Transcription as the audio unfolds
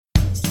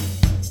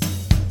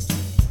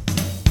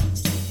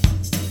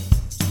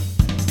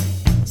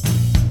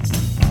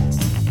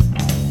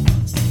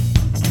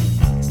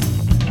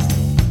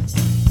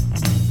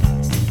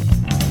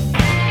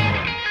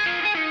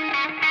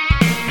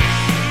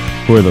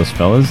Who are those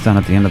fellas down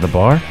at the end of the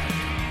bar?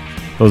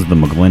 Those are the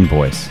McGlynn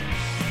boys.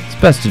 It's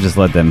best to just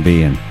let them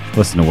be and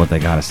listen to what they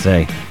gotta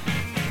say.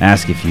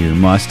 Ask if you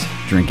must,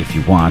 drink if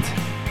you want,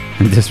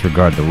 and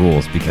disregard the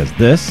rules, because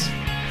this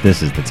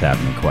is the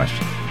tavern in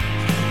question.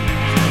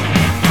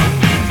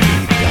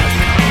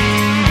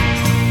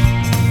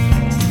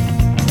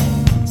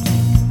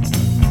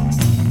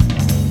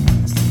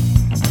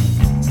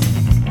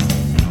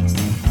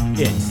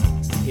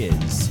 It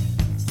is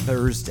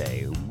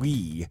Thursday.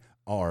 We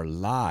are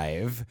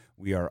live.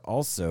 We are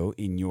also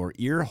in your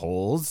ear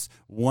holes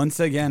once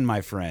again, my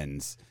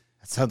friends.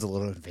 That sounds a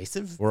little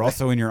invasive. We're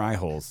also in your eye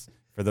holes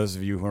for those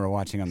of you who are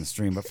watching on the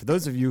stream. But for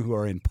those of you who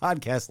are in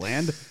podcast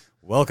land,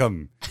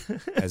 welcome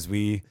as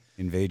we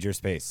invade your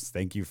space.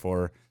 Thank you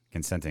for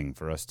consenting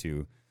for us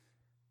to.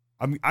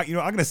 I'm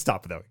going to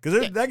stop though,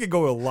 because that could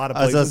go a lot of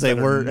places. I was gonna say,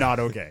 we're not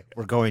okay.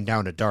 We're going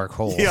down a dark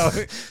hole. Yeah.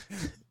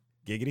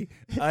 Giggity.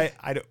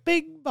 I don't.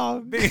 Bing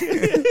bong.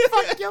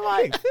 Fuck your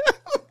life.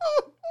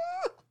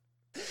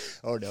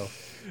 Oh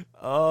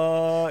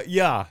no.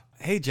 Yeah.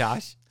 Hey,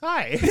 Josh.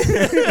 Hi.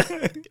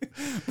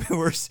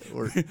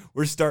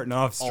 we're starting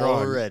off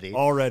strong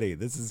Already.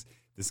 This is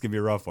gonna be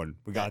a rough one.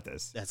 We got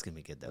this. That's gonna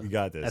be good though. We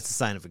got this. That's a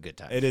sign of a good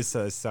time. It is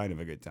a sign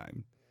of a good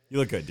time. You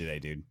look good today,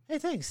 dude. Hey,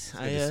 thanks. good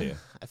to see you.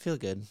 I feel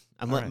good.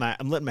 I'm All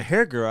letting my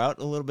hair grow out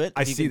a little bit.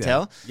 I if you see can that.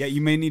 tell. Yeah, you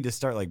may need to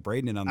start like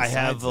braiding it on the I sides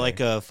have like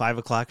there. a 5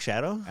 o'clock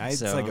shadow. It's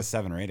so like a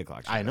 7 or 8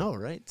 o'clock. I shadow. know,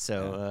 right?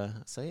 So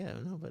yeah,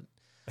 I know, but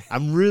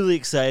I'm really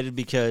excited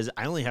because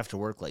I only have to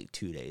work like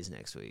 2 days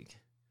next week.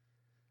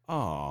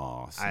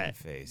 Oh, sweet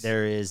face.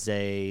 There is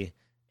a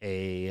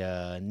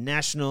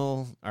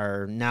national,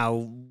 or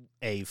now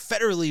a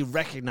federally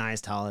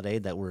recognized holiday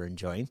that we're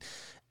enjoying,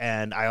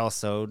 and I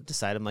also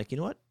decided, I'm like, you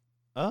know what?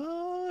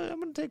 I'm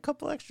gonna take a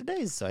couple extra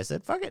days. So I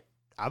said, fuck it,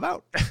 I'm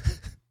out.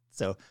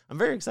 So I'm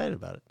very excited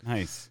about it.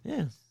 Nice.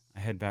 Yeah. I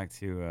head back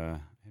to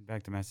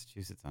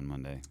Massachusetts on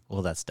Monday.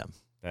 Well, that's dumb.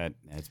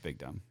 That's big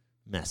dumb.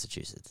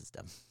 Massachusetts is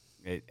dumb.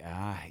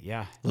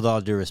 Yeah. With all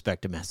due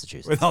respect to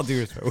Massachusetts, With all due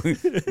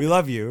respect, we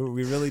love you.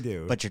 We really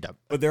do. but you're dumb.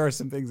 But there are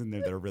some things in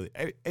there that are really.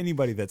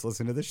 Anybody that's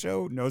listened to the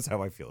show knows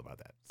how I feel about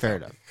that. Fair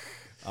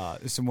enough.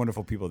 There's some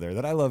wonderful people there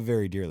that I love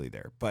very dearly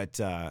there. But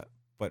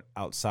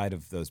outside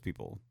of those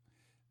people,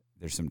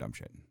 there's some dumb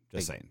shit.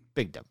 Just saying.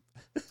 Big dumb.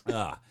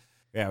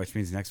 Yeah, which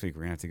means next week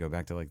we're gonna have to go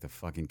back to like the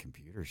fucking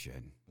computer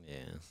shit. Yeah.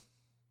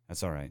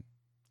 That's all right.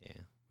 Yeah.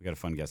 We got a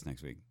fun guest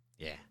next week.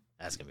 Yeah.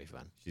 That's gonna be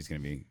fun. She's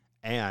gonna be.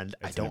 And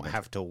I That's don't an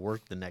have to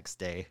work the next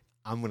day.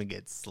 I'm going to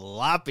get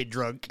sloppy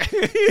drunk.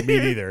 Me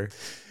neither.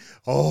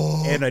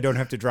 Oh. And I don't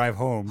have to drive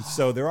home,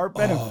 so there are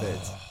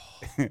benefits.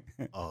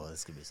 Oh,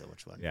 this could be so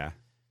much fun. Yeah.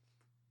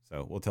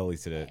 So we'll tell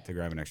Lisa to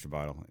grab an extra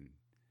bottle, and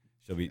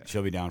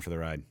she'll be down for the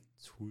ride.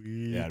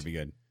 Sweet. Yeah, it'll be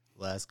good.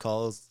 Last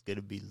call is going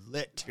to be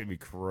lit. It's gonna be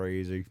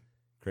crazy.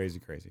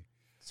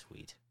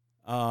 Sweet.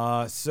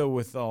 So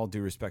with all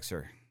due respect,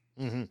 sir,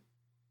 Mm-hmm.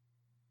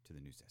 to the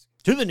news desk.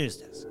 To the news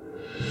desk.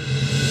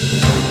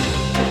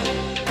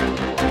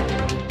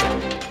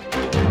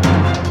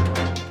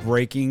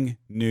 Breaking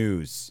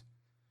news.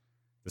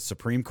 The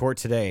Supreme Court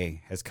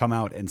today has come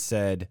out and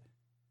said,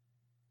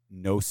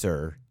 no,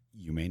 sir,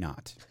 you may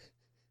not.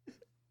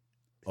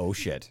 Oh,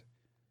 shit.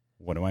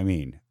 What do I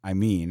mean?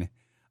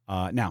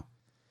 Now,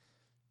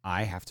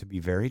 I have to be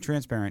very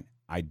transparent.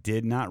 I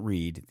did not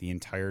read the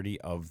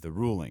entirety of the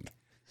ruling,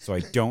 so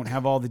I don't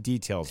have all the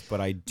details, but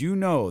I do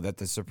know that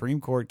the Supreme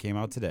Court came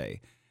out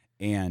today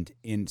and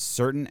in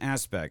certain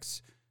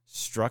aspects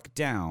struck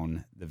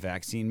down the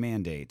vaccine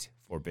mandate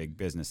for big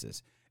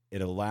businesses.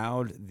 It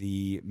allowed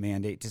the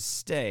mandate to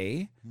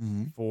stay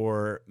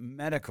for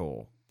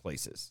medical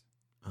places.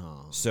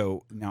 Oh.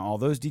 So now all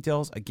those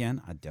details,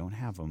 again, I don't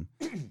have them,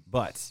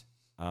 but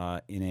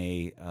in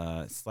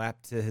a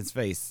slap to his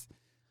face,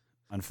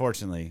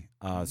 unfortunately,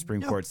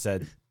 Supreme Court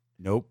said,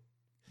 nope,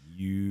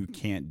 you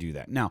can't do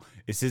that. Now,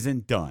 this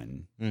isn't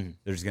done. Mm.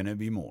 There's going to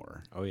be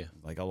more. Oh, yeah.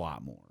 Like a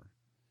lot more.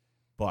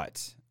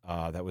 But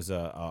that was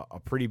a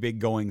pretty big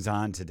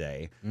goings-on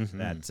today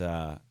that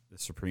the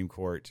Supreme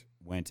Court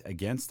went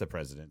against the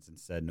president and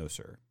said, no,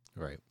 sir,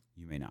 Right.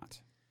 you may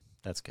not.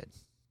 That's good.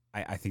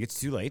 I think it's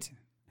too late.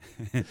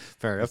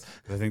 Fair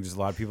enough. I think there's a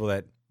lot of people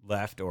that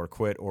left or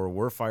quit or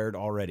were fired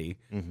already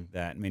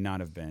that may not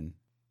have been.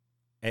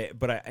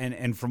 But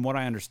from what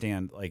I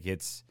understand, like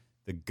it's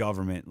the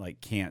government like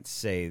can't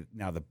say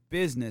now the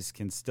business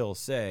can still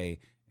say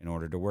in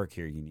order to work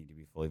here you need to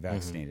be fully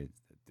vaccinated.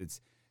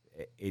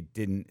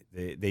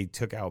 They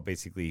took out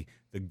basically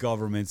the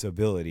government's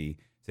ability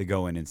to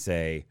go in and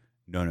say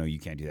no you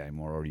can't do that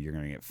anymore or you're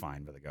going to get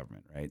fined by the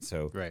government, right?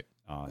 So Right.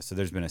 So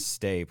there's been a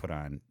stay put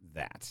on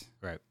that.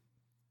 Right.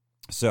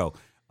 So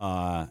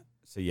I'm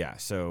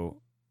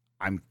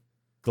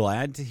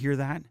glad to hear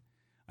that.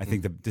 I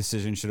think the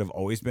decision should have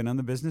always been on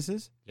the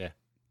businesses. Yeah.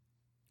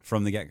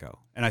 From the get-go.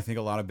 And I think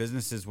a lot of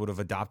businesses would have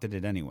adopted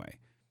it anyway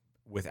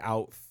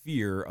without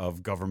fear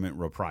of government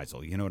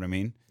reprisal. You know what I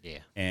mean? Yeah.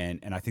 And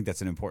I think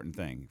that's an important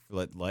thing.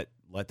 Let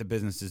the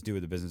businesses do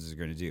what the businesses are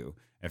going to do.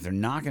 And if they're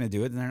not going to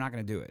do it, then they're not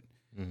going to do it.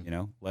 Mhm. You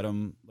know, let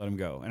them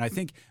go. And I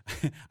think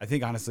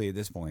honestly at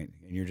this point,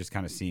 and you're just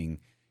kind of you're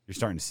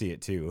starting to see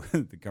it too.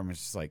 The government's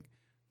just like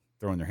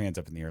throwing their hands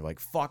up in the air, like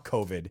fuck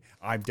COVID,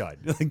 I'm done.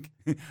 Like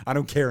I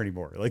don't care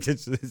anymore. Like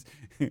it's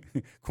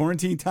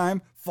quarantine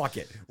time. Fuck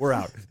it, we're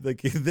out.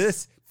 Like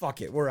this,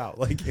 fuck it, we're out.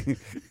 Like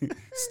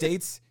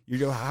states,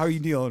 how are you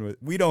dealing with?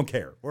 We don't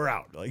care. We're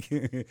out. Like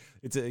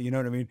it's you know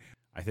what I mean.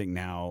 I think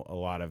now a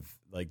lot of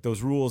like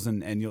those rules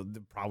and you'll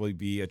probably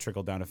be a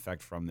trickle down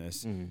effect from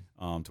this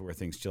to where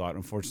things chill out.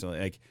 Unfortunately,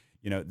 like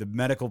the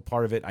medical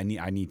part of it, I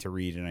need to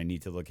read and I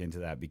need to look into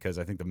that because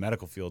I think the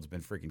medical field's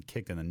been freaking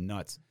kicked in the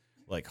nuts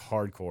like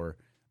hardcore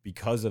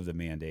because of the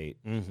mandate.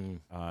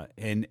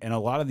 And a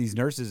lot of these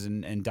nurses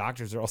and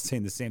doctors are all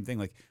saying the same thing.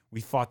 Like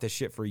we fought this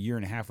shit for a year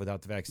and a half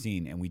without the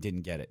vaccine and we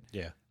didn't get it.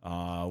 Yeah.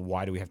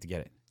 Why do we have to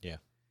get it? Yeah.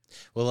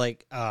 Well,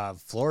 like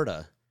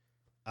Florida,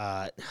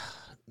 I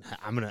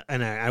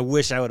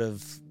wish I would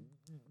have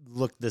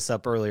looked this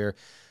up earlier,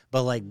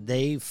 but like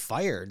they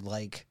fired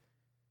like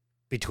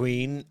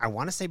between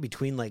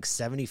like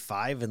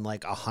 75 and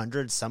like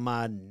 100 some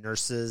odd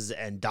nurses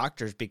and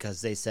doctors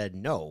because they said,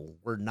 no,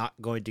 we're not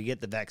going to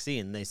get the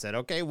vaccine. And they said,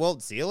 okay, well,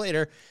 see you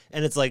later.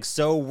 And it's like,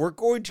 so we're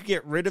going to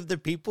get rid of the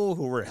people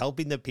who were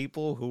helping the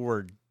people who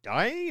were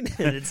dying.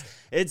 And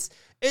it's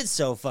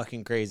so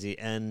fucking crazy.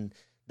 And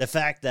the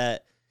fact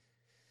that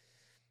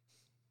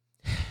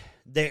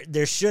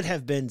there should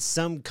have been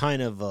some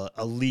kind of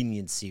a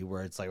leniency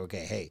where it's like,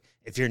 okay, hey,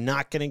 if you're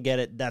not going to get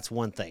it, that's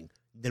one thing.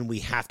 Then we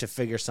have to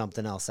figure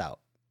something else out.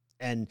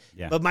 And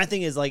but my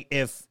thing is like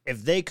if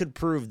they could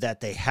prove that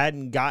they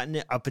hadn't gotten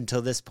it up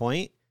until this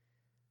point,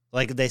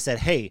 like they said,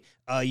 hey,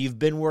 you've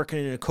been working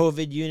in a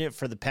COVID unit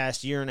for the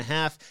past year and a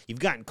half. You've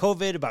gotten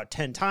COVID about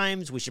 10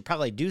 times. We should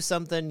probably do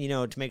something,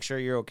 to make sure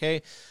you're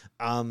okay.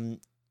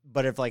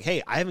 But if like,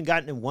 hey, I haven't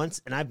gotten it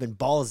once and I've been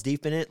balls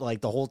deep in it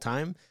like the whole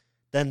time,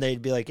 then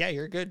they'd be like, yeah,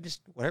 you're good.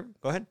 Just whatever.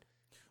 Go ahead.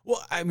 Well,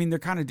 I mean, they're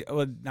kind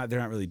of they're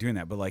not really doing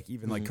that, but like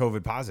even like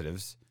COVID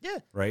positives,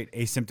 right?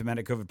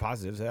 Asymptomatic COVID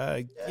positives,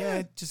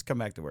 just come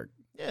back to work.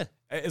 Yeah,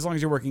 as long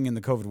as you're working in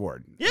the COVID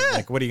ward. Yeah,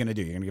 like what are you gonna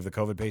do? You're gonna give the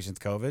COVID patients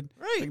COVID?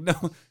 Right?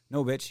 Like,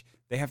 no, bitch.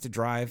 They have to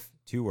drive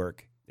to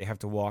work. They have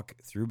to walk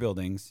through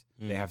buildings.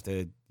 They have to,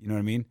 you know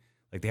what I mean?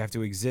 Like they have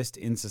to exist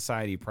in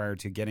society prior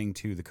to getting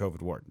to the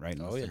COVID ward, right?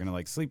 Unless they're gonna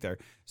like sleep there.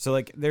 So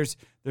like there's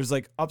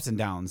like ups and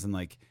downs, and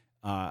like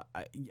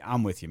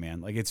I'm with you, man.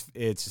 Like it's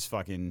just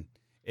fucking.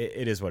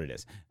 It is what it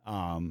is.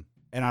 And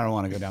I don't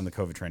want to go down the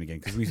COVID train again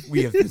because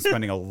we have been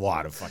spending a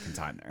lot of fucking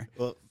time there.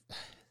 Well,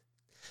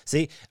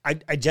 see, I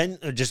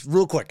just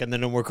real quick and then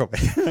no more COVID.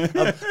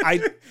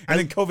 And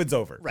then COVID's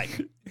over. Right.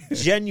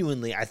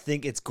 Genuinely, I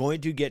think it's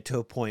going to get to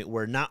a point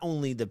where not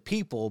only the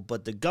people,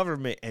 but the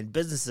government and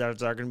businesses are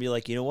going to be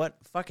like, you know what?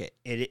 Fuck it.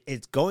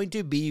 It's going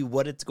to be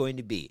what it's going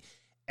to be.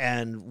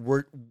 And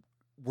we're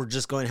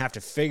just going to have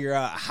to figure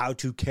out how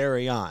to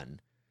carry on.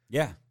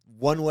 Yeah.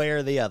 One way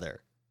or the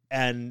other.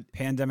 And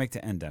pandemic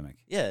to endemic.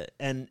 Yeah.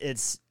 And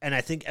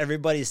I think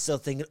everybody's still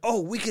thinking,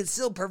 oh, we can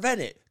still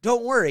prevent it.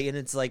 Don't worry. And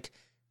it's like,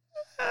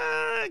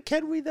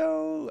 can we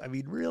though? I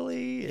mean,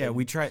 really? Yeah,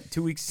 we tried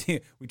 2 weeks.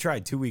 We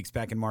tried 2 weeks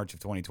back in March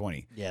of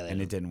 2020. Yeah,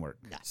 and it didn't work.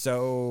 Nah.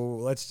 So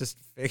let's just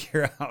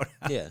figure out.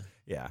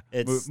 Yeah.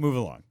 Move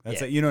along.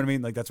 That's it. You know what I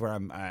mean? Like that's where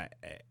I'm,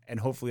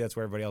 and hopefully that's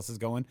where everybody else is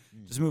going.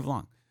 Just move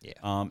along. Yeah.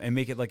 And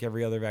make it like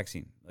every other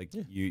vaccine. Like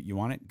you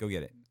want it, go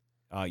get it.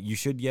 You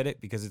should get it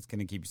because it's going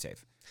to keep you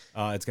safe.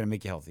 It's going to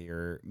make you healthy,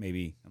 or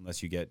maybe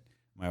unless you get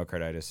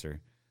myocarditis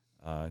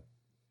or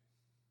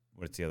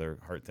what's the other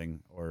heart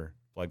thing, or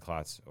blood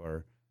clots,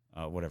 or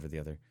whatever the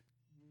other.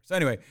 So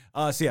anyway,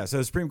 so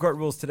the Supreme Court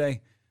rules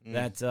today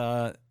that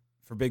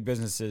for big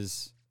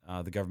businesses,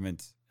 the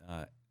government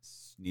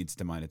needs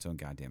to mind its own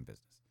goddamn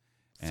business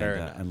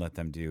and let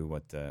them do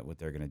what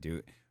they're going to do,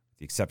 with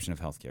the exception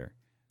of healthcare.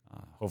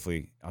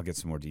 Hopefully, I'll get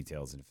some more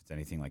details, and if it's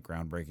anything like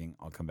groundbreaking,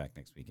 I'll come back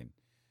next week and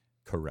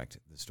correct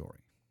the story.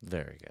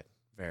 Very good.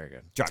 Very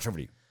good. Josh, over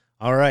to you.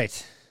 All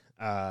right.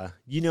 I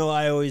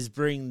always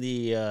bring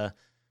the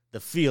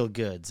feel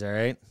goods, all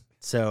right?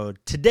 So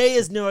today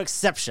is no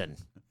exception.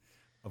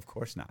 Of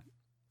course not.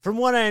 From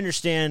what I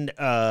understand,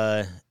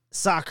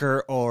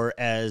 soccer, or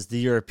as the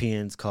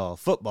Europeans call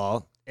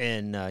football,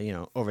 and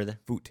over there,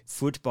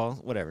 football,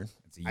 whatever.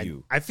 It's a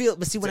U. I feel,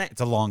 but see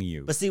it's a long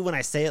U. But see, when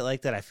I say it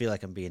like that, I feel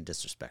like I'm being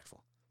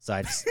disrespectful. So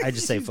I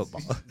just say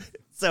football.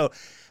 So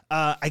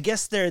I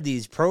guess there are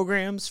these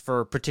programs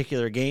for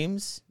particular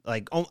games.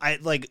 Like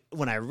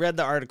when I read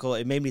the article,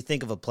 it made me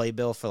think of a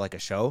playbill for like a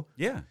show.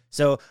 Yeah.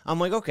 So I'm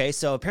like, okay,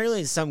 so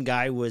apparently some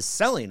guy was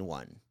selling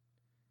one,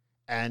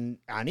 and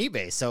on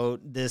eBay. So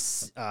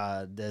this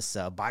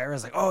buyer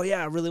was like, oh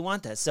yeah, I really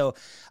want that. So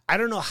I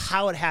don't know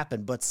how it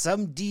happened, but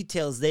some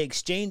details they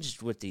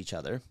exchanged with each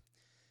other.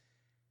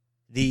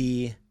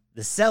 The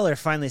seller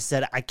finally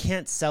said, I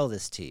can't sell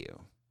this to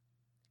you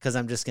because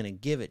I'm just going to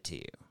give it to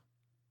you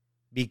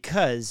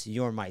because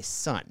you're my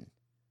son.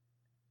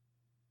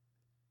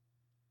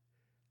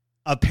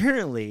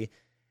 Apparently,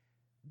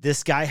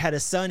 this guy had a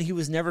son he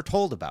was never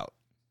told about.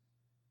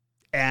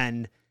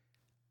 And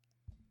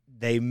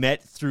they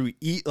met through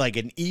like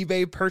an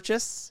eBay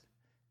purchase,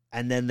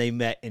 and then they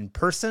met in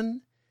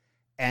person.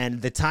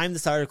 And the time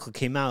this article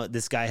came out,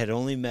 this guy had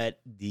only met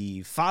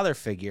the father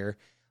figure.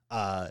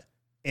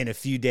 In a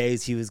few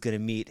days, he was going to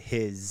meet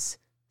his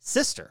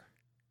sister,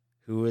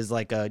 who was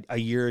like a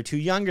year or two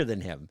younger than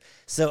him.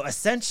 So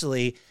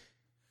essentially,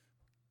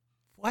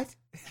 What?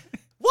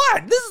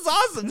 what? This is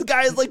awesome. This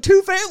guy has like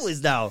 2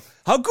 families now.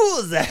 How cool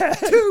is that?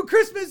 2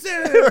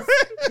 Christmases.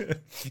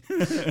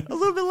 A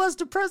little bit less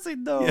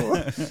depressing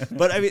though.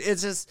 But I mean,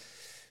 it's just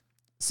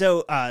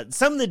so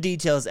some of the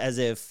details, as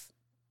if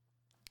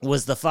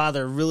was the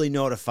father really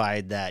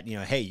notified that,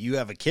 hey, you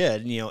have a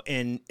kid,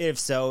 and if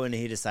so, and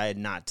he decided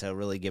not to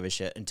really give a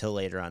shit until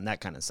later on. That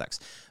kind of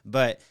sucks.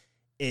 But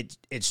it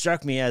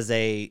struck me as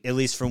at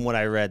least from what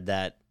I read,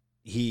 that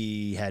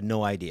he had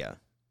no idea,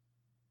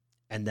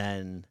 and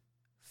then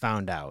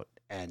found out,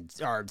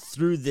 or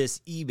through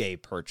this eBay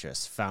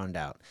purchase found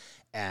out,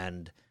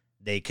 and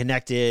they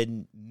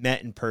connected,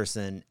 met in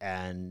person,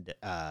 and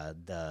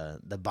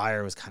the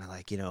buyer was kind of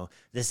like,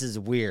 this is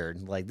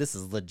weird, like this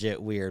is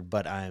legit weird,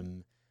 but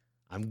I'm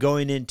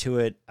going into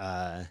it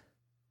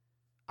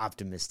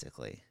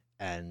optimistically.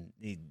 And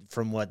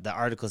from what the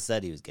article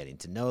said, he was getting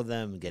to know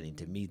them, getting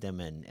to meet them,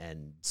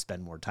 and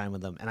spend more time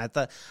with them. And I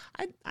thought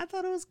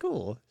it was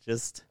cool.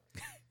 Just,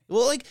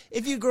 well, like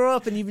if you grow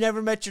up and you've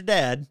never met your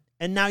dad,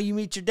 and now you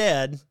meet your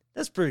dad,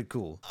 that's pretty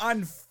cool.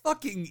 On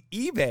fucking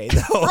eBay,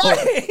 though.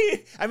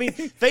 Right? I mean,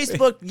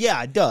 Facebook,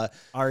 yeah, duh.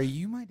 Are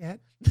you my dad?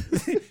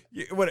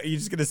 What, are you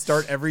just going to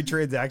start every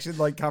transaction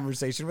like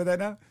conversation with that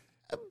now?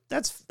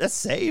 That's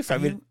safe. Are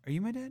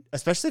you my dad?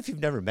 Especially if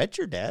you've never met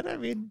your dad. I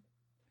mean,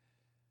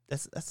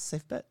 that's a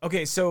safe bet.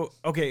 Okay,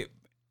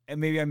 and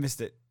maybe I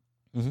missed it.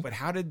 Mm-hmm. But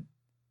how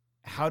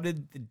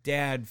did the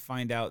dad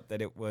find out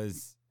that it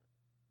was,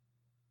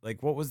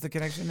 like, what was the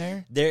connection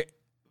there?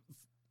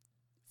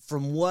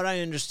 From what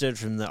I understood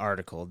from the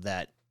article,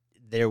 that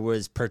there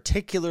was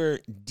particular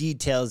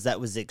details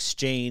that was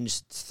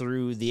exchanged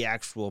through the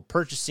actual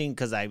purchasing,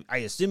 because I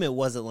assume it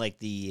wasn't like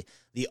the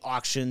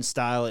auction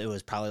style. It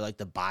was probably like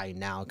the buy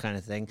now kind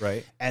of thing.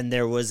 Right. And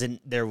there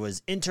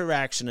was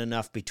interaction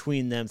enough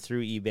between them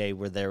through eBay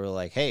where they were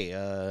like, hey,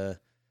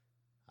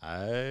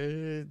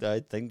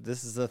 I think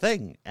this is a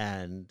thing.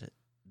 And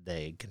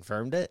they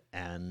confirmed it.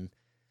 And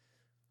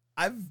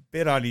I've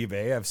been on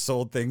eBay. I've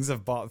sold things.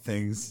 I've bought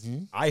things.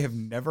 Mm-hmm. I have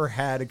never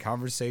had a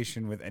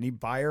conversation with any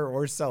buyer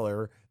or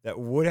seller that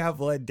would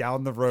have led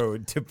down the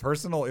road to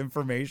personal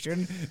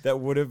information that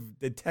would have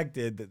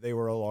detected that they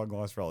were a long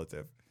lost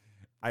relative.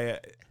 I'm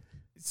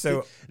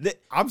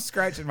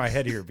scratching my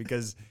head here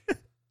because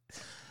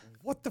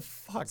what the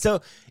fuck?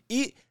 So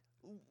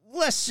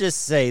let's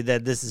just say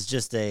that this is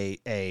just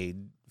a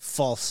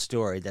false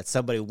story that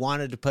somebody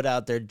wanted to put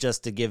out there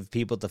just to give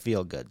people the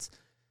feel goods.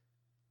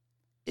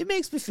 It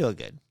makes me feel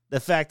good. The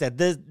fact that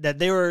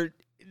they were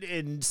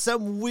in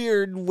some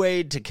weird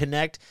way to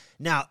connect.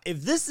 Now,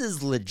 if this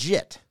is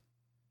legit,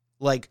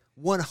 like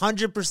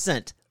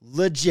 100%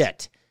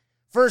 legit,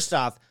 first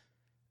off,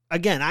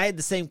 again, I had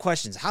the same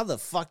questions. How the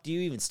fuck do you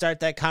even start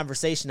that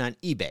conversation on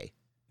eBay?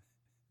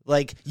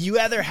 Like, you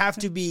either have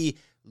to be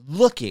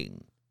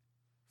looking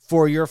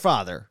for your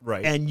father,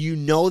 right, and you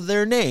know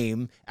their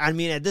name. I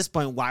mean, at this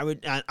point, why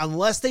would,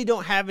 unless they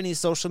don't have any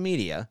social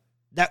media,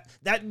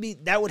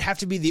 that would have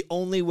to be the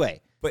only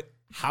way. But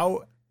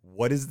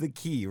what is the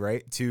key,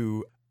 right,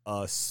 to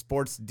a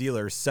sports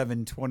dealer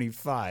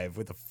 725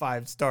 with a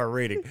 5-star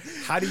rating?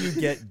 How do you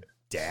get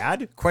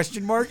dad ?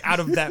 Out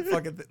of that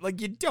fucking thing?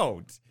 Like, you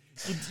don't.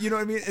 You know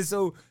what I mean? And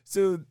so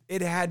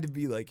it had to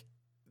be like,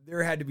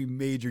 there had to be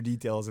major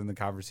details in the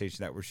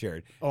conversation that were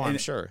shared. Oh, I'm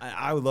sure.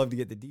 I would love to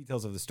get the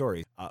details of the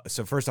story.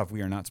 So first off,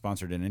 we are not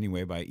sponsored in any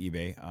way by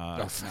eBay.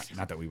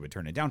 Not that we would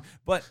turn it down,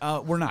 but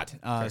we're not.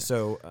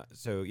 So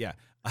yeah.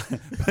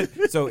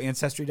 So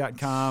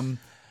Ancestry.com,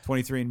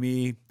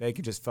 23andMe, they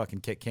can just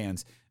fucking kick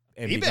cans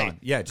and eBay. be gone.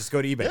 Yeah, just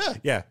go to eBay.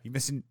 Yeah. You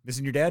missing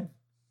your dad?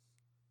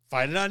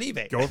 Find it on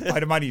eBay. Go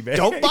find him on eBay.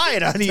 Don't buy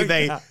it on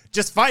eBay. Yeah.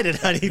 Just find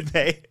it on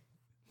eBay.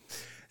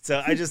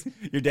 So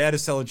your dad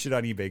is selling shit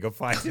on eBay. Go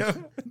find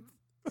him.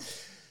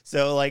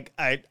 So like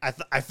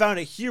I found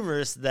it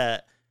humorous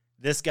that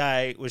this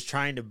guy was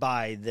trying to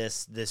buy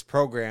this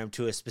program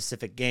to a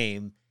specific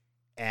game,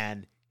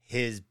 and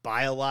his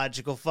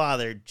biological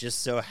father just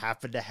so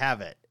happened to have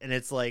it. And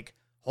it's like,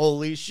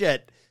 holy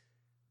shit,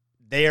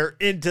 they are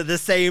into the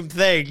same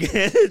thing.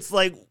 It's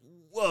like,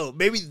 whoa,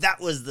 maybe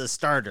that was the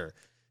starter.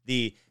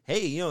 Hey,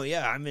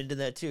 yeah, I'm into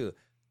that too.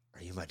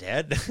 Are you my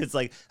dad? It's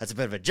like, that's a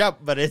bit of a jump,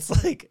 but it's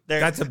like,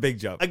 that's a big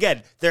jump.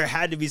 Again, there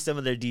had to be some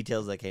of their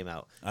details that came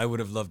out. I would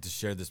have loved to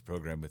share this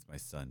program with my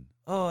son.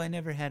 Oh, I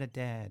never had a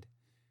dad.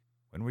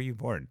 When were you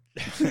born?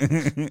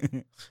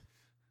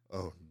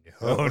 Oh, no.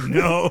 Oh,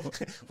 no.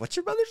 What's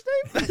your mother's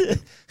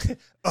name?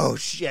 Oh,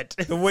 shit.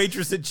 The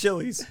waitress at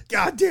Chili's.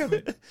 God damn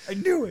it. I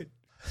knew it.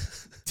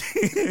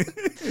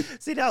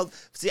 See,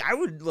 I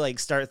would like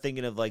start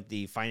thinking of like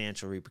the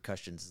financial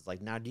repercussions. It's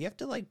like, now do you have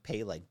to like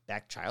pay like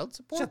back child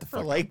support Shut the for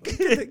fuck like up.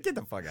 Get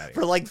the fuck out of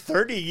for here. like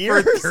 30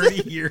 years? For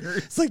 30 years.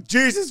 It's like,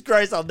 Jesus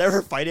Christ, I'll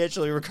never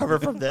financially recover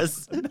from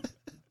this.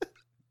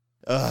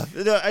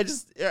 No, I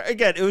just,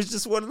 again, it was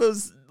just one of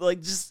those,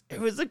 like, just, it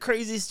was a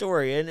crazy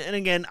story. And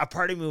again, a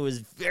part of me was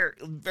very,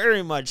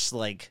 very much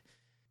like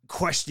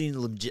questioning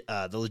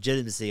the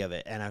legitimacy of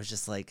it. And I was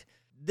just like,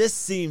 this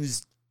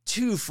seems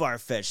too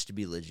far-fetched to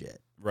be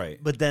legit. Right.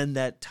 But then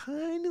that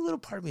tiny little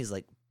part of me is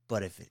like,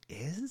 but if it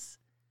is,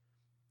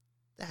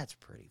 that's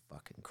pretty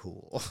fucking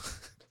cool.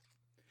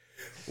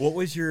 What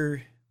was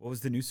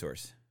the news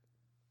source?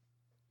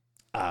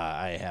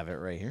 I have it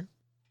right here.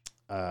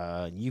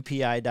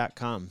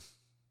 UPI.com.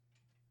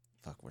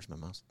 Fuck, where's my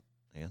mouse?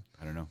 Hang on.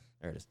 I don't know.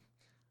 There it is.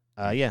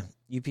 Yeah,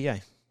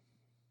 UPI.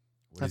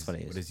 What what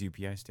it is. What does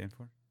UPI stand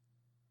for?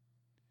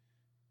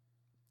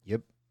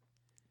 Yep.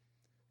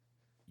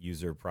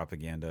 User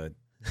propaganda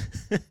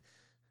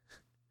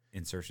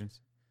insertions.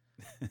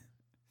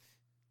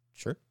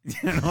 Sure.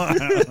 I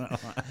don't know.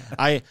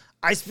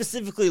 I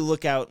specifically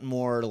look out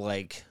more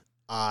like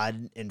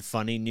odd and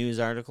funny news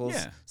articles,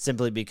 Yeah.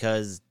 simply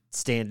because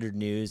standard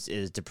news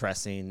is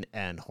depressing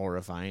and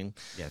horrifying.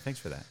 Yeah, thanks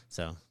for that.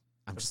 So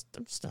I'm just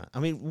not. I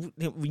mean,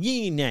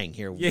 yin and yang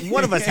here. Yeah.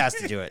 One of us has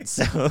to do it.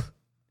 So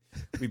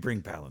We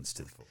bring balance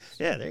to the folks.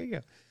 yeah, there you go.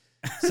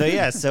 So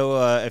yeah,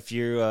 if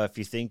you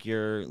think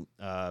you're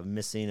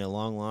missing a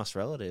long lost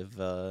relative,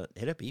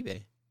 hit up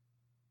eBay.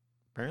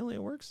 Apparently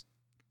it works.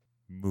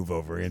 Move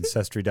over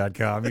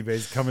ancestry.com.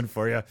 eBay's coming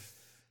for you.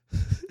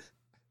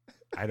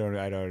 I don't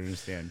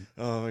understand.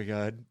 Oh my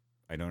god.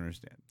 I don't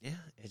understand. Yeah,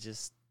 it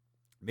just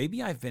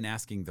Maybe I've been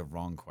asking the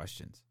wrong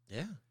questions.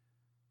 yeah.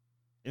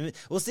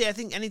 Well, see, I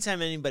think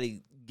anytime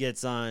anybody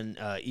gets on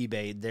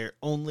eBay, they're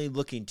only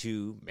looking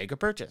to make a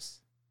purchase,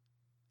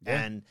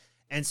 Yeah.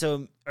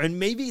 and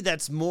maybe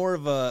that's more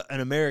of an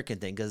American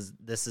thing because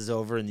this is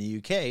over in the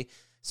UK.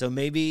 So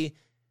maybe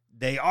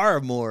they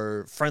are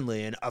more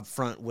friendly and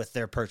upfront with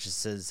their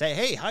purchases. Say,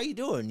 hey, how you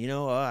doing?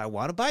 I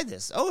want to buy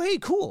this. Oh, hey,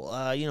 cool.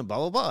 Blah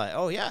blah blah.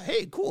 Oh yeah,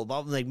 hey, cool.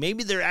 Blah, blah. Like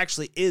maybe there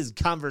actually is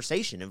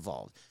conversation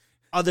involved.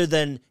 Other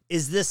than,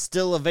 is this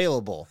still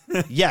available?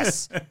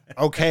 Yes.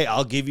 Okay,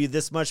 I'll give you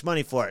this much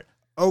money for it.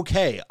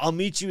 Okay, I'll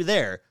meet you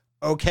there.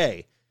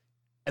 Okay.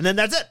 And then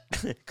that's it.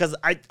 Because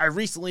I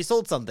recently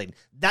sold something.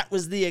 That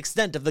was the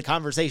extent of the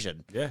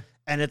conversation. Yeah.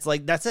 And it's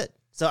like, that's it.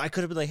 So I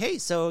could have been like, hey,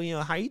 so,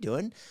 how you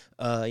doing?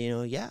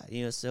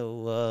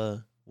 So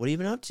what have you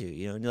been up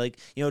to? And like,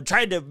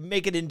 trying to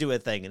make it into a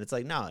thing. And it's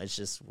like, no, it's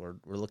just, we're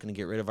looking to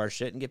get rid of our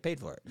shit and get paid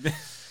for it.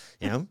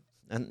 And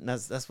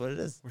that's what it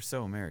is. We're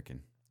so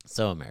American.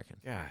 So American.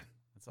 God,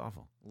 that's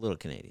awful. A little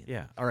Canadian.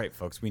 Yeah. All right,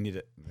 folks, we need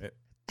it.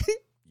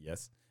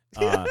 Yes.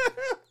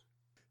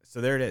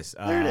 So there it is.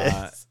 There it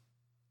is.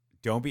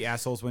 Don't be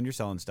assholes when you're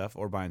selling stuff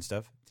or buying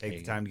stuff. Take There the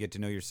you time to get to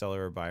know your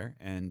seller or buyer,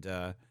 and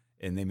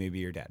they may be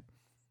your dad.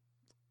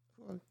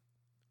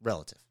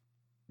 Relative.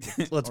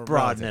 Let's Or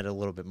broaden relative. it a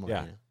little bit more.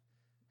 Yeah.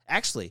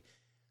 Actually,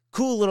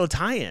 cool little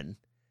tie-in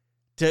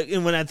to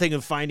when I think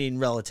of finding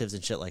relatives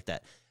and shit like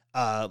that.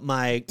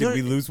 Did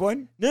we lose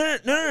one? No,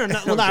 well,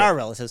 not Okay. our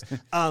relatives.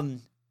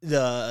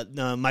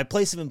 My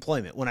place of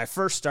employment when I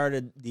first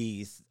started,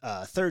 the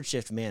third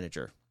shift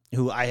manager,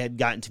 who I had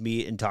gotten to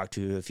meet and talk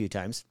to a few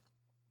times.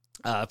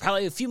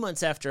 Probably a few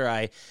months after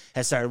I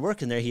had started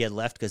working there, he had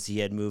left because he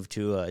had moved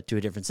to a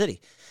different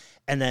city.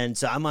 And then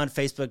so I'm on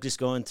Facebook just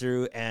going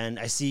through, and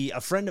I see a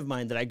friend of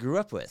mine that I grew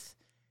up with.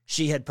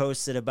 She had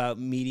posted about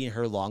meeting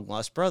her long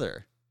lost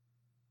brother.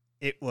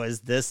 It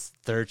was this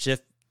third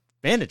shift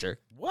manager.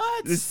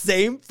 What? The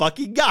same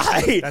fucking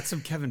guy. That's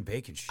some Kevin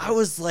Bacon shit. I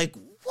was like,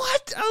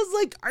 what? I was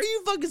like, are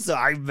you fucking so?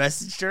 I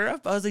messaged her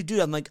up. I was like,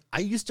 dude, I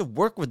used to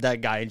work with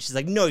that guy. And she's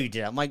like, no, you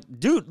didn't. I'm like,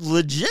 dude,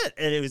 legit.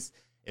 And it was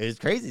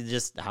crazy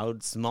just how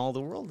small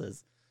the world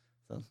is.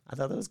 So I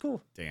thought that was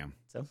cool. Damn.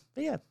 So,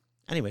 but yeah.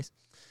 Anyways,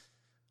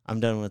 I'm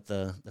done with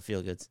the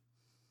feel goods.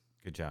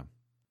 Good job.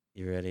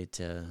 You ready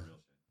to?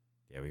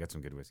 Yeah, we got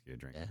some good whiskey to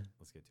drink. Yeah.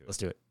 Let's get to it. Let's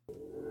do it.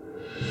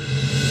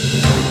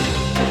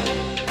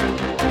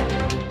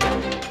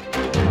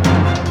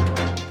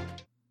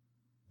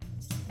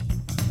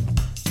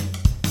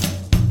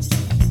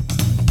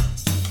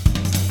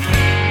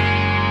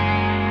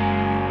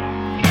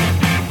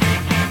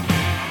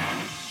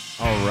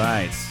 All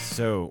right.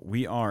 So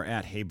we are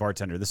at Hey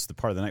Bartender. This is the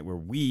part of the night where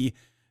we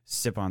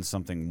sip on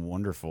something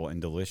wonderful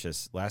and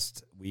delicious.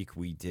 Last week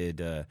we did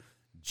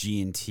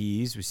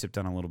G&Ts. We sipped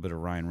on a little bit of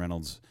Ryan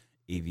Reynolds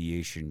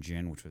Aviation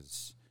Gin, which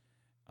was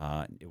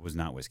it was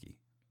not whiskey,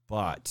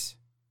 but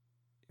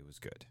it was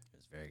good. It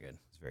was very good.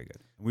 It's very good.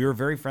 We were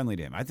very friendly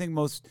to him. I think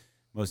most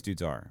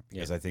dudes are,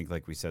 because Yeah. I think,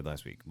 like we said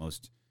last week,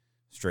 most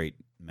straight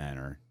men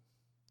are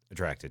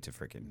attracted to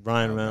freaking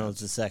Ryan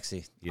Reynolds is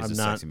sexy. He is I'm a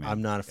not. sexy man.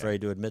 I'm not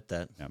afraid to admit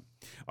that.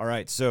 All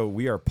right, so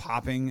we are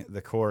popping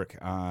the cork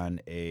on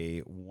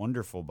a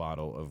wonderful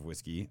bottle of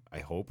whiskey. I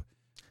hope.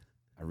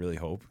 I really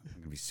hope. I'm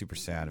gonna be super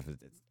sad if it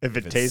If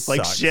it tastes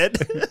like sucks. shit.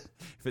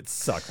 If it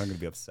sucks, I'm gonna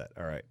be upset.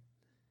 All right.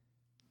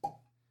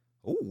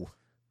 Ooh.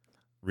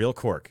 Real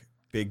cork.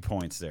 Big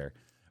points there.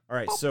 All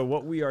right, so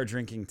what we are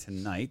drinking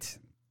tonight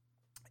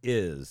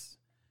is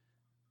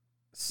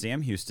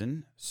Sam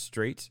Houston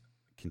Straight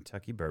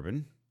Kentucky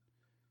Bourbon,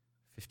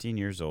 15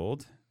 years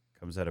old,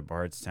 comes out of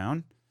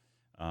Bardstown.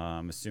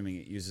 I'm assuming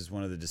it uses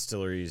one of the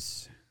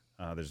distilleries.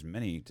 There's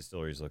many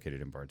distilleries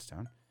located in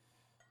Bardstown.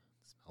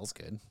 Smells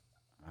good.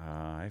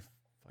 I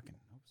fucking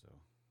hope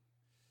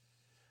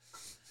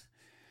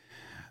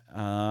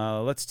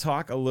so. Let's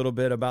talk a little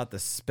bit about the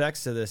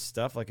specs of this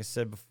stuff. Like I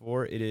said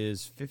before, it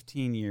is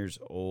 15 years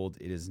old.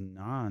 It is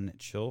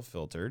non-chill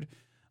filtered.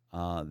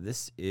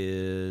 This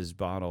is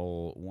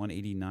bottle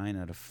 189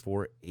 out of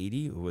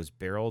 480. It was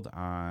barreled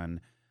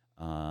on,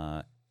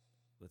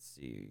 let's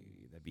see,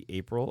 that'd be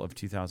April of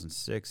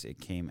 2006. It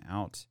came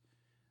out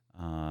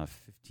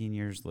 15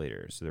 years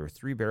later. So there were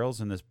 3 barrels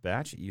in this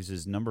batch. It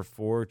uses number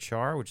 4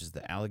 char, which is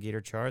the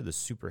alligator char, the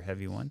super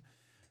heavy one.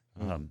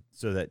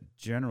 So that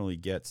generally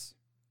gets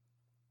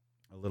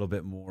a little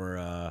bit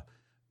more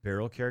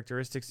barrel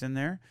characteristics in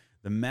there.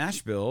 The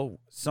mash bill,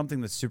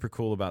 something that's super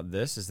cool about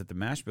this is that the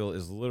mash bill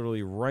is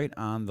literally right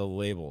on the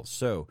label.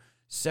 So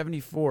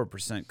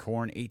 74%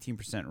 corn,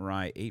 18%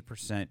 rye,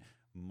 8%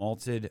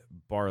 malted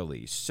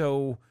barley.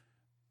 So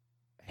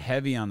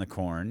heavy on the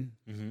corn,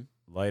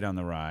 light on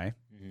the rye.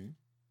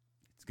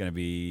 It's going to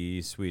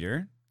be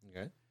sweeter.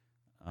 Okay.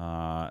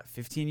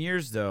 15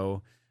 years,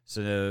 though.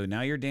 So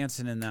now you're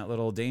dancing in that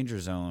little danger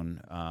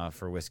zone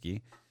for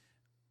whiskey.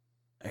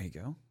 There you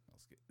go.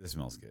 This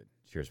smells good.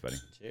 Cheers, buddy.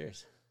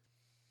 Cheers.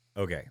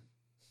 Okay.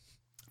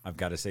 I've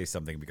got to say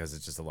something because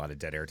it's just a lot of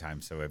dead air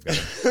time. So I've got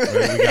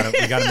to,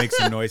 we got to make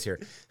some noise here.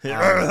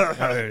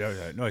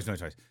 Noise.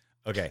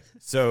 Okay.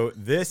 So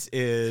this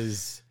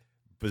is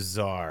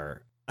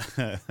bizarre.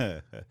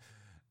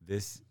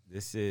 This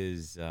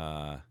is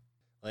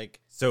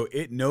like, so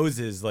it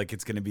noses like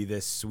it's going to be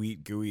this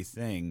sweet gooey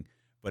thing,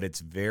 but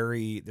it's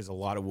there's a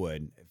lot of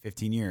wood.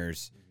 15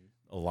 years,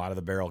 a lot of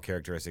the barrel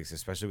characteristics,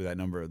 especially with that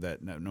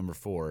number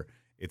 4,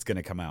 it's going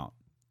to come out.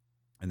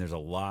 And there's a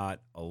lot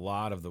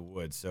of the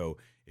wood. So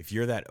if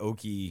you're that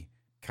oaky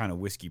kind of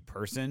whiskey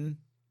person,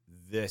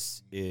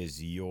 this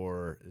is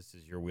your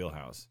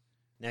wheelhouse.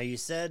 now you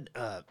said,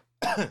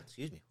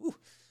 excuse me. Whew.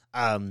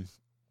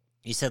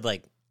 You said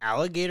like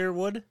alligator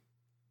wood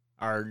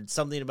or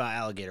something about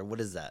alligator. What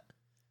is that?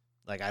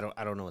 Like, I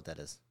don't know what that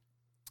is.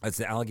 That's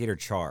the alligator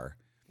char.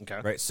 Okay.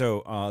 Right.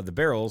 So the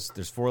barrels,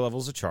 there's 4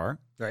 levels of char.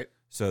 Right.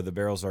 So the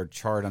barrels are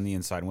charred on the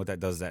inside, and what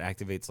that does, that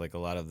activates like a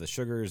lot of the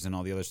sugars and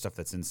all the other stuff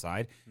that's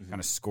inside, kind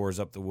of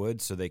scores up the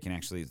wood, so they can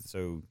actually,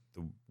 so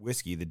the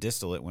whiskey, the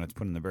distillate, when it's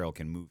put in the barrel,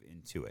 can move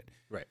into it.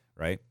 Right.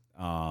 Right.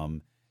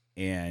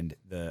 And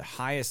the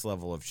highest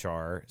level of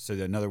char, so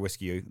another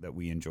whiskey that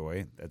we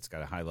enjoy that's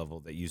got a high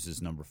level that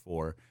uses number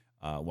 4,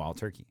 Wild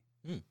Turkey.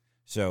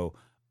 So,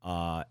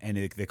 and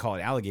they call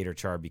it alligator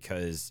char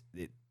because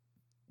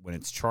when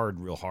it's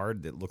charred real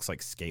hard, it looks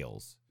like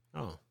scales.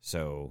 Oh.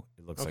 So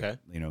it looks like,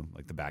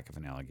 like the back of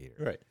an alligator.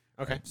 Right.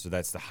 Okay. So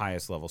that's the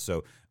highest level.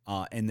 So,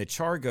 and the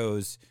char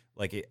goes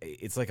like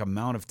it's like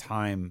amount of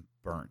time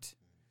burnt,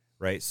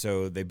 right?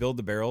 So they build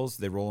the barrels,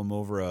 they roll them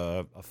over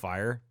a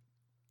fire,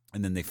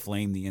 and then they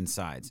flame the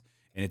insides.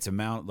 And it's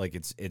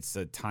it's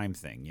a time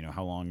thing,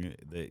 how long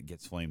it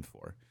gets flamed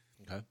for.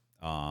 Okay.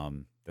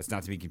 That's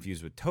not to be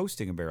confused with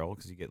toasting a barrel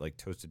because you get like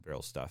toasted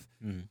barrel stuff.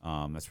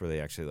 That's where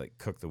they actually like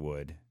cook the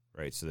wood.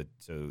 Right, so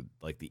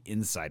like the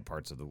inside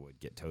parts of the wood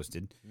get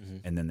toasted,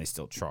 and then they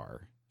still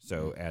char.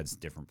 So adds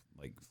different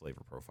like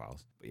flavor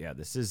profiles. But yeah,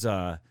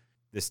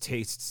 this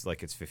tastes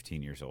like it's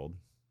 15 years old.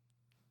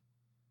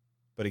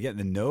 But again,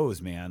 the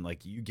nose, man,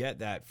 like you get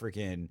that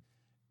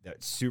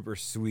super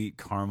sweet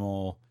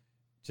caramel,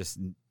 just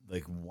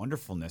like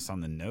wonderfulness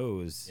on the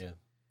nose. Yeah.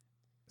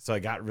 So I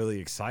got really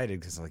excited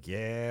because I'm like,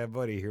 yeah,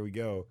 buddy, here we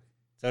go.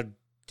 So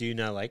do you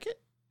not like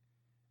it?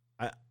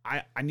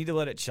 I need to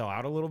let it chill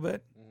out a little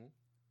bit.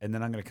 And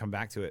then I'm going to come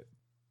back to it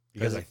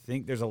because I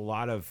think there's a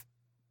lot of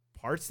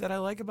parts that I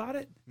like about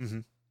it.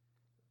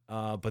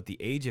 But the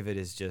age of it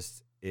is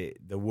just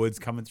the wood's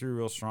coming through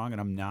real strong. And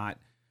I'm not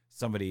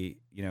somebody,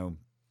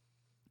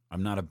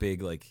 I'm not a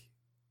big like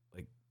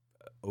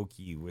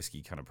oaky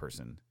whiskey kind of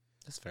person.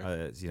 That's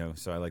fair.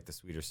 So I like the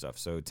sweeter stuff.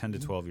 So 10 to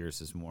 12 years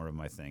is more of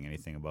my thing.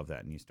 Anything above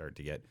that, and you start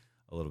to get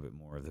a little bit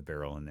more of the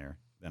barrel in there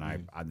than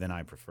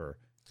I prefer.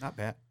 Not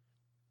bad.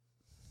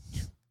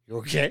 You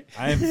okay?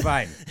 I'm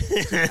fine.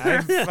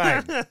 I'm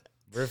fine.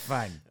 We're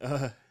fine.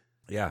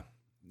 Yeah,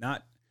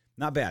 not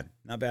bad.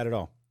 Not bad at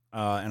all.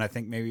 And I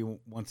think maybe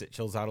once it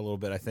chills out a little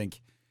bit, I think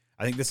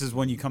this is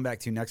when you come back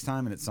to next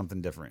time, and it's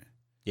something different.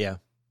 Yeah,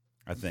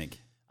 I think.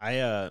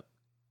 I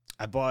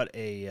bought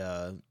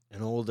an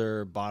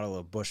older bottle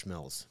of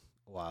Bushmills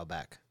a while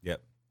back.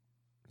 Yep.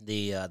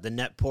 The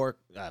neck pour,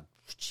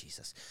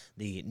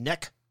 the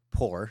neck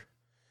pour,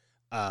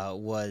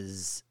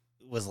 was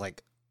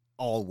like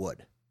all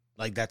wood.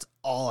 Like, that's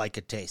all I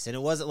could taste. And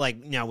it wasn't like,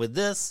 now with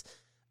this,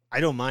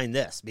 I don't mind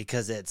this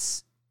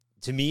because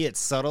to me, it's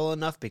subtle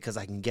enough because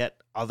I can get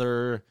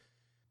other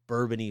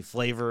bourbony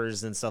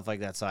flavors and stuff like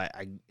that. So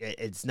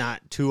it's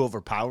not too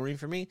overpowering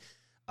for me.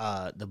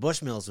 the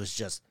Bushmills was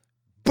just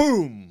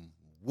boom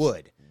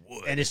wood.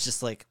 And it's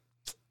just like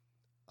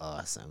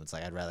awesome. It's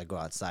like I'd rather go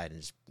outside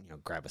and just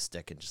grab a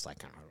stick and just like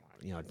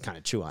kind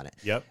of chew on it.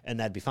 Yep. And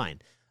that'd be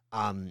fine.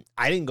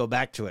 I didn't go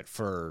back to it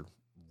for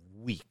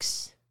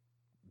weeks.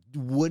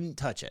 Wouldn't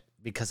touch it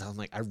because I'm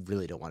like, I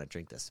really don't want to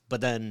drink this.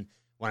 But then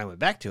when I went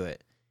back to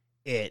it,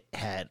 it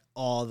had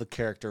all the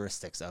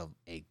characteristics of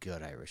a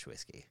good Irish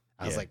whiskey.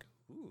 I was like,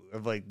 ooh,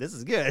 I'm like, this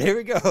is good. Here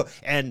we go.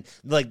 And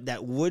like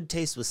that wood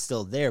taste was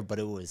still there, but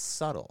it was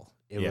subtle.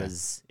 It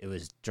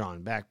was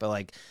drawn back. But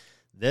like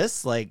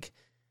this, like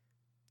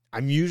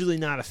I'm usually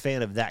not a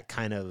fan of that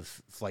kind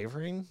of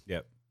flavoring.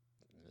 Yep.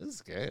 This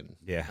is good.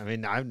 Yeah. I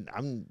mean, I'm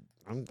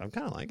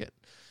kind of like it.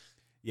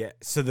 Yeah.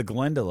 So the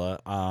Glendula,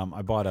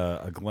 I bought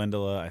a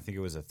Glendula. I think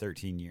it was a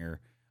 13-year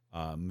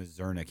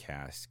Mazurna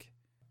cask,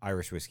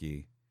 Irish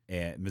whiskey.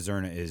 And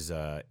Mazurna is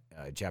a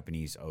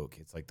Japanese oak.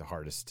 It's like the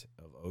hardest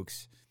of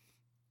oaks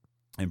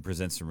and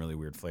presents some really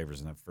weird flavors.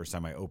 And the first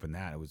time I opened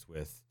that, it was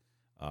with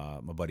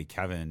my buddy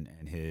Kevin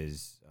and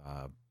his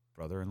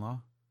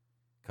brother-in-law,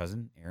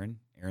 cousin, Aaron.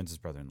 Aaron's his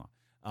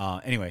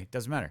brother-in-law. Anyway,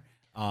 doesn't matter.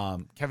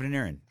 Kevin and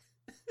Aaron.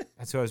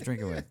 That's who I was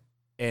drinking with.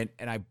 And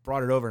I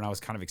brought it over and I was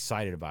kind of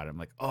excited about it. I'm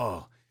like,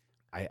 oh,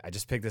 I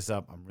just picked this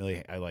up.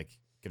 I like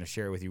going to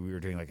share it with you. We were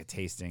doing like a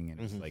tasting and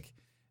it's like,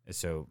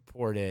 so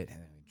poured it and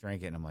then we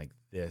drank it. And I'm like,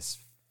 this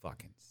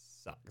fucking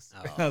sucks.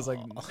 I was like,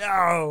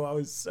 no, I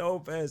was so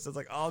pissed. I was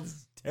like, oh, this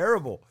is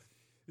terrible.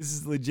 This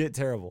is legit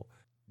terrible.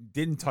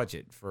 Didn't touch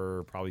it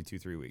for probably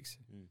 2-3 weeks.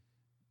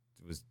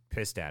 Was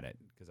pissed at it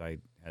because I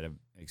had an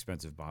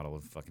expensive bottle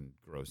of fucking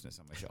grossness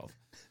on my shelf.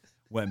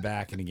 Went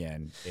back and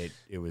again,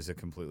 it was a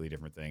completely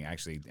different thing.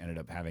 Actually ended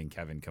up having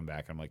Kevin come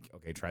back. I'm like,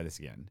 okay, try this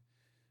again.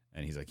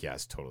 And he's like, yeah,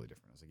 it's totally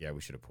different. I was like, yeah,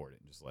 we should have poured it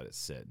and just let it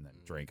sit and then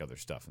drank other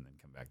stuff and then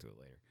come back to it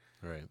later.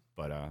 Right.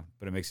 But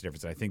it makes a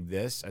difference. I think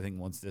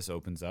once this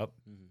opens up,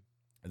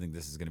 I think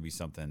this is going to be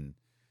something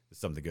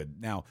good.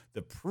 Now,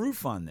 the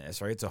proof on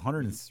this, right? It's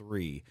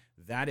 103.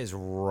 That is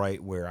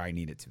right where I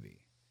need it to be.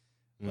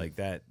 Like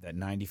that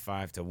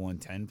 95 to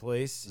 110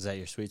 place. Is that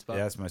your sweet spot?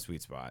 Yeah, that's my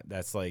sweet spot.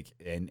 That's like,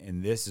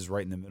 and this is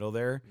right in the middle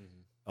there.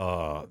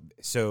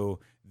 So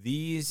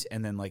these,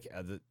 and then like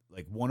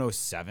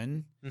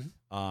 107.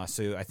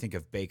 So I think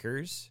of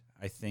Baker's.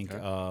 I think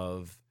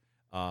of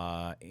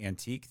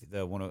Antique,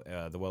 the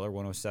Weller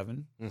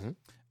 107.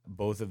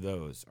 Both of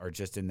those are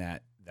just in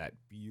that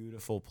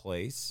beautiful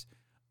place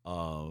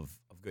of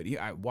good.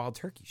 Yeah, Wild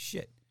Turkey,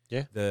 shit.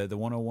 Yeah. The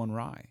 101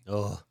 rye.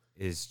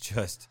 Is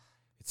just.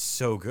 It's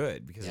so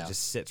good because it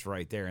just sits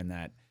right there in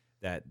that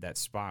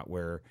spot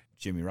where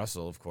Jimmy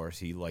Russell, of course,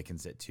 he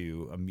likens it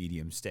to a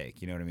medium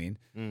steak. You know what I mean?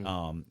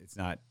 It's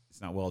not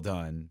well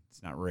done.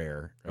 It's not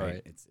rare,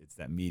 right? It's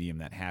that medium,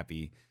 that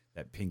happy,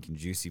 that pink and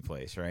juicy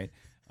place, right?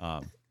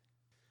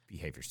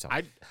 Behave yourself.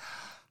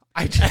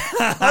 I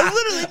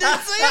literally didn't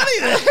say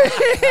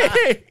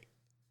anything.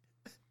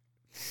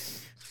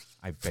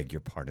 I beg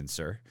your pardon,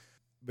 sir.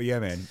 But yeah,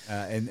 man,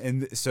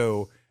 and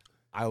so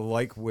I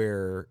like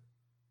where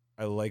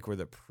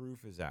the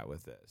proof is at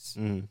with this.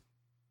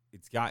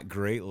 It's got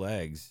great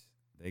legs.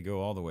 They go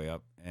all the way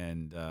up,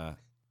 and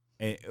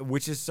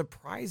which is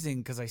surprising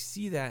because I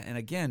see that. And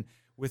again,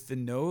 with the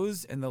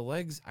nose and the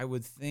legs, I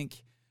would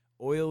think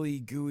oily,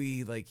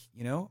 gooey,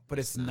 but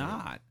it's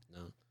not.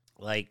 No.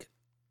 Like,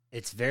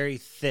 it's very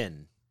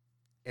thin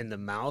in the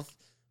mouth,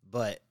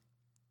 but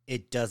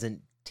it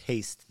doesn't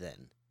taste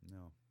thin.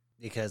 No.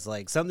 Because,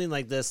 like, something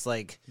like this,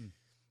 like,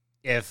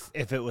 if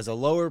it was a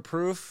lower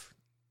proof,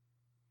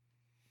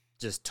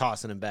 just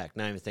tossing them back,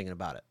 not even thinking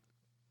about it,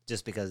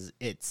 just because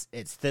it's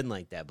thin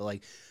like that. But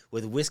like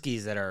with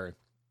whiskeys that are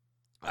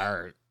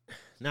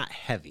not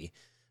heavy,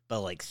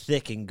 but like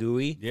thick and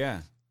gooey,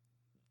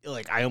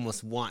 like I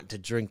almost want to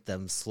drink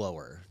them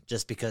slower,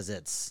 just because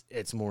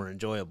it's more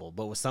enjoyable.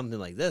 But with something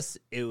like this,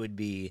 it would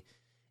be,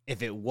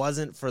 if it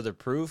wasn't for the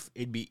proof,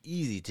 it'd be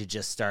easy to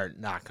just start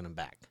knocking them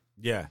back.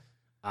 Yeah.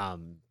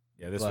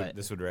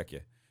 This would wreck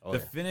you.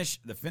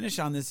 The finish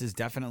on this is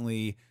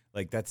definitely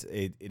like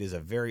it is a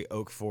very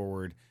oak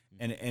forward,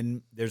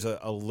 and there's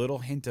a little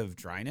hint of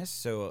dryness,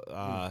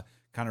 so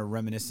kind of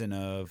reminiscent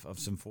of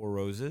some Four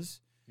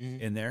Roses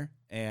in there,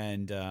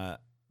 and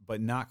but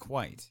not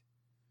quite,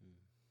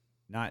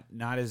 not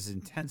as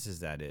intense as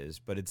that is,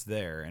 but it's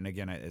there. And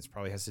again, it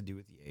probably has to do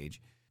with the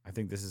age. I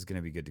think this is going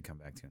to be good to come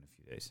back to in a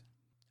few days.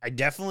 I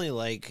definitely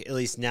like, at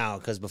least now,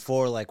 because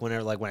before, like when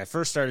I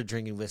first started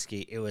drinking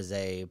whiskey, it was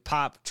a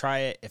pop, try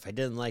it. If I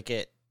didn't like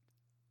it,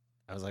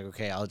 I was like,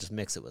 okay, I'll just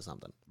mix it with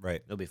something.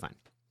 Right. It'll be fine.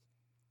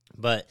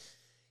 But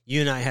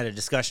you and I had a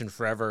discussion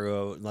forever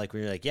ago, like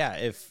we were like, yeah,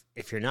 if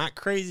you're not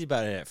crazy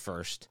about it at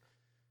first,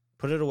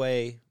 put it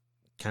away,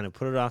 kind of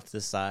put it off to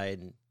the side,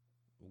 and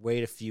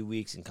wait a few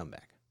weeks and come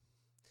back.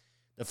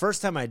 The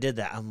first time I did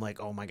that, I'm like,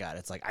 oh my God,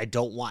 it's like I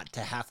don't want to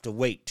have to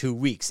wait 2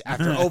 weeks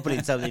after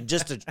opening something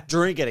just to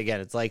drink it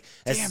again. It's like,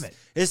 damn it.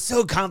 It's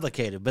so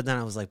complicated. But then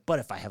I was like, but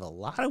if I have a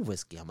lot of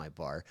whiskey on my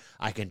bar,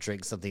 I can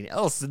drink something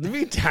else in the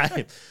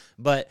meantime.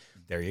 But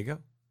there you go.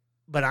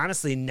 But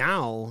honestly,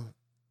 now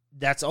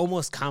that's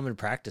almost common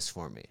practice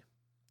for me.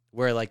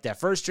 where like that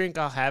first drink,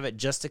 I'll have it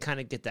just to kind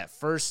of get that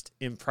first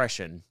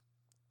impression.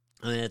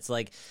 And it's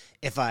like,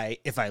 if I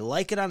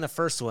like it on the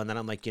first one, then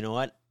I'm like, you know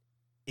what?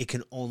 It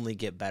can only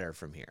get better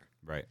from here.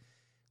 Right.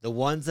 The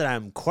ones that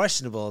I'm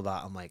questionable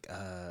about, I'm like,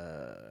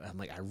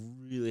 I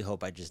really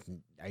hope I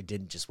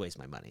didn't just waste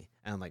my money.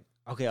 And I'm like,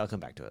 okay, I'll come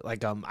back to it.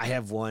 Like, I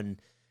have one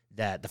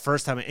that the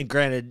first time, and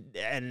granted,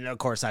 and of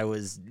course I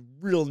was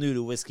real new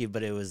to whiskey,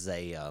 but it was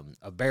a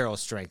barrel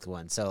strength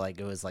one. So like,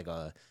 it was like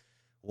a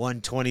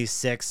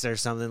 126 or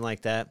something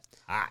like that.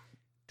 I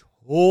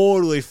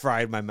totally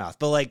fried my mouth.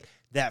 But like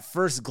that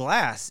first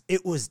glass,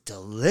 it was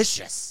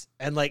delicious.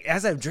 And like,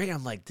 as I'm drinking,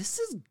 I'm like, this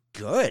is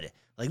good.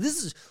 Like,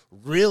 this is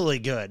really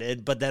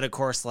good. But then, of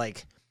course,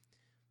 like,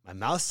 my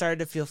mouth started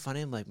to feel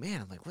funny. I'm like,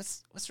 man,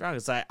 what's wrong?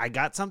 So I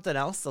got something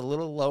else a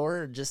little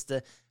lower and just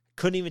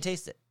couldn't even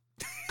taste it.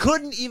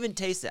 Couldn't even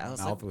taste it. I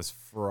was Mouth like, was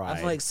fried.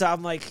 I'm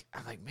like,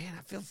 man,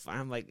 I feel fine.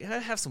 I'm like, I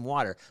have some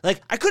water.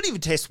 Like, I couldn't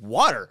even taste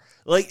water.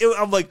 Like,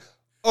 I'm like,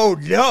 oh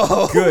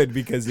no. Good,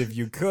 because if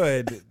you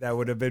could, that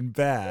would have been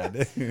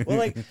bad. Well,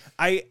 like,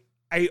 I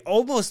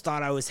almost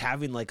thought I was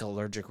having like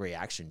allergic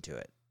reaction to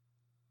it.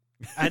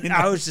 And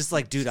I was just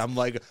like, dude, I'm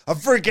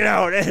freaking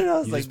out. And I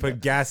was you like, just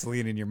put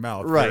gasoline in your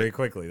mouth Right. very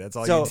quickly. That's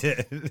all So, you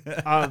did.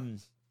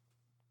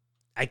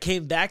 I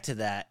came back to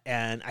that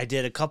and I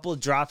did a couple of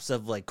drops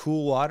of like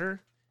cool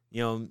water,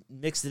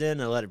 mixed it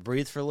in and let it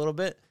breathe for a little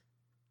bit.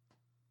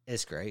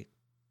 It's great.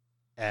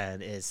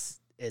 And it's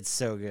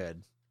so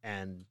good.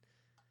 But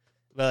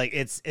like,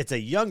 it's a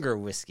younger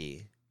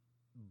whiskey,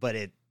 but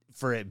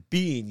for it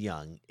being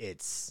young,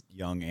 it's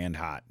Young and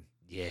hot.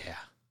 yeah.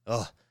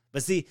 Oh,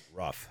 but see,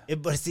 Rough.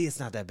 it's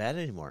not that bad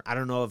anymore. I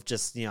don't know if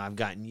just, I've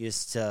gotten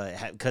used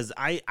to, because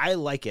I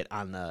like it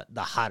on the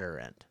hotter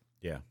end.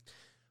 Yeah.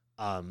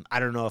 I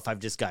don't know if I've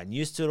just gotten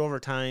used to it over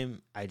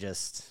time. It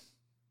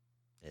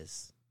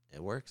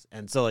works.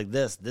 And so like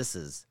this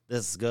is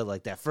good.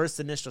 Like that first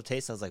initial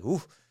taste, I was like,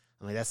 ooh,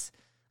 I'm like, that's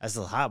a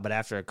little hot. But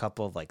after a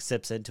couple of like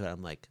sips into it,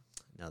 I'm like,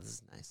 no, this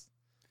is nice.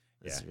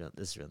 This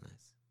is real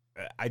nice.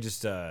 I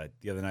just the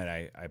other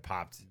night I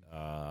popped.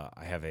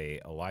 I have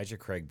a Elijah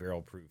Craig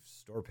barrel proof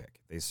store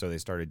pick. They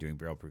started doing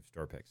barrel proof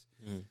store picks,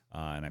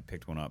 and I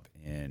picked one up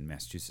in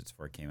Massachusetts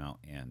before it came out,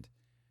 and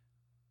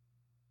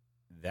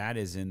that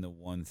is in the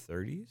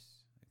 130s.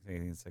 I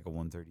think it's like a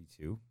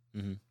 132,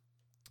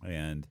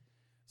 and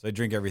so I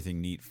drink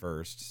everything neat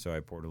first. So I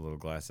poured a little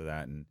glass of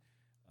that, and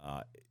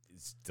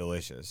it's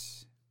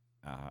delicious.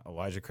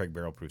 Elijah Craig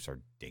barrel proofs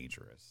are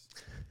dangerous.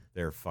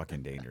 They're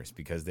fucking dangerous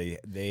because they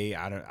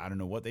I don't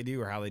know what they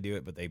do or how they do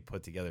it, but they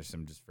put together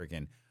some just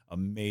freaking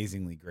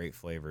amazingly great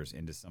flavors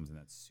into something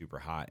that's super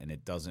hot, and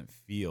it doesn't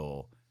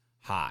feel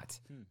hot,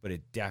 but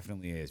it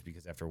definitely is,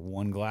 because after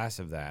one glass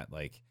of that,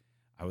 like,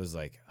 I was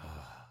like,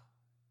 oh,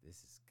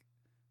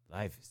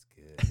 life is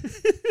good.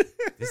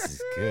 This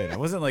is good. I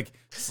wasn't like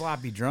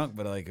sloppy drunk,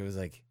 but like, it was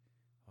like,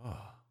 oh,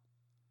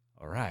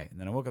 all right. And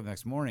then I woke up the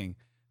next morning,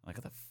 I'm like,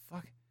 what the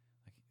fuck?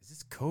 Like, is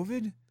this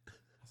COVID? I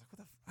was like, what the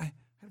fuck? I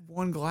had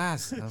one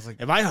glass. And I was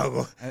like, Am I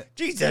hungover?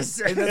 Jesus.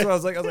 And that's what I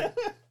was like,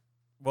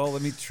 well,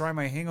 let me try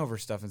my hangover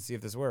stuff and see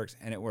if this works.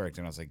 And it worked.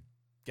 And I was like,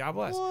 God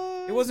bless.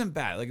 What? It wasn't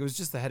bad. Like, it was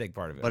just the headache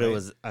part of it. But right? it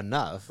was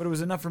enough. But it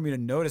was enough for me to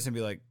notice and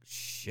be like,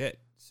 shit.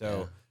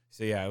 So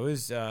yeah, it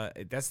was,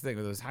 that's the thing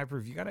with those high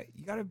proof. You gotta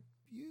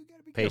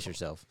be Pace careful.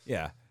 yourself.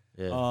 Yeah.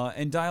 Yeah.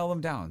 And dial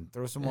them down.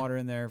 Throw some water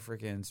in there.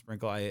 Freaking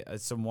sprinkle.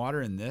 Some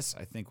water in this,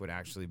 I think, would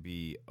actually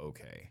be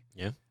okay.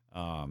 Yeah.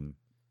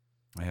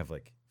 I have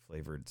like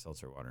flavored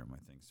seltzer water in my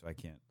thing, so I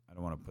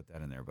don't want to put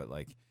that in there. But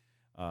like,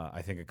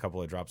 I think a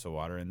couple of drops of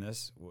water in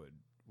this would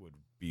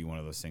be one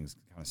of those things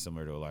kind of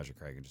similar to Elijah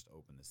Craig, and just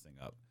open this thing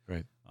up.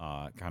 Right.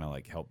 Kind of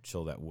like help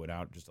chill that wood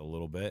out just a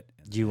little bit.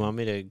 Do you want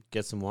me to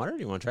get some water? Do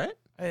you want to try it?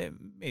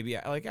 Maybe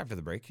like after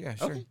the break. Yeah,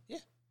 sure. Okay. Yeah.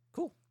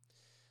 Cool.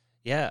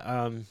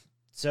 Yeah.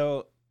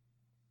 So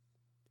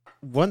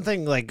one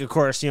thing, like, of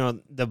course,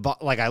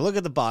 like I look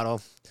at the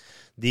bottle,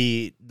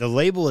 the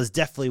label is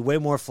definitely way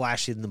more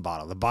flashy than the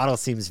bottle. The bottle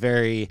seems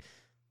very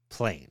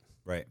plain,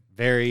 Right.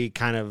 very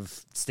kind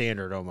of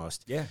standard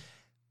almost. Yeah.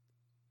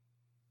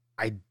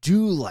 I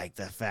do like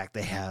the fact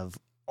they have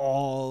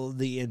all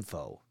the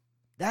info.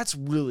 That's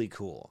really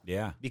cool.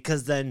 Yeah.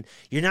 Because then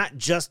you're not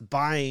just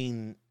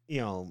buying,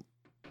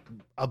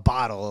 a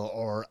bottle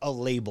or a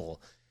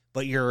label,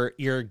 but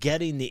you're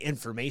getting the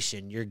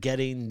information. You're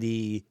getting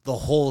the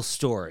whole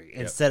story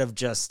instead of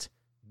just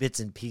bits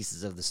and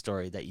pieces of the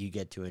story that you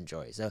get to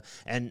enjoy. So,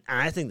 and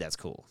I think that's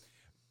cool.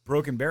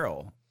 Broken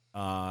Barrel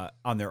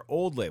on their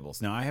old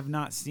labels. Now, I have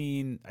not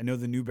seen. I know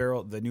the new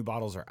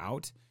bottles are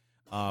out,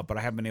 but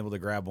I haven't been able to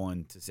grab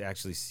one to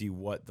actually see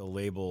what the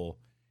label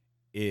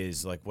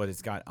is, like what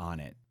it's got on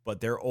it.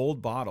 But their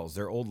old bottles,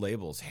 their old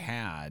labels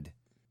had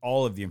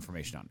all of the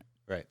information on it.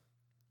 Right.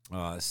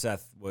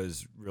 Seth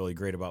was really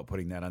great about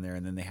putting that on there,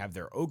 and then they have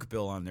their oak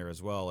bill on there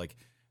as well, like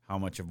how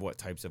much of what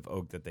types of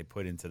oak that they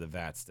put into the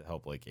vats to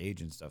help like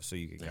age and stuff. So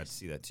you got to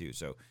see that too.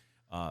 So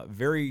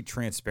very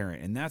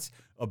transparent, and that's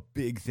a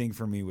big thing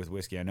for me with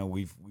whiskey. I know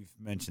we've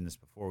mentioned this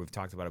before, we've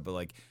talked about it, but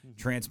like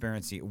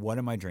transparency. What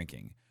am I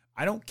drinking?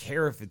 I don't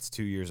care if it's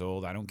 2 years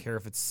old. I don't care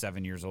if it's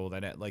 7 years old.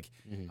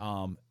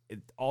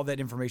 All that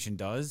information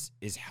does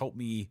is help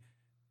me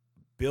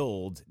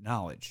build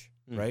knowledge,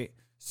 right?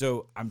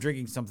 So I'm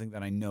drinking something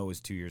that I know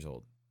is 2 years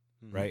old,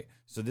 right?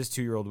 So this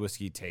 2-year-old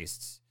whiskey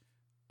tastes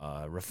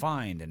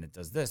refined, and it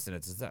does this and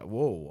it does that.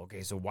 Whoa,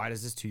 okay. So why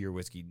does this 2-year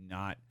whiskey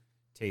not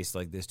taste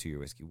like this 2-year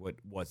whiskey?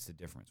 What's the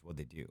difference? What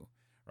they do,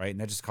 right?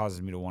 And that just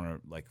causes me to want to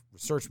like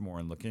research more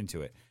and look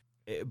into it.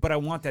 But I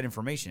want that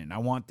information. I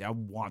want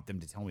them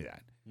to tell me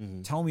that.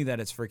 Tell me that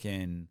it's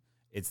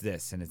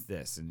this and it's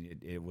this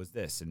and it was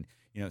this and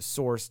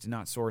sourced,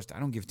 not sourced. I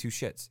don't give two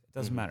shits. It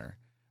doesn't matter,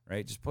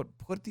 right? Just put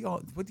the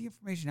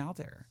information out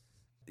there.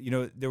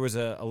 There was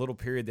a little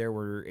period there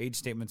where age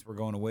statements were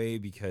going away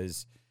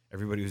because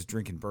everybody was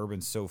drinking bourbon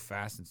so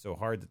fast and so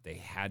hard that they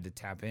had to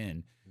tap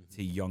in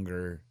to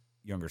younger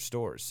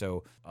stores.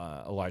 So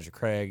Elijah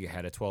Craig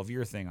had a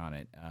 12-year thing on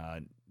it.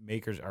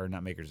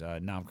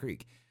 Knob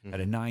Creek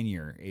had a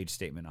 9-year age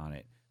statement on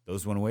it.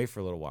 Those went away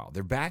for a little while.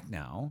 They're back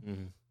now.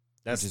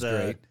 That's which is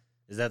great.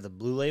 Is that the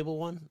Blue Label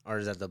one, or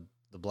is that the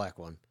black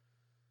one?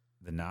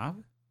 The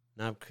Knob?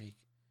 Knob Creek.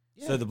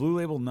 Yeah. So the Blue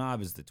Label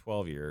Knob is the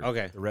 12-year.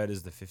 Okay. The red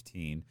is the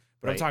 15.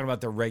 But Right. I'm talking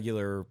about the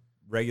regular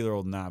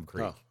old Knob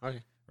Creek. Oh, okay.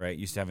 Right?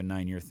 Used to have a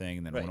 9-year thing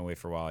and then Right. went away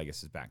for a while. I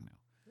guess it's back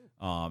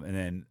now. And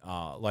then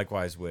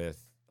likewise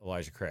with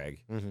Elijah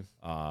Craig,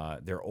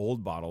 their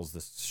old bottles,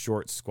 the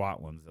short,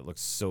 squat ones that look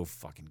so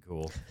fucking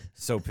cool.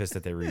 So pissed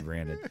that they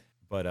rebranded.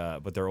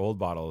 But their old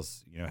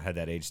bottles, had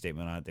that age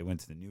statement on it. They went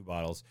to the new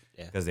bottles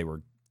because they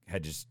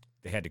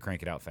had to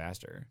crank it out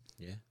faster.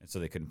 Yeah. And so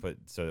they couldn't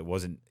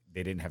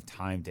they didn't have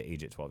time to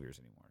age it 12 years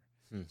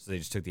anymore. So they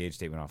just took the age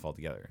statement off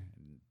altogether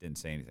and didn't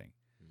say anything.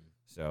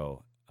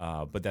 So,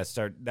 but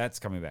that's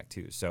coming back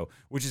too. So,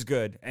 which is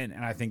good. And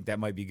I think that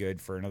might be good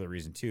for another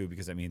reason too,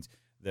 because that means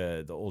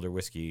the older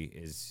whiskey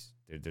is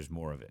there's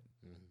more of it.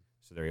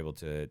 So they're able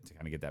to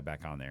kind of get that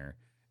back on there,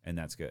 and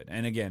that's good.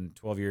 And again,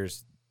 12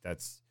 years,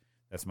 that's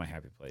my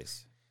happy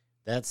place.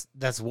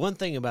 That's one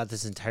thing about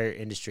this entire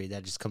industry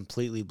that just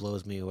completely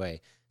blows me away.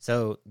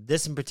 So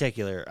this in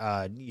particular,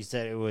 you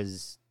said it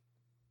was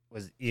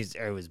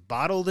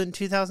bottled in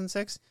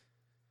 2006,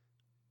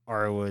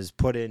 or it was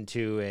put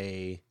into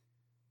a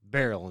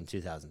barrel in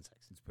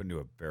 2006. It's put into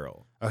a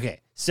barrel.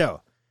 Okay,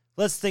 so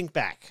let's think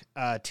back.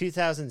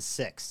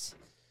 2006,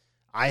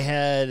 I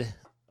had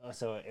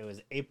so it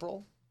was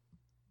April.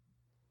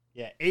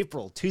 Yeah,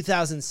 April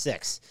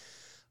 2006.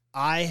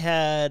 I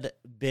had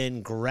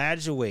been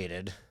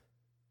graduated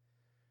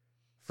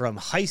from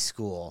high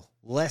school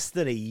less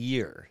than a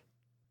year.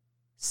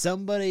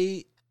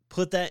 Somebody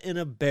put that in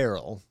a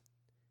barrel,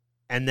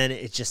 and then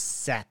it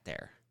just sat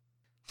there.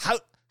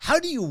 How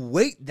do you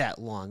wait that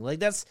long? Like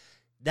that's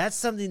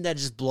something that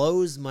just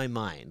blows my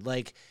mind.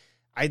 Like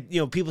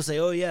people say,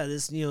 "Oh yeah,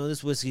 this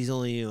whiskey's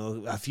only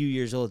a few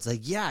years old." It's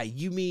like, yeah,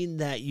 you mean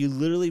that you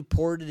literally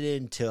poured it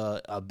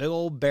into a big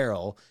old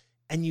barrel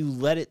and you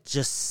let it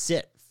just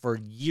sit for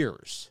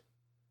years.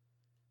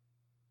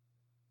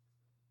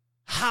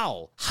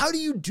 How do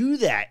you do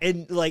that?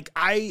 And like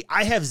I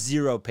have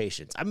zero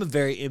patience. I'm a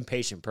very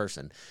impatient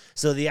person.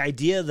 So the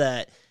idea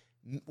that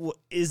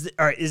is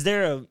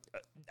there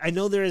I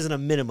know there isn't a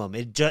minimum.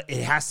 It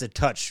has to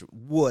touch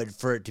wood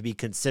for it to be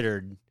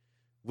considered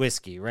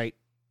whiskey, right?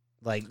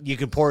 Like you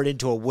can pour it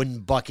into a wooden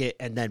bucket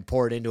and then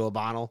pour it into a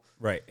bottle.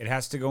 Right. It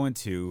has to go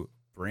into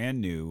brand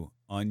new,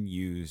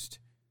 unused,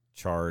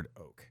 charred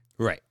oak.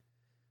 Right.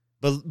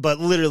 But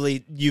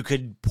literally, you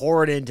could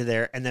pour it into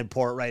there and then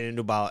pour it right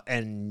into a bottle,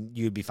 and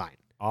you'd be fine.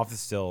 Off the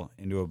still,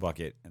 into a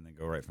bucket, and then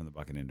go right from the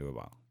bucket into a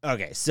bottle.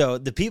 Okay, so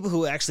the people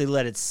who actually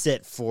let it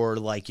sit for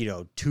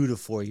 2 to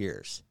 4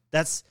 years,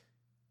 that's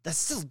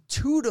still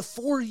 2 to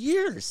 4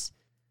 years.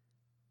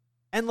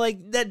 And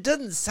that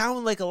doesn't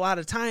sound like a lot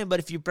of time,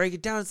 but if you break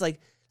it down, it's like,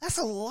 that's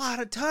a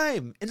lot of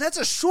time. And that's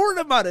a short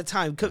amount of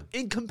time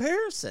in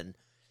comparison.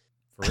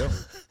 For real.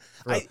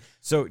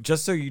 So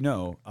just so you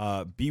know,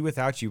 Be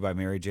Without You by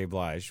Mary J.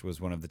 Blige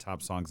was one of the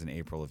top songs in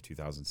April of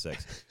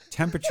 2006.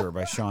 Temperature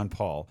by Sean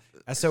Paul.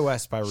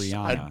 SOS by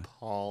Rihanna. Sean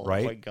Paul,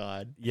 right? Oh my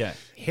God. Yeah.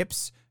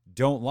 Hips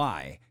Don't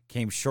Lie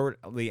came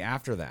shortly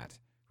after that,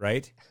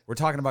 right? We're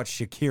talking about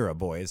Shakira,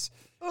 boys.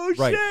 Oh,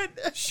 right.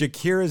 shit.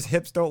 Shakira's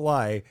Hips Don't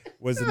Lie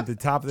was in the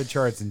top of the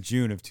charts in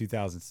June of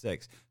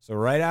 2006. So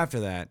right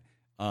after that,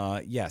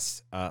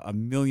 1.5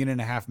 million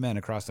men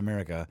across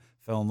America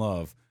fell in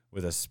love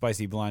with a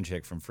spicy blonde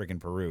chick from freaking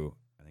Peru.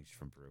 I think she's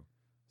from Peru.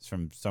 It's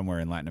from somewhere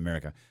in Latin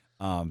America.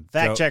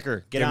 Fact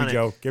checker. Get on it.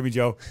 Joe. Give me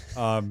Joe.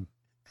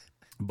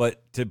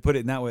 But to put it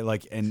in that way,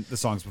 and the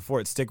songs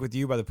before it, Stick With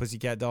You by the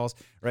Pussycat Dolls,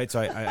 right?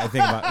 So I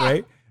think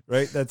about,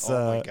 right? That's,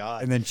 oh my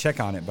God. And then Check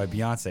On It by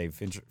Beyonce,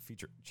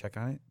 Check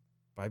On It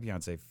by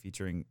Beyonce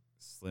featuring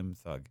Slim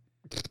Thug.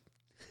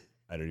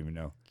 I don't even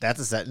know.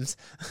 That's a sentence.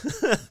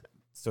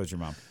 So is your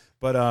mom.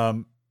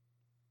 But,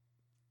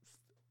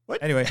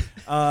 what? Anyway,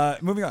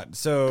 moving on.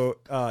 So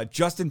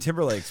Justin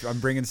Timberlake's I'm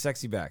Bringing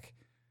Sexy Back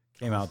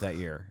came out that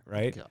year,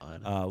 right?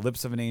 God.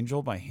 Lips of an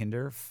Angel by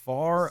Hinder.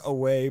 Far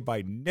Away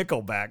by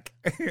Nickelback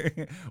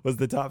was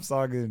the top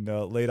song in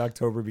late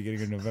October,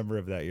 beginning of November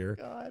of that year.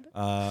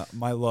 God.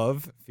 My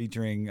Love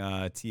featuring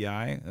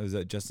T.I. It was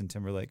Justin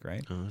Timberlake,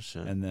 right? Oh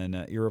shit. And then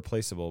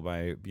Irreplaceable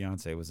by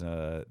Beyonce was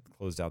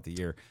closed out the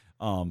year.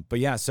 But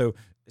yeah, so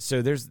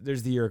there's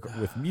the year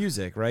with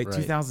music, right? Right.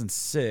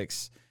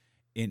 2006.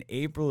 In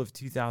April of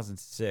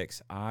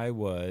 2006, I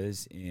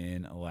was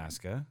in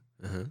Alaska.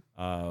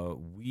 Uh-huh.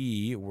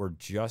 We were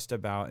just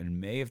about in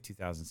May of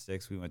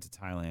 2006. We went to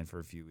Thailand for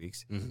a few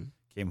weeks,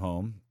 came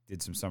home,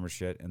 did some summer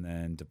shit, and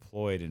then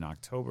deployed in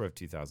October of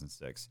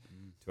 2006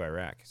 to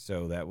Iraq.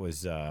 So that was,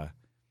 so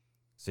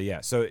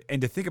yeah. So,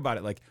 and to think about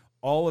it, like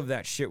all of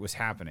that shit was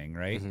happening,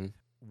 right?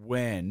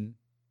 When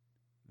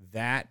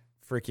that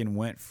freaking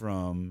went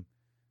from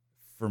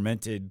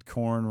fermented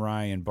corn,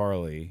 rye, and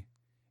barley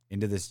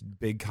into this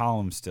big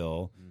column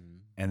still,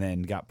 and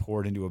then got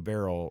poured into a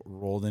barrel,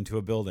 rolled into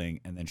a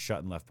building, and then shut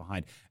and left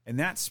behind. And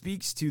that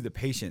speaks to the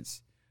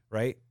patience,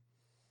 right?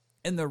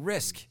 And the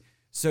risk.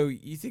 So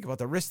you think about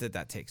the risk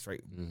that takes,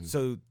 right?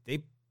 So they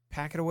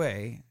pack it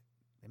away,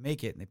 they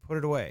make it, and they put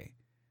it away.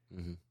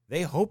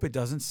 They hope it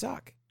doesn't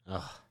suck.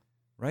 Ugh.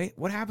 Right?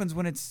 What happens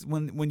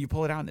when when you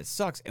pull it out and it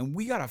sucks? And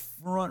we got a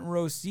front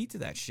row seat to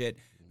that shit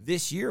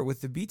this year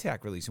with the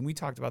BTAC release, and we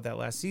talked about that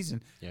last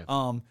season.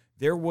 Yeah.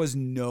 There was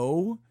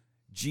no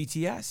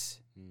GTS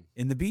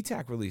in the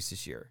BTAC release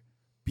this year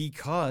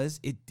because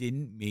it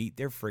didn't meet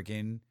their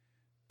freaking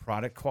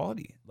product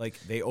quality. Like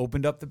they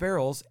opened up the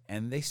barrels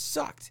and they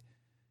sucked.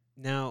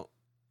 Now,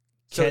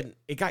 So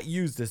it got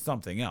used as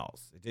something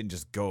else. It didn't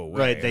just go away.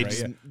 right? They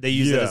just they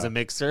use it as a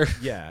mixer.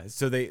 Yeah.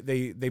 So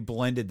they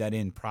blended that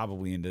in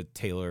probably into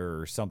Taylor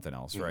or something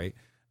else, right?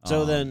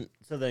 So then,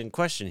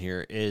 question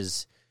here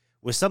is,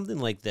 with something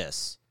like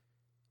this,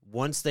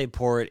 once they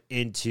pour it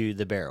into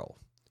the barrel,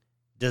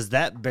 does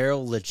that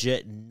barrel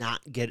legit not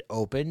get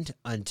opened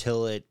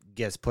until it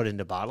gets put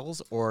into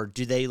bottles, or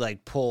do they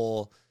like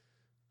pull?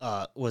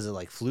 Was it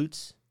like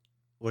flutes?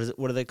 What is it?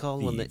 What do they call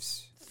them?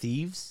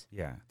 Thieves?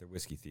 Yeah, they're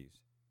whiskey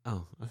thieves.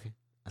 Oh, okay,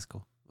 that's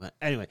cool. But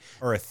anyway,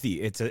 Or a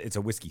thief. It's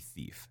a whiskey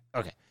thief.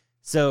 okay.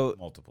 So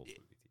Multiple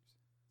whiskey thieves.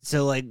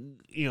 So, like,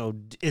 you know,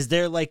 is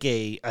there like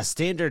a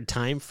standard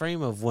time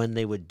frame of when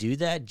they would do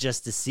that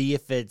just to see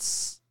if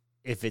it's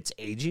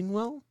aging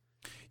well?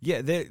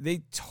 Yeah,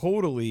 they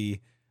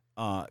totally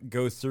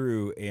go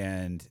through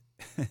and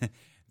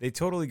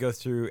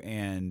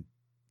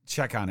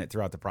check on it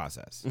throughout the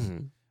process,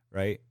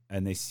 right?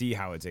 And they see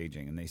how it's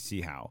aging, and they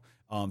see how.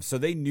 So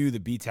they knew the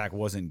BTAC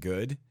wasn't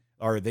good,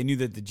 or they knew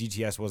that the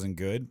GTS wasn't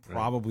good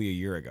probably a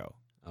year ago.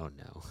 Oh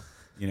no,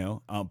 You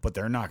know, but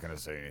they're not going to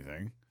say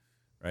anything,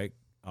 right?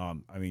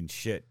 I mean,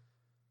 shit.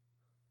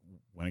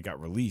 When it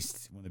got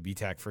released, when the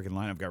BTAC freaking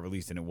lineup got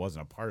released, and it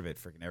wasn't a part of it,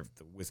 freaking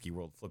the whiskey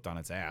world flipped on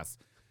its ass,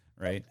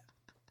 right?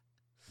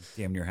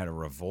 Damn near had a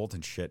revolt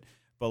and shit.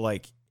 But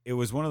like, it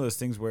was one of those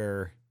things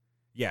where,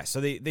 yeah.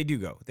 So they do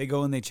go,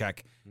 and they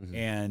check,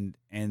 and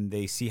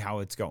they see how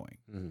it's going,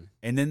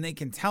 and then they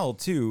can tell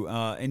too.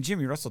 And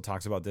Jimmy Russell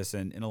talks about this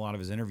in a lot of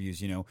his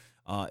interviews. You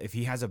know, if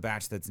he has a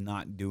batch that's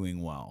not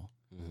doing well,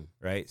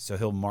 right? So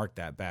he'll mark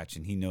that batch,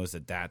 and he knows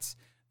that that's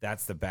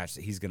the batch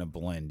that he's going to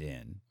blend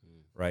in,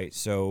 right?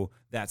 So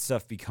that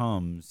stuff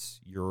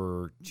becomes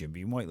your Jim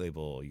Beam White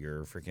Label,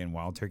 your freaking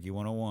Wild Turkey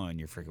 101,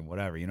 your freaking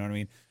whatever. You know what I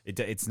mean?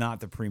 It's not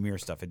the premier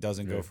stuff. It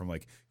doesn't go from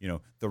like, you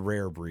know, the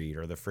Rare Breed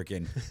or the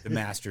freaking the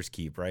Master's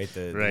Keep, right?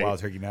 The Wild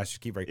Turkey Master's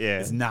Keep, right? Yeah.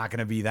 It's not going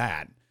to be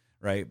that,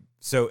 right?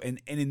 So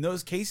and in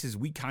those cases,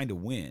 we kind of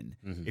win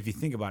if you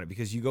think about it,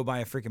 because you go buy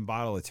a freaking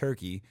bottle of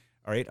turkey,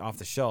 all right, off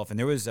the shelf, and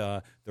there was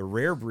the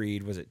Rare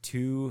Breed, was it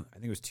two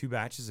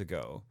batches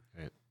ago,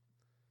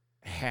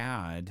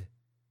 had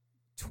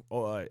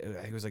I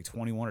think it was like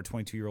 21 or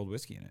 22-year-old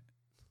whiskey in it.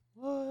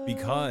 What?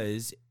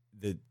 Because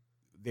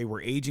they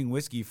were aging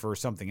whiskey for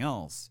something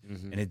else,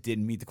 and it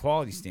didn't meet the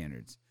quality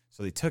standards.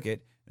 So they took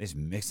it, they just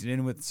mixed it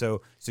in with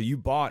so you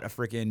bought a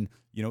freaking,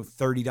 you know,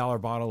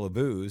 $30 bottle of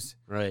booze,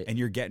 right? And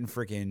you're getting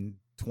freaking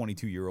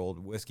 22-year-old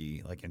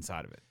whiskey like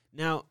inside of it.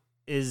 Now,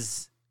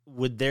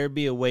 would there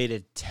be a way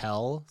to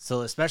tell?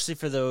 So especially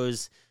for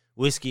those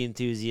whiskey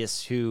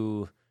enthusiasts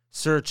who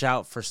search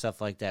out for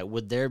stuff like that,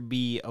 would there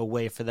be a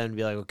way for them to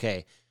be like,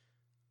 okay,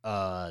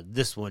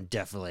 this one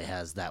definitely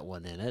has that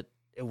one in it?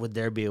 Would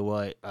there be a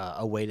way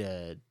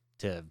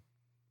to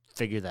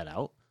figure that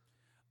out?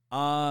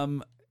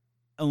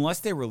 Unless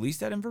they release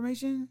that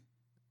information,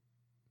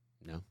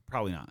 No,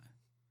 probably not.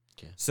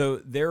 Okay. So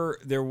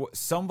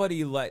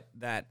somebody let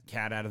that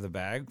cat out of the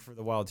bag for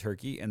the Wild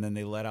Turkey, and then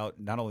they let out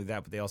not only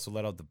that, but they also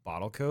let out the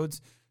bottle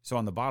codes. So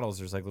on the bottles,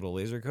 there's like little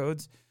laser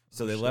codes.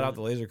 So they let out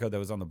the laser code that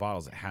was on the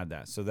bottles that had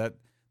that. So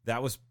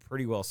that was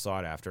pretty well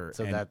sought after.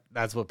 So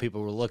that's what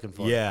people were looking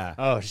for. Yeah.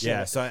 Oh shit.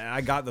 Yeah. So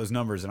I got those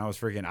numbers, and I was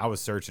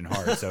searching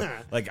hard. So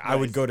like I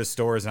would go to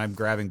stores, and I'm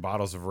grabbing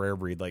bottles of Rare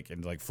Breed,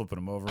 and flipping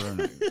them over, and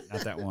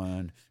not that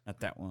one, not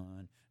that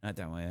one, not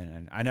that one.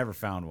 And I never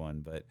found one,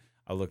 but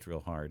I looked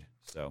real hard.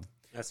 So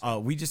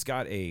we just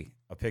got a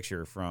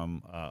picture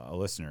from a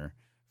listener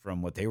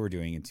from what they were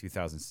doing in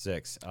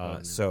 2006. no.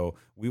 So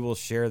we will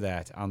share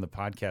that on the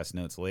podcast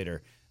notes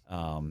later.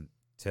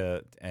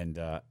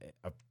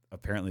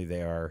 Apparently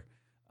they are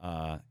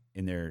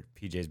in their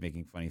PJs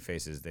making funny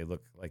faces. They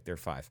look like they're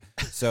 5.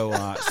 So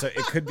so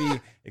it could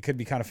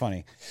be kind of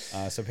funny.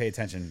 So pay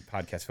attention,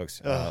 podcast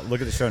folks. Look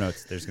at the show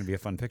notes. There's going to be a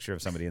fun picture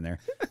of somebody in there.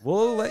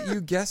 We'll let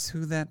you guess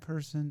who that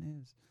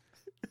person is.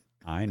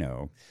 I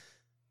know.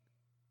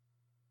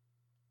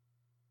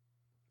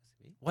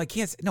 Well, I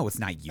can't say. No, it's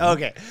not you.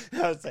 Okay.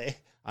 I would say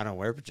I don't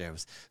wear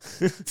pajamas.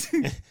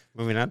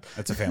 Moving on.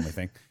 That's a family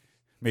thing.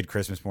 Made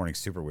Christmas morning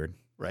super weird.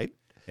 Right?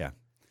 Yeah.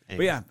 Anyway.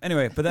 But yeah,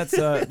 anyway, but that's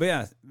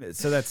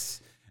so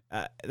that's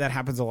that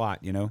happens a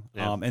lot, you know.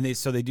 Yeah. And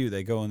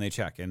they go and they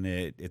check, and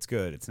it's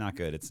good, it's not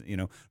good, it's, you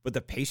know. But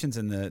the patience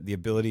and the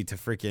ability to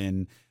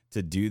freaking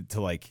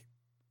to like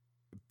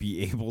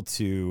be able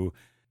to,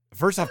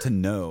 first off, to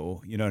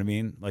know, you know what I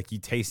mean? Like you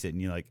taste it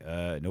and you're like,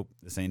 nope,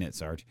 this ain't it,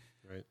 Sarge.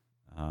 Right.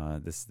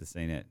 This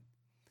ain't it.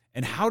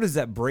 And how does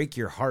that break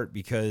your heart?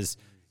 Because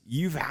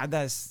you've had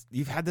this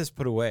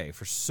put away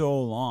for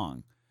so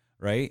long.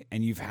 Right.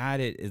 And you've had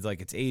it's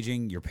like it's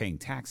aging. You're paying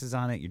taxes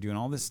on it. You're doing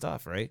all this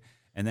stuff. Right.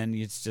 And then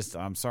it's just,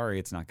 I'm sorry,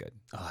 it's not good.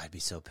 Oh, I'd be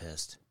so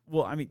pissed.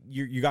 Well, I mean,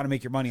 you got to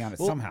make your money on it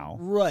somehow.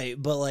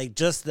 Right. But like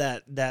just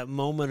that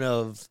moment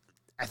of,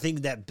 I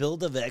think that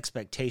build of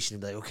expectation,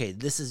 like, okay,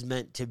 this is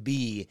meant to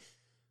be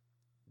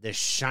the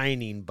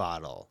shining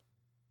bottle.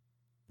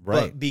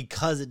 Right. But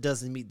because it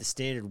doesn't meet the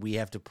standard, we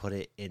have to put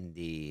it in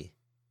the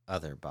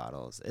other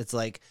bottles. It's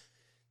like,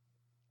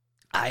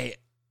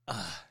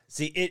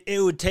 see,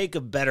 it would take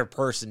a better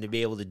person to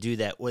be able to do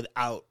that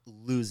without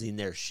losing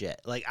their shit.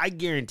 Like, I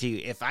guarantee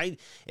you, if I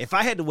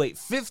had to wait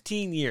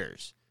 15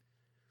 years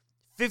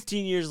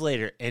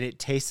later and it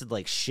tasted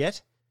like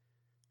shit,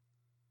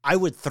 I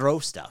would throw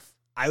stuff.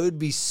 I would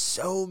be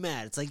so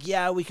mad. It's like,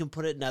 yeah, we can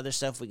put it in other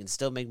stuff. We can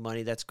still make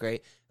money. That's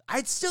great.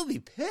 I'd still be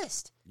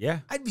pissed. Yeah.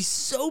 I'd be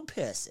so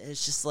pissed. And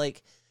it's just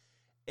like,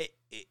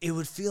 it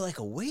would feel like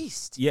a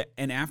waste. Yeah.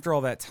 And after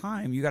all that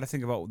time, you got to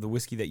think about the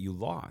whiskey that you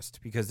lost,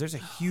 because there's a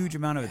huge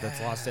amount of it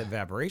that's lost to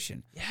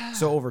evaporation. Yeah.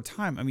 So over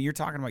time, I mean, you're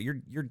talking about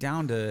you're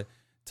down to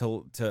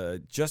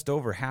just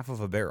over half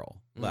of a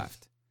barrel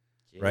left.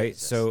 Right.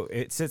 Jesus. So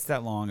it sits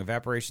that long.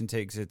 Evaporation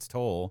takes its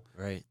toll.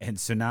 Right. And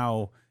so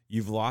now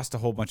you've lost a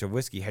whole bunch of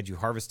whiskey. Had you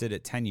harvested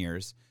it 10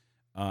 years,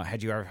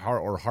 had you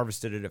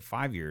harvested it at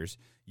 5 years,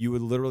 you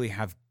would literally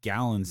have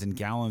gallons and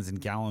gallons and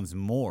gallons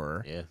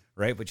more. Yeah.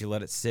 Right. But you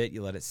let it sit,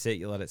 you let it sit,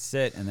 you let it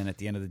sit. And then at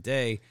the end of the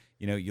day,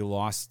 you know, you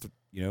lost,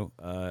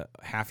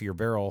 half of your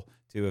barrel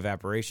to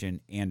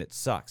evaporation, and it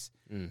sucks.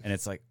 And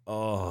it's like,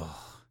 oh,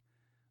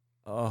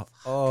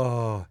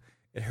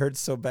 it hurts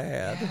so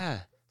bad. Yeah.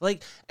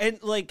 Like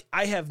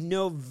I have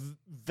no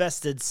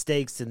vested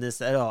stakes in this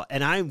at all,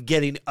 and I'm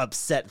getting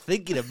upset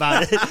thinking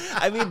about it.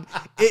 I mean,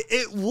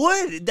 it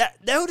would that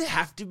would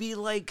have to be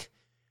like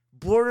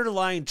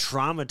borderline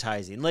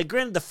traumatizing. Like,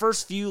 granted, the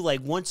first few,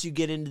 like once you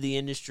get into the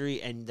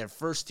industry and the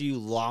first few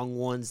long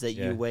ones that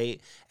you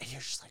wait, and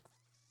you're just like,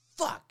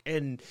 fuck.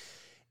 And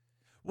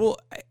well,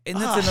 and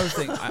that's another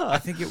thing. I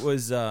think it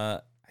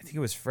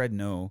was Fred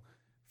No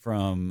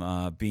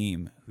from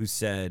Beam who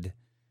said,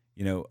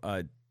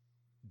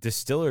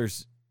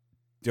 distillers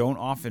don't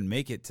often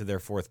make it to their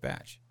fourth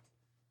batch.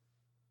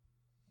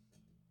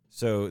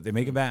 So they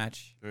make a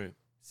batch, right.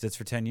 sits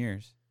for 10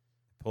 years,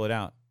 pull it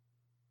out.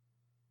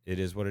 It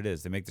is what it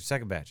is. They make their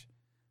second batch.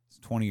 It's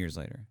 20 years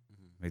later.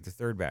 Make the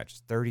third batch.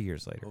 It's 30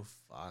 years later. Oh,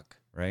 fuck.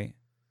 Right?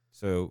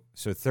 So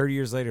 30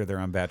 years later, they're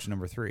on batch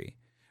number 3.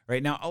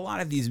 Right? Now, a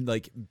lot of these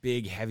like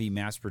big, heavy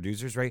mass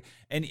producers, right?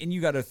 And you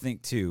got to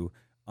think too,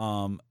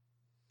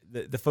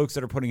 the folks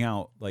that are putting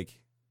out like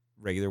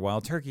regular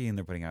Wild Turkey and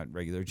they're putting out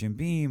regular Jim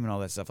Beam and all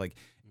that stuff, like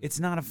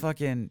it's not a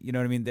fucking, you know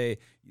what I mean?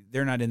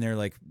 They're not in there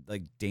like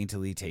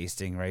daintily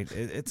tasting, right?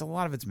 It's a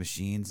lot of it's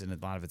machines and a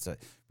lot of it's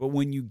but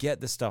when you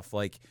get the stuff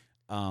like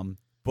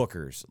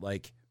Booker's,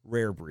 like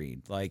Rare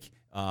Breed, like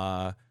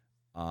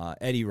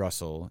Eddie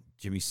Russell,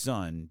 Jimmy's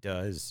son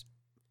does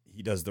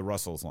the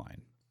Russell's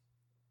line,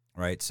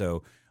 right?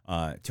 So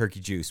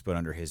Turkey Juice, but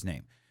under his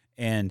name,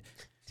 and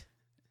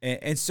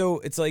so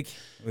it's like,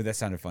 oh, that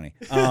sounded funny.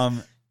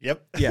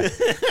 Yep. Yeah.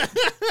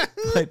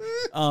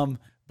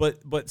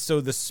 But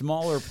so the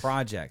smaller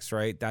projects,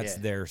 right? That's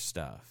their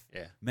stuff.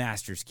 Yeah.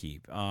 Master's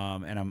Keep.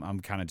 And I'm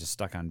kind of just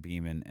stuck on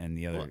Beam and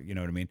the other, Well, you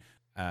know what I mean?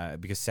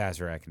 Because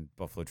Sazerac and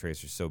Buffalo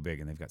Trace are so big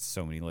and they've got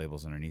so many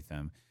labels underneath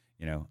them,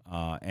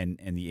 and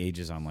the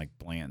ages on like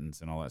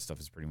Blanton's and all that stuff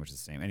is pretty much the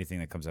same. Anything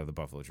that comes out of the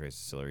Buffalo Trace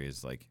distillery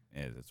is like,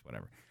 it's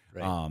whatever.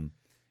 Right.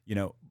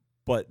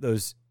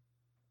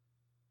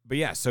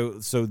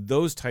 So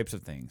those types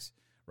of things,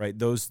 right?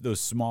 Those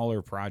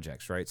smaller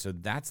projects, right? So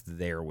that's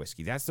their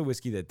whiskey. That's the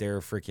whiskey that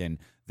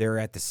they're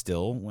at the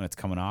still when it's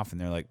coming off and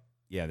they're like,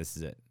 yeah, this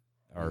is it.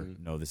 Or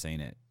no, this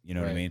ain't it. You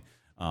know what I mean?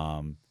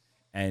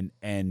 And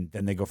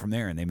then they go from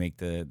there and they make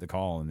the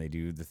call and they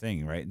do the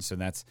thing, right? And so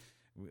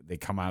they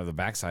come out of the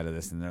backside of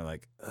this and they're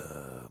like,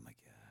 oh my God.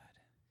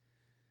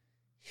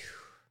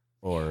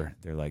 Or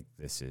they're like,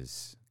 this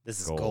is This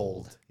is gold.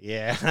 gold.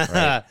 Yeah.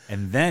 right?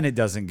 And then it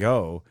doesn't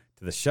go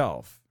to the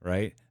shelf,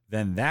 right?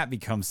 Then that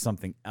becomes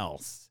something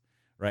else,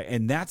 right?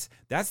 And that's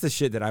the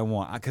shit that I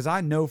want, because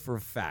I know for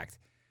a fact,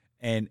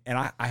 and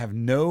I have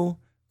no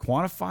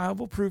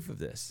quantifiable proof of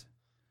this.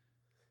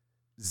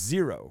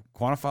 Zero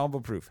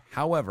quantifiable proof.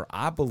 However,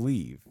 I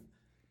believe,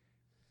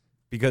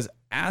 because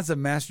as a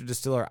master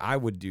distiller, I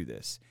would do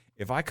this.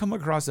 If I come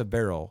across a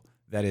barrel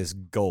that is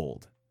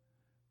gold,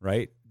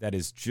 right? That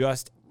is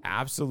just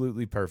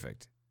absolutely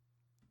perfect.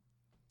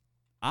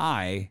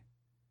 I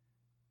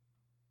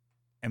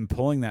am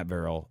pulling that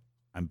barrel,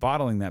 I'm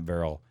bottling that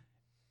barrel,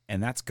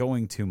 and that's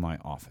going to my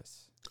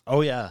office,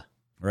 Oh yeah.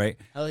 right?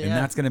 Hell yeah. And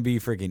that's going to be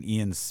freaking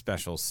Ian's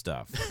special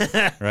stuff,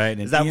 right?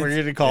 And Is that what Ian's-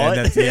 you're gonna call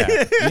it?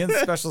 Yeah. Ian's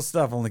special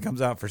stuff only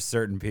comes out for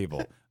certain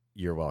people.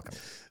 You're welcome.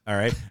 All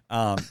right.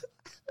 I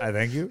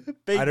thank you.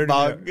 Big I don't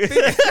bug. even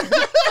know.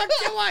 Fuck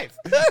your wife.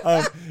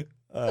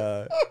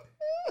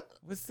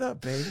 What's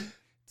up, baby?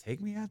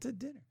 Take me out to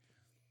dinner.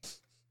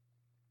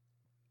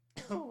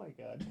 Oh my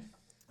god.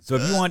 So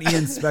if you want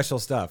Ian's special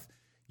stuff,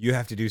 you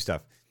have to do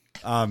stuff.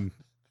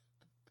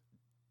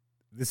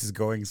 This is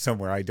going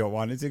somewhere I don't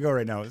want it to go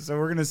right now. So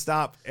we're gonna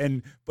stop.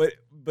 But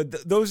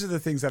those are the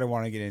things that I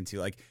want to get into,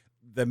 like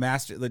the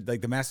master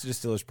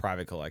distiller's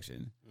private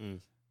collection. Mm.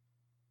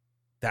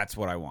 That's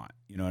what I want.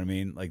 You know what I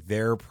mean? Like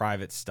their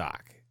private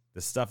stock,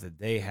 the stuff that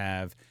they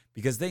have,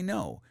 because they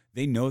know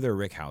their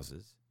rick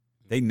houses,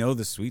 they know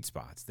the sweet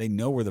spots, they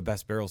know where the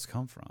best barrels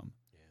come from,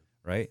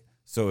 right?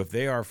 So if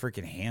they are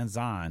freaking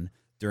hands-on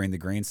during the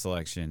grain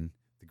selection,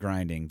 the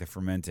grinding, the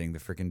fermenting, the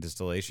freaking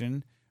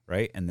distillation,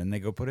 right? And then they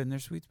go put it in their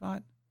sweet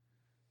spot,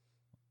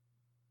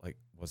 like,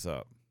 what's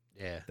up?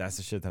 Yeah. That's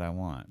the shit that I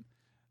want.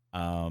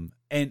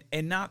 And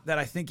not that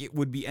I think it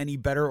would be any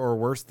better or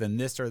worse than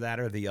this or that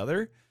or the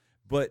other,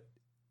 but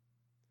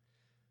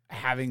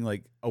having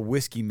like a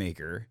whiskey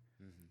maker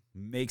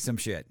make some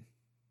shit,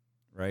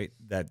 right?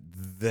 That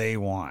they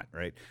want,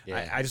 right?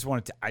 Yeah. I just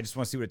want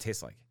to see what it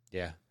tastes like.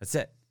 Yeah. That's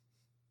it.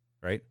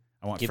 Right?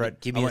 I want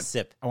Give me a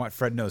sip. I want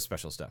Fred knows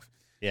special stuff.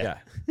 Yeah.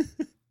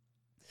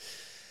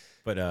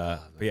 But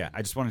yeah,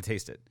 I just want to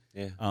taste it.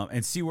 Yeah.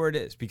 And see where it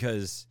is,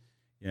 because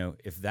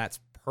if that's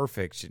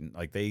perfect,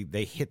 like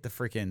they hit the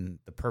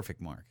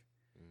perfect mark.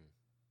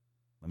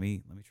 Let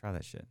me try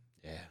that shit.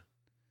 Yeah.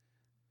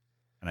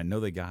 And I know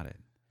they got it.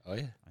 Oh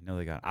yeah. I know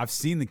they got it. I've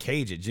seen the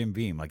cage at Jim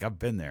Beam. Like I've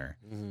been there,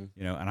 and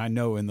I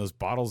know in those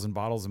bottles and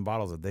bottles and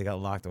bottles that they got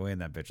locked away in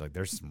that bitch. Like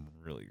there's some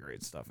really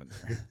great stuff in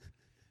there.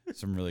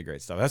 Some really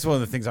great stuff. That's one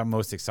of the things I'm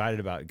most excited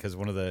about, because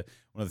one of the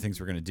things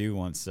we're gonna do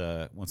once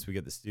we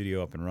get the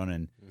studio up and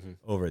running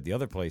over at the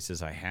other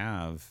places,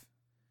 I've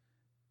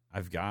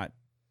got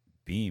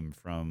Beam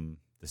from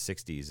the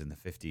 60s and the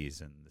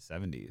 50s and the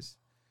 70s.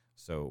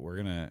 So we're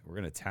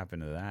gonna tap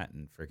into that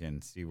and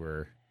freaking see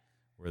where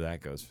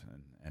that goes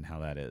and how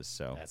that is.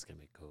 So That's gonna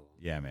be cool.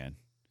 yeah, man.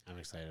 I'm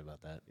excited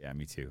about that. Yeah,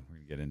 me too. We're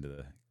gonna get into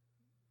the.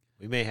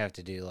 We may have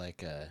to do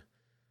like a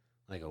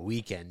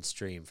weekend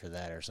stream for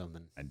that or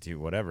something. I'd do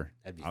whatever.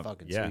 That'd be I'm-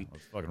 fucking yeah, sweet.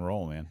 let's fucking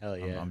roll, man. Hell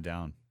yeah. I'm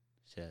down.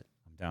 Shit.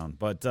 I'm down.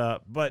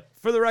 But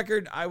for the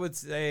record, I would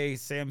say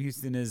Sam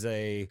Houston is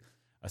a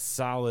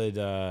solid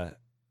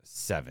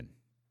 7.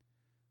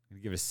 I'm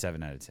gonna give it a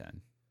 7 out of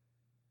 10.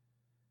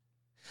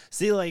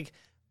 See, like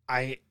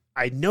I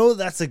know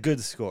that's a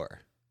good score.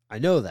 I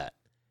know that.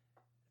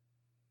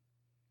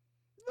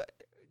 But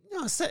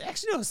no,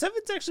 actually no,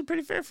 7's actually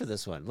pretty fair for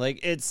this one.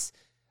 Like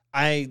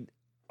okay,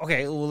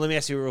 well let me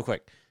ask you real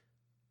quick.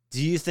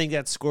 Do you think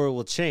that score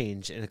will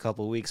change in a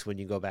couple of weeks when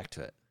you go back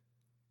to it?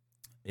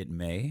 It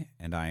may,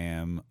 and I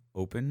am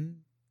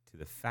open to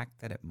the fact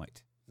that it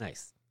might.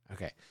 Nice.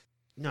 Okay.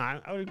 No, I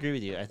would agree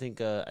with you. I think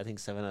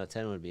 7 out of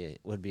 10 would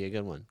be a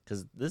good one,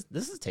 because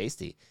this is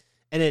tasty,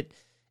 and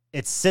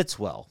it sits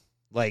well.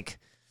 Like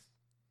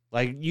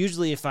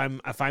usually if I'm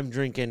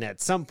drinking at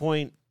some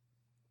point,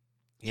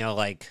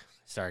 like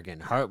start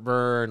getting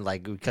heartburn,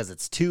 like because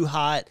it's too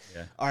hot,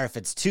 Yeah. or if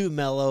it's too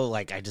mellow,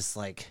 like I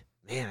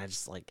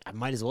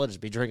might as well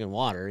just be drinking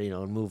water,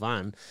 and move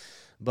on.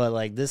 But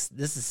like this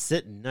is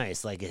sitting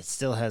nice. Like it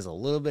still has a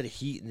little bit of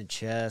heat in the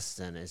chest,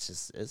 and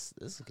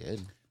it's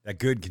good. That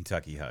good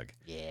Kentucky hug.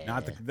 Yeah.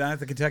 Not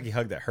the Kentucky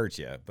hug that hurts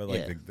you, but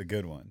like Yeah. the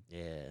good one.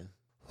 Yeah.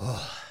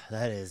 Oh,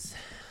 that is.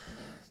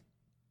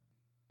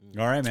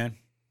 All right, man.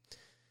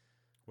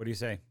 What do you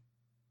say?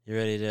 You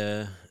ready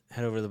to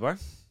head over to the bar?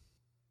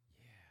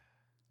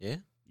 Yeah.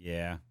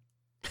 Yeah.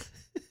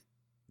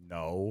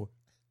 No.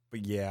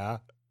 But yeah.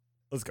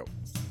 Let's go.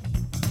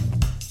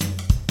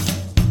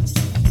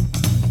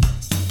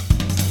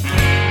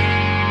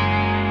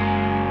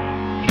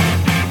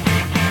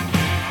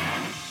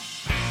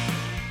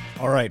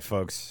 All right,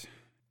 folks.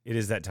 It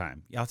is that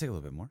time. Yeah, I'll take a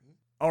little bit more.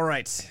 All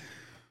right.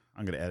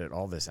 I'm going to edit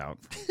all this out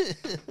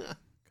because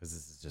this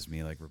is just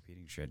me like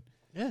repeating shit.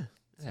 Yeah.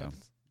 So,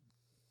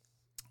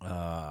 so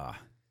I'm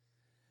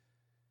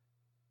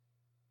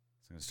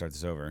going to start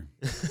this over.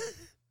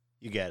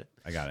 You got it.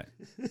 I got it.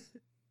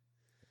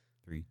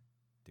 3,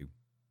 2.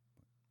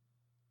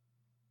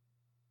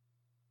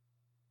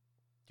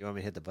 Do you want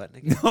me to hit the button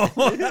again?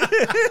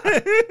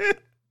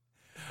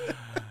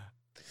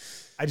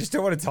 I just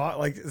don't want to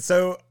talk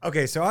so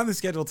on the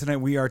schedule tonight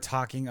we are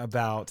talking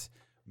about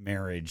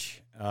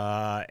marriage.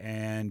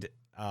 And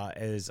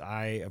as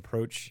I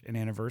approach an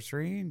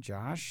anniversary,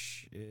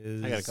 Josh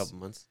is I got a couple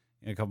months.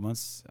 In a couple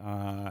months.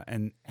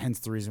 And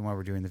hence the reason why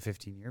we're doing the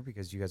 15 year,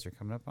 because you guys are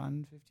coming up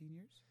on 15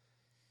 years.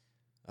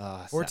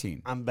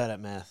 14. I'm bad at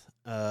math.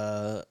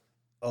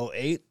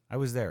 08. I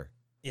was there.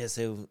 Yeah,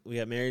 so we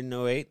got married in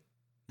 08.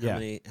 Yeah.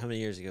 How many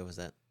years ago was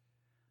that?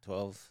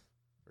 12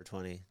 or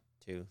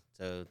 22.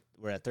 So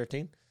we're at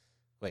 13?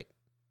 Wait.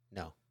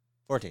 No.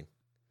 14.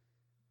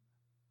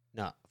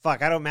 No.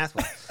 Fuck, I don't math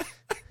well.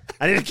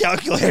 I need a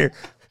calculator.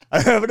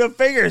 I don't have enough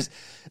fingers.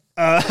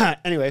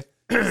 Anyway.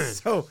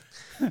 So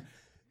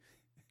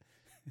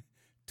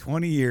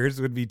 20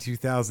 years would be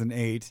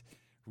 2008.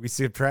 We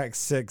subtract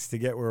 6 to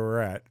get where we're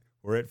at.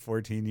 We're at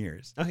 14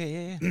 years.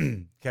 Okay, yeah.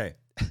 Okay.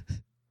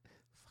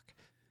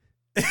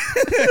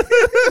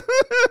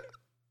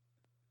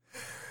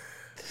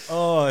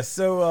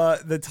 So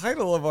the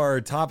title of our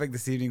topic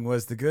this evening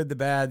was The Good, the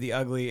Bad, the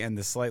Ugly, and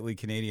the Slightly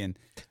Canadian.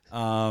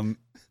 And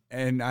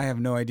I have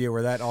no idea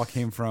where that all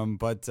came from,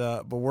 but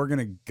we're going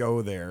to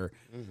go there.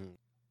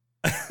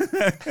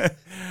 Mm-hmm.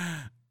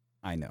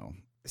 I know.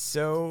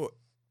 So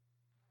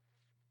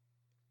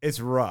it's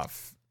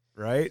rough,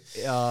 right?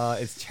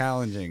 It's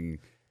challenging.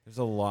 There's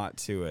a lot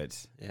to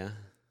it. Yeah.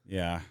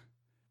 Yeah.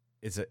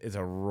 It's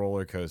a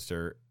roller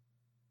coaster.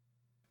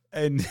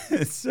 And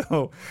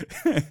so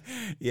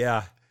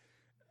yeah.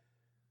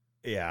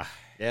 Yeah.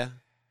 Yeah.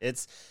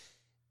 It's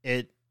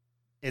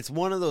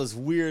one of those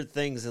weird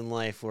things in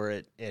life where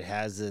it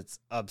has its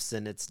ups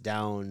and its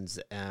downs,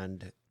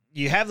 and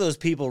you have those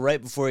people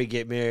right before you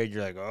get married.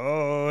 You're like,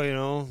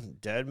 oh,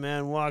 dead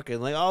man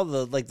walking, like all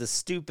the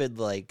stupid,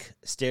 like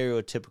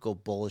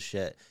stereotypical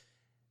bullshit.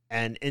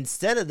 And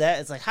instead of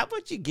that, it's like, how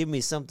about you give me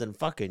something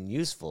fucking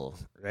useful,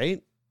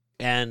 right?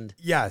 And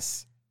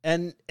yes.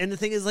 And the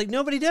thing is, like,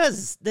 nobody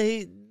does.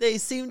 They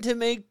seem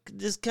to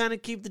just kind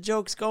of keep the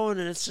jokes going,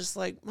 and it's just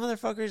like,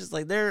 motherfuckers, it's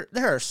like there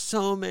are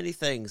so many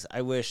things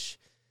I wish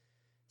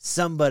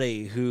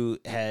somebody who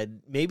had,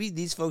 maybe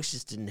these folks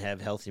just didn't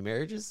have healthy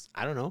marriages.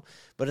 I don't know.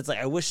 But it's like,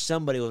 I wish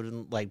somebody would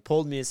have, like,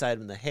 pulled me aside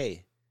and like,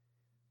 hey,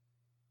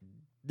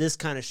 this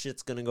kind of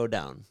shit's going to go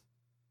down.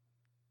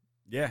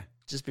 Yeah.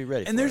 Just be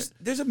ready. And for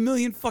there's a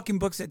million fucking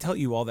books that tell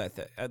you all that.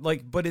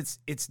 But it's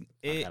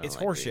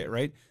horseshit,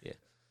 right? Yeah.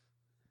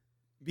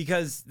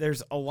 Because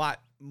there's a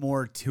lot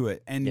more to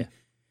it, and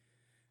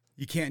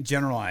you can't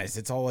generalize.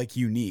 It's all like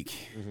unique,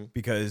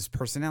 because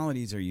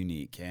personalities are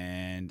unique,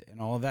 and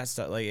all of that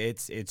stuff. Like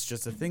it's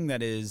just a thing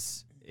that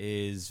is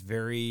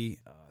very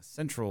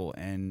central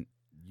and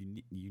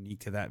unique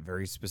to that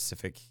very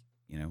specific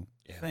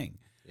thing.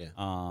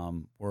 Yeah.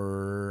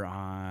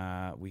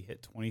 We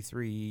hit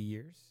 23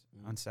 years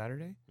on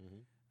Saturday,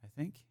 I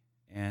think,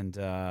 and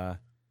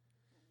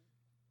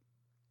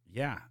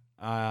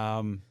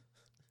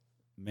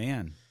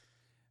man,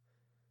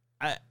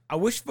 I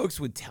wish folks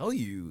would tell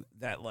you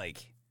that,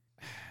 like,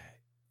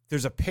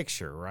 there's a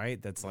picture,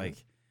 right? That's like,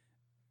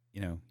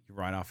 you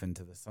ride off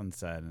into the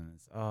sunset, and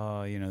it's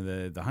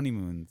the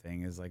honeymoon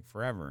thing is like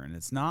forever, and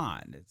it's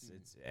not.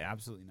 It's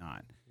absolutely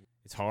not.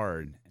 It's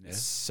hard, and it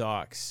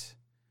sucks.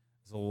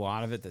 There's a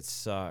lot of it that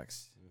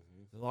sucks.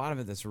 There's a lot of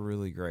it that's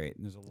really great,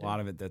 and there's a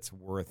lot of it that's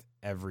worth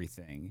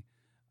everything,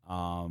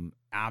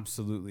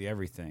 absolutely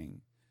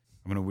everything.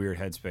 I'm in a weird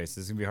headspace. This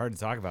is gonna be hard to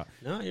talk about.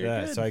 No,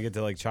 you're good. So I get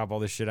to like chop all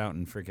this shit out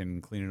and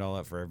freaking clean it all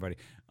up for everybody.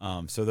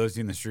 So those of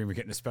you in the stream are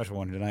getting a special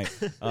one tonight.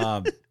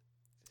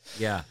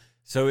 Yeah.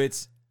 So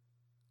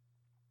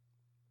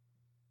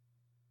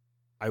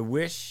I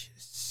wish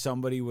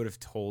somebody would have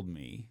told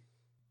me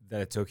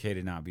that it's okay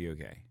to not be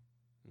okay.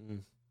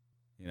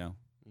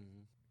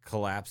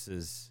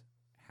 Collapses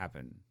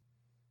happen.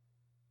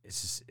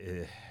 It's just,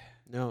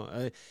 No,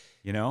 I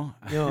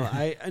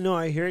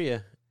hear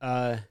you.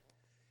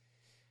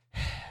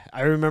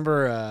 I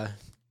remember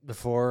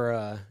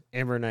before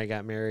Amber and I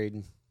got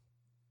married,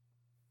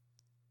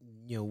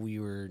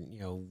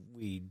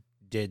 we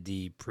did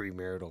the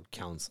premarital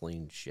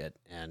counseling shit,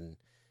 and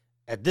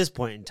at this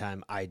point in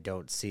time, I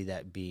don't see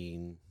that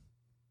being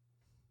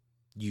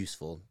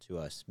useful to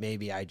us.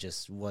 Maybe I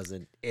just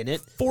wasn't in it.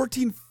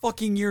 14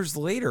 fucking years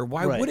later,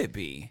 why Right. would it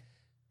be?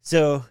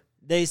 So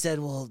they said,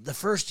 well, the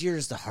first year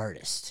is the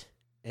hardest.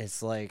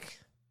 It's like,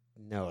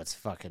 no, it's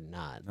fucking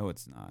not. No,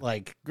 it's not.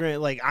 Like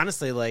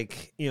honestly,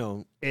 like,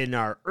 in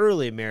our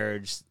early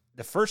marriage,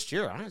 the first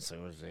year, honestly,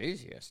 was the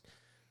easiest.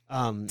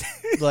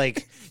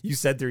 Like You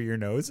said through your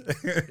nose.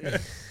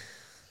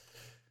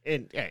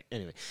 Anyway,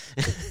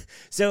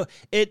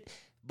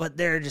 but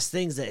there are just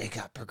things that it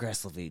got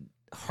progressively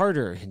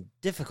harder and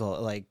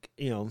difficult, like,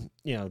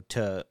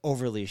 to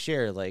overly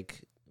share. Like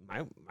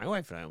my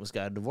wife and I almost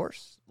got a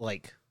divorce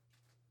like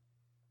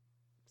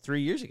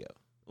 3 years ago.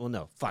 Well,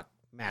 no, fuck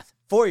math.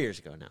 4 years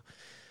ago now.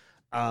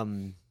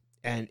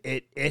 And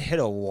it hit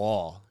a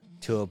wall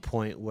to a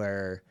point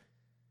where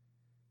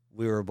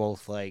we were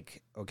both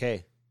like,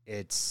 okay,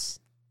 it's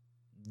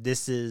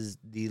this is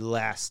the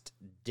last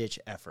ditch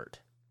effort.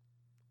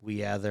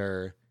 We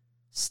either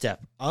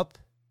step up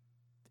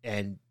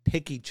and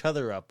pick each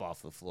other up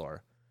off the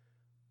floor,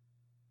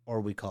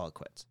 or we call it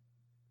quits.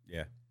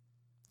 Yeah.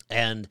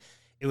 And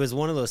it was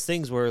one of those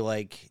things where,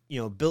 like, you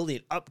know,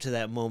 building up to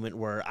that moment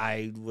where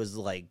I was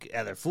like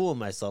either fooling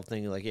myself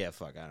thinking like, yeah,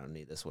 fuck, I don't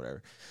need this,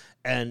 whatever.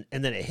 And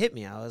then it hit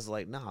me. I was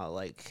like, nah,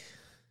 like,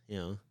 you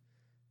know,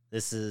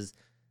 this is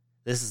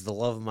the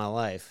love of my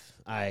life.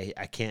 I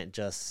can't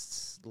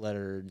just let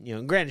her, you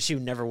know, granted she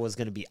never was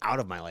going to be out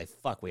of my life.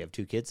 Fuck, we have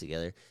 2 kids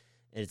together.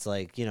 And it's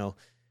like, you know,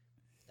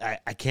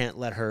 I can't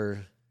let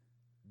her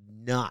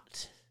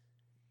not,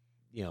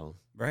 you know,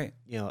 Right.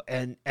 you know,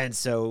 and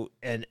so,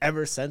 and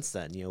ever since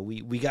then, you know,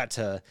 we got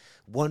to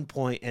one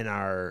point in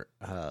our,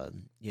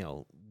 you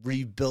know,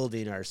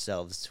 rebuilding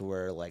ourselves to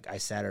where, like, I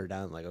sat her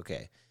down like,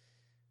 okay,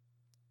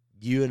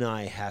 you and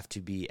I have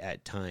to be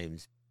at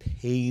times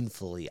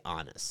painfully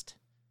honest,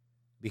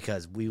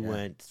 because we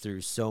went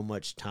through so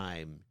much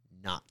time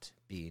not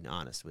being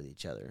honest with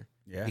each other.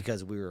 Yeah.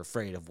 Because we were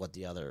afraid of what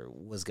the other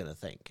was going to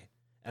think.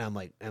 And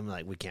I'm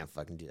like, we can't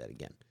fucking do that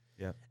again.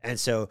 Yeah. And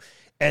so,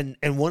 and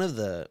one of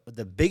the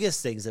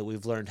biggest things that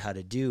we've learned how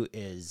to do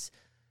is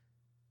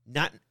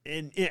not,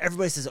 and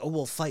everybody says, oh,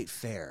 we'll fight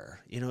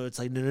fair. You know, it's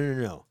like,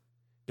 no.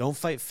 Don't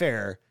fight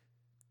fair.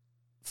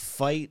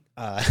 Fight,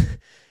 fuck,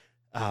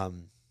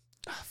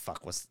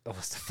 what's the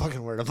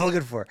fucking word I'm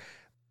looking for?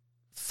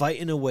 Fight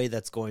in a way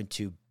that's going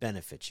to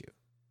benefit you.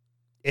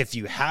 If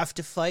you have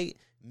to fight,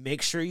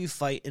 make sure you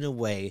fight in a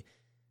way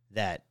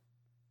that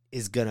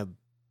is going to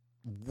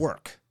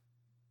work,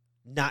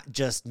 not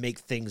just make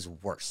things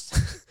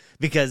worse.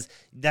 Because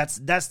that's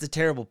the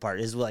terrible part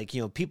is, like,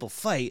 you know, people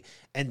fight,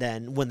 and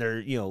then when they're,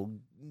 you know,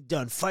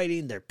 done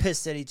fighting, they're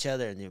pissed at each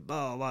other, and they're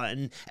blah, blah, blah.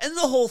 And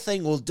the whole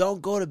thing, well,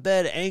 don't go to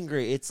bed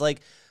angry. It's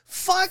like,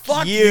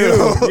 fuck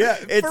you. Yeah,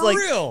 it's for like,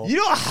 real. you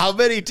know how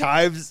many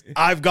times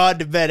I've gone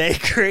to bed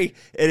angry,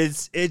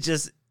 and it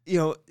just, you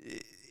know,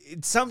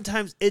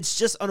 sometimes it's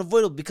just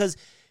unavoidable because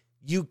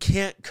you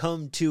can't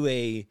come to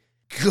a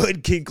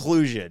good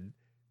conclusion.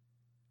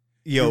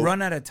 You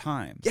run out of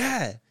time.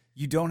 Yeah.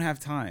 You don't have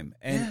time.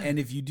 And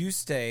if you do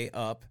stay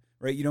up,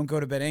 right, you don't go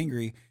to bed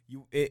angry,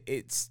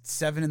 it's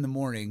 7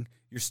 a.m,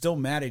 you're still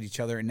mad at each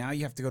other, and now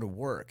you have to go to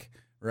work,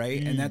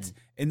 right? And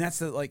that's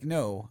the, like,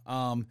 no,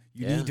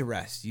 you need to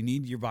rest. You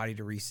need your body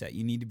to reset.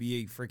 You need to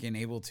be freaking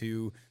able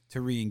to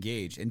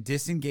re-engage. And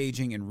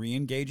disengaging and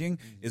re-engaging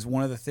is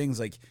one of the things,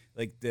 like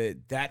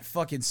that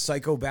fucking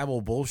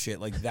psychobabble bullshit,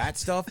 like that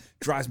stuff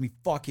drives me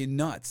fucking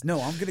nuts.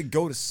 No, I'm gonna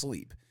go to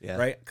sleep. Yeah.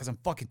 Right? Because I'm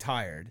fucking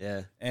tired.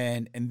 Yeah.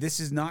 And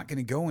this is not going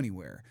to go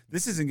anywhere.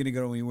 This isn't going to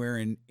go anywhere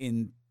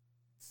in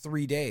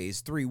 3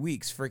 days, 3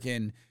 weeks,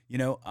 freaking, you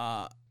know,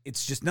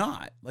 it's just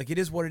not. Like, it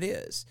is what it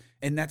is.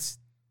 And that's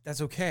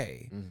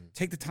okay. Mm-hmm.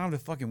 Take the time to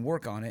fucking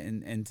work on it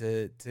and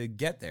to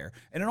get there.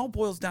 And it all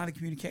boils down to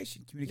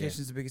communication.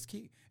 Communication is the biggest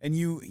key. And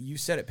you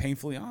said it,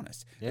 painfully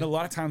honest. Yeah. And a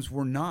lot of times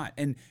we're not.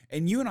 And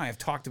you and I have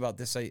talked about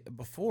this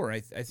before. I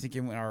think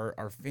in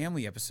our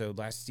family episode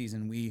last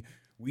season, we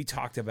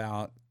talked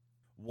about,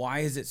 why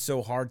is it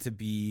so hard to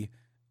be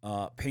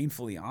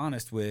painfully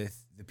honest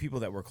with the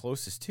people that we're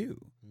closest to,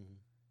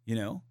 you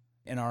know,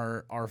 in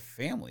our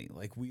family?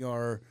 Like, we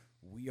are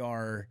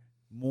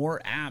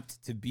more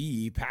apt to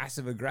be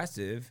passive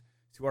aggressive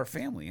to our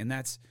family, and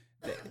that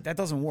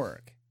doesn't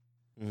work.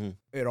 Mm-hmm.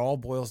 It all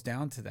boils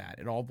down to that.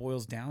 It all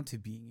boils down to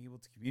being able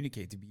to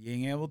communicate, to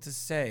being able to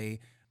say,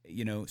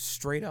 you know,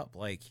 straight up,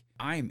 like,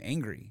 I'm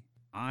angry,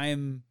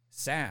 I'm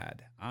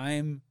sad,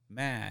 I'm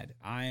mad,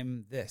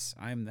 I'm this,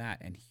 I'm that,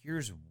 and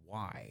here's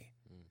why.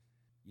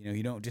 You know,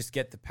 you don't just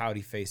get the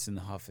pouty face and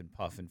the huff and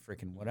puff and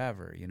freaking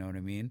whatever, you know what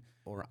I mean?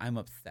 Or, I'm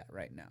upset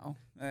right now.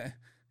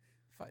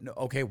 No,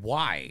 okay,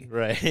 why?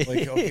 Right.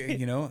 Like, okay,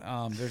 you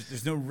know,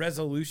 there's no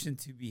resolution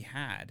to be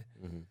had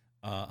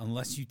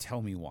unless you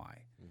tell me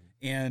why.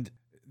 And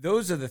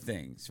those are the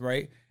things,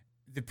 right?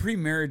 The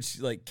pre-marriage,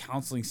 like,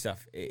 counseling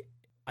stuff,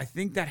 I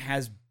think that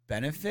has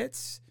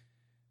benefits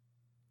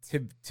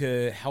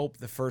to help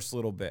the first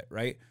little bit,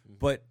 right?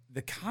 But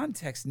the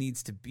context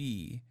needs to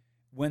be,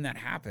 when that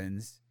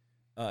happens,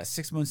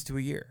 6 months to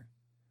a year.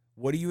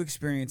 What do you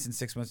experience in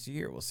 6 months to a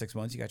year? Well, 6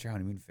 months, you got your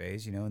honeymoon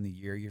phase, you know, in the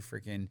year you're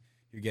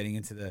getting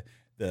into the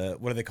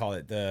what do they call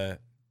it? The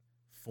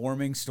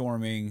forming,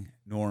 storming,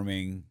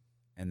 norming,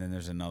 and then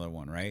there's another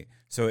one, right?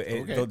 So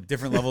the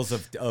different levels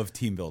of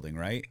team building,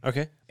 right?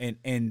 Okay.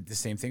 And the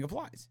same thing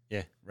applies.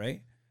 Yeah.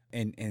 Right?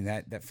 And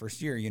that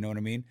first year, you know what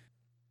I mean?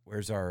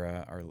 Where's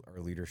our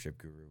leadership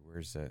guru?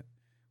 Where's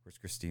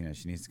Christina?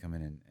 She needs to come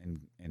in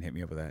and hit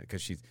me up with that,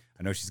 because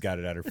I know she's got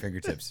it at her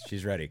fingertips.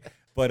 She's ready.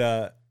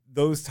 But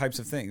those types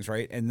of things,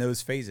 right? And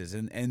those phases,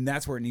 and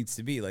that's where it needs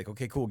to be. Like,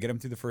 okay, cool, get them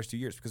through the first 2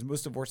 years, because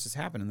most divorces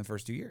happen in the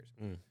first 2 years,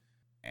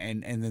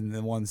 and then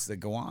the ones that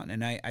go on.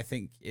 And I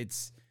think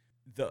it's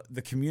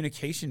the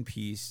communication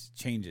piece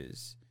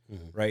changes,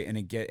 right? And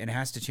it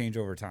has to change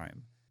over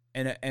time,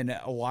 and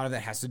a lot of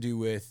that has to do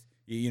with,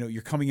 you know,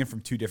 you're coming in from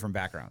 2 different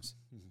backgrounds.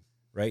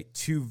 Right?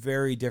 2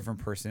 very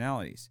different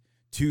personalities,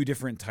 two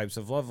different types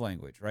of love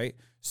language, right?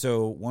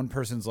 So one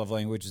person's love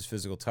language is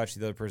physical touch.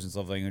 The other person's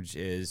love language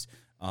is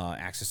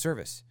acts of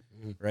service,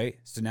 right?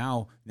 So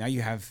now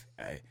you have,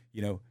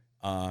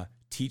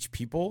 teach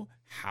people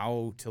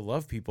how to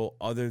love people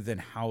other than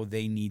how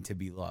they need to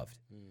be loved.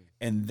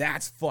 And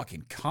that's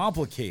fucking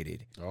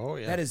complicated. Oh,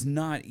 yeah. That is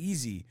not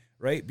easy,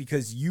 right?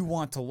 Because you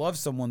want to love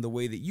someone the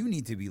way that you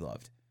need to be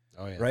loved,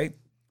 Oh, yeah. right?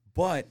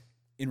 But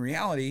in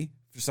reality,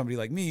 for somebody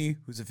like me,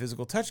 who's a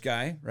physical touch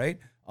guy, right?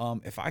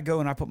 If I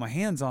go and I put my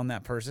hands on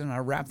that person and I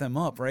wrap them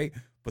up, right?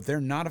 But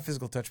they're not a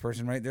physical touch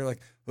person, right? They're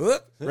like,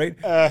 right?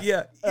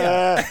 Yeah.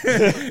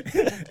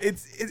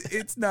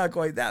 It's not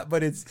quite that,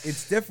 but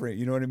it's different.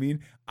 You know what I mean?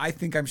 I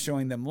think I'm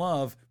showing them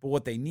love, but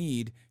what they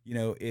need,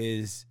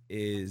 is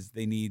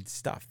they need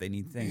stuff. They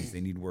need things.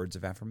 They need words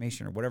of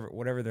affirmation or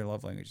whatever their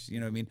love language is. You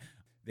know what I mean?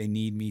 They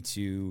need me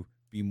to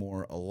be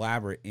more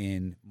elaborate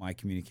in my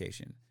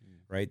communication,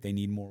 right? They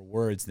need more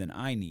words than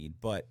I need,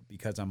 but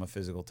because I'm a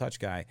physical touch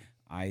guy,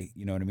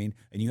 you know what I mean?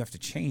 And you have to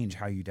change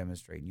how you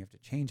demonstrate, and you have to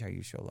change how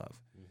you show love.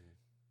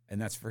 And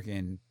that's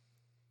freaking,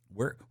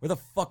 where the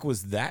fuck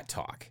was that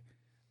talk,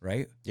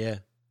 right? Yeah.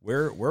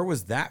 Where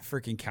was that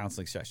freaking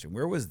counseling session?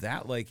 Where was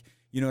that, like,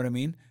 you know what I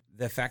mean?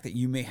 The fact that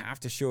you may have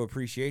to show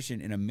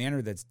appreciation in a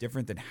manner that's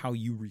different than how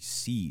you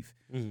receive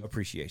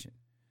appreciation.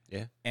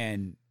 Yeah.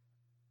 And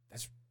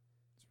it's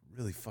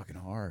really fucking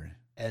hard.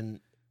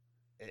 And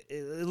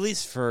at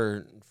least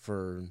for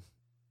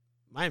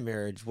my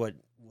marriage,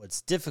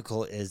 what's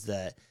difficult is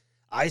that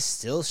I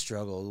still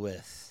struggle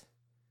with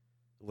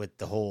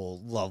the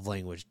whole love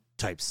language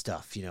type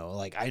stuff.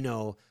 Like, I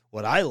know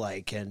what I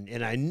like,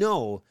 and I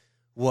know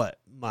what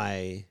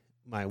my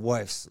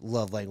wife's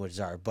love languages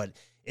are, but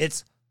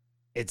it's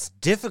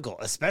difficult,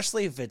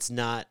 especially if it's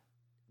not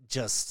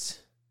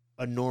just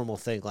a normal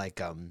thing.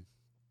 Like,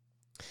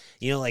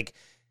 like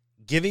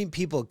giving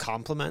people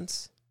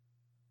compliments,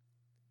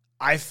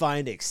 I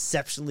find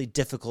exceptionally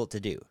difficult to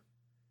do.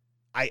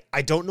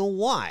 I don't know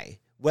why,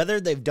 whether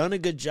they've done a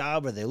good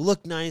job or they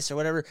look nice or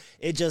whatever.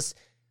 It just,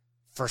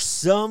 for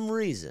some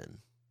reason,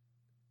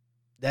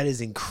 that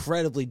is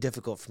incredibly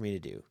difficult for me to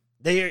do.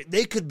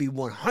 They could be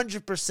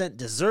 100%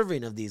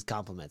 deserving of these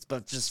compliments,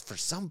 but just for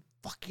some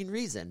fucking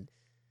reason,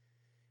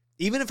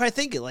 even if I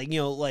think it,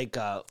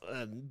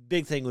 a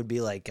big thing would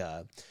be like,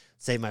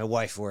 say my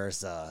wife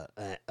wears a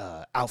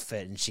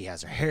outfit and she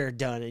has her hair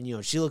done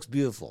and, she looks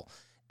beautiful.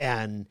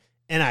 And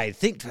I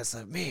think to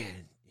myself,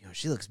 man,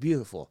 she looks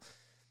beautiful.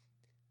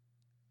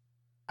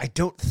 I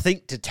don't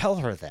think to tell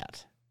her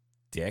that.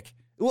 Dick.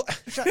 Well,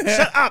 shut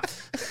up.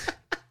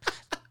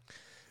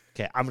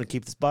 Okay, I'm gonna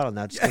keep this bottle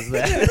now just because of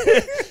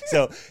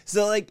that.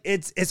 so like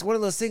it's one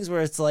of those things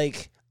where it's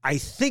like I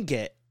think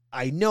it,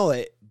 I know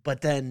it,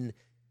 but then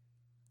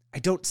I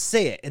don't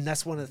say it, and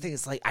that's one of the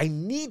things. It's like I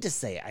need to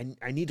say it.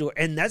 I need to,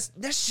 and that's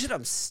shit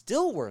I'm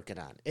still working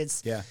on.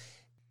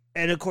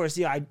 And of course,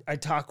 I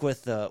talk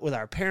with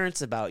our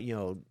parents about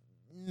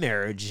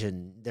marriage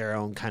and their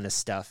own kind of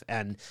stuff,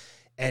 and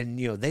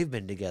they've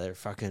been together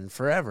fucking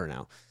forever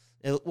now.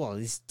 Well, at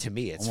least to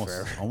me, it's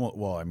forever.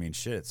 Well, I mean,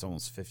 shit, it's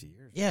almost 50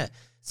 years. Yeah.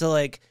 So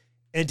like,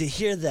 and to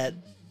hear that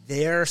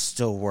they're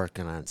still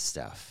working on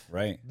stuff,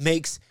 right,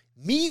 makes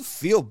me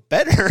feel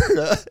better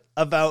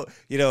about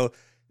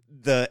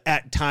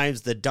at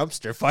times the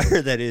dumpster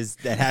fire that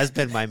has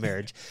been my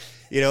marriage.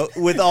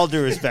 With all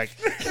due respect.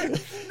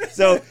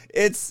 So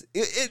it's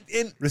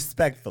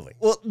respectfully.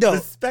 Well, no,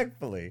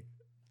 respectfully,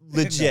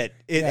 legit,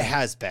 it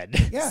has been.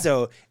 Yeah.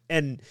 So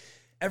and.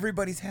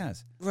 Everybody's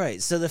has.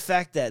 Right. So the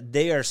fact that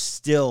they are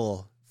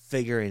still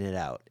figuring it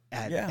out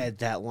at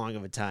that long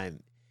of a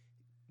time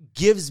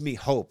gives me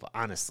hope,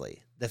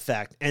 honestly. The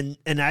fact, and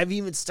I've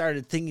even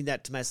started thinking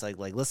that to myself,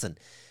 like, listen,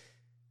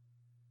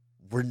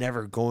 we're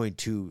never going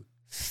to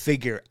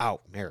figure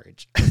out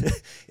marriage.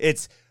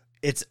 It's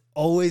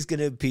always going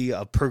to be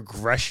a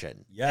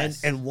progression.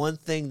 Yes. And one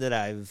thing that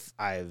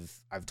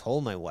I've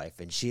told my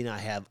wife, and she and I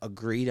have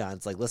agreed on,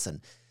 it's like,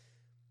 listen,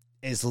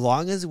 as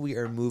long as we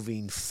are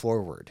moving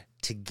forward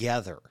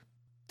together,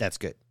 that's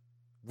good.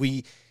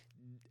 We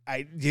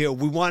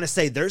want to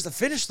say there's a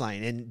finish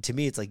line, and to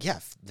me, it's like, yeah,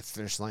 the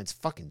finish line's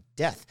fucking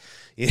death,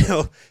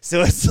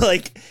 So it's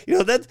like,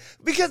 that's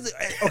because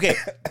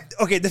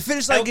okay, the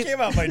finish line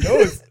came out my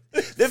nose.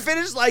 The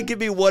finish line can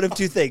be one of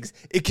two things.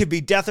 It could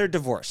be death or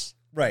divorce,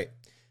 right?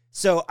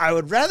 So I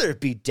would rather it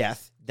be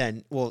death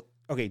than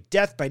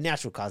death by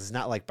natural causes,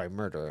 not like by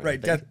murder,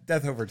 right?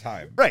 Death over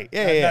time, right?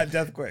 Yeah, not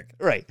death quick,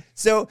 right?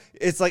 So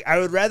it's like I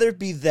would rather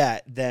be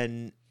that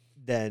than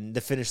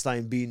the finish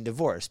line being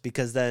divorce,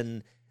 because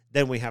then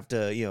we have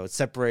to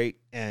separate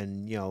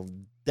and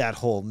that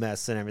whole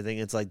mess and everything.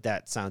 It's like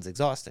that sounds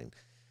exhausting.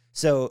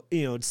 So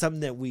it's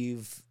something that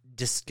we've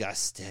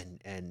discussed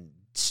and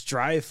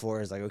strive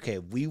for is like, okay,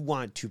 we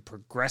want to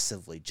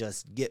progressively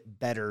just get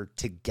better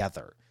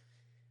together,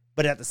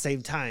 but at the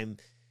same time.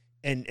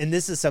 And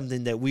this is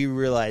something that we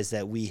realized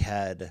that we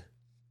had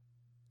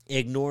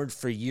ignored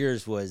for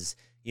years was,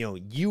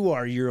 you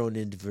are your own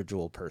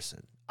individual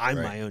person. I'm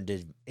my own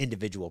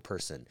individual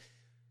person.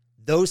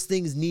 those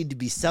things need to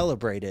be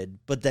celebrated,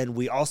 but then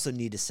we also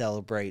need to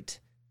celebrate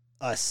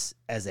us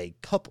as a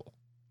couple.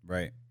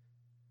 Right.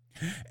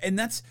 And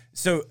that's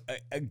so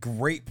a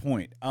great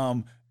point.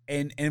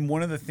 And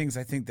one of the things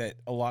I think that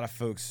a lot of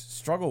folks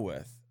struggle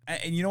with,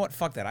 and you know what?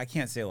 Fuck that. I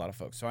can't say a lot of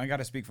folks. So I got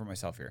to speak for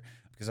myself here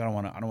because I don't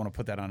want to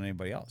put that on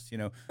anybody else. You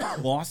know,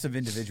 loss of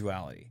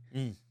individuality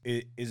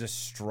is a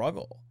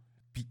struggle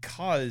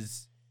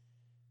because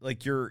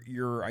like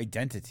your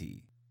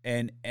identity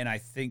and I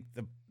think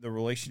the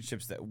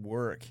relationships that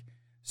work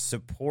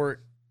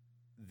support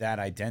that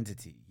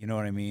identity. You know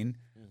what I mean?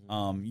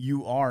 Mm-hmm.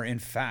 You are in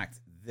fact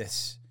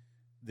this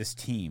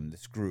team,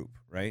 this group,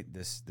 right?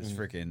 This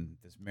freaking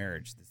this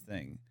marriage, this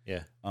thing.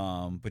 Yeah.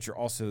 But you're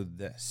also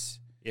this.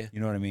 Yeah.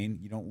 You know what I mean?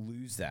 You don't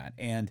lose that.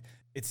 And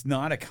it's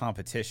not a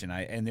competition.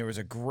 And there was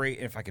a great,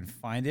 if I can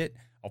find it,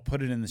 I'll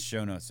put it in the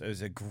show notes. It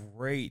was a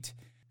great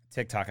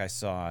TikTok I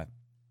saw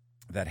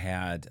that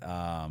had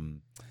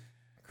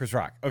Chris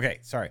Rock. Okay,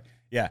 sorry.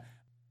 Yeah.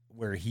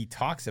 Where he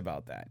talks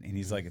about that. And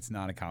he's like, it's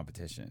not a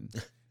competition.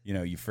 You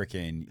know, you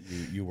freaking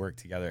you work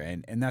together.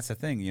 And that's the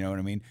thing, you know what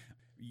I mean?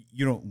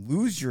 You don't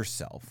lose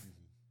yourself,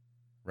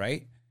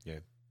 right? Yeah.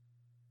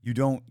 You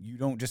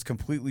don't just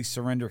completely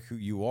surrender who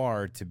you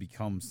are to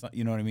become,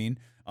 you know what I mean?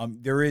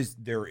 There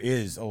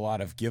is a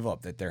lot of give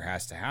up that there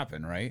has to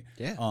happen, right?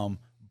 Yeah.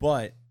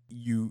 But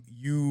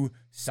you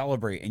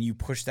celebrate and you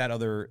push that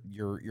other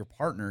your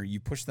partner, you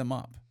push them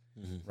up,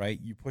 right?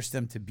 You push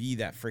them to be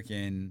that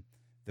freaking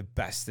the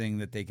best thing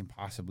that they can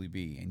possibly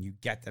be, and you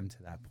get them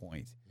to that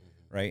point,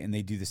 right? And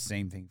they do the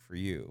same thing for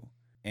you.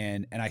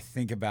 And I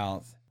think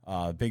about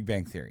Big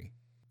Bang Theory,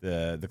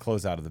 the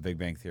closeout of the Big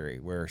Bang Theory,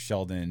 where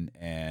Sheldon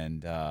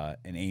and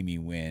Amy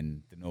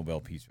win the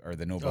Nobel Prize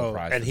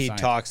And for he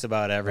science, talks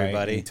about right?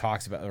 everybody. And he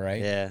talks about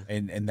Yeah.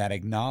 and that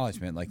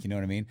acknowledgement, like, you know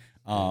what I mean?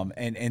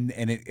 And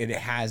it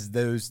has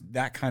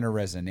that kind of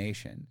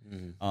resonation.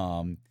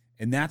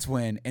 And that's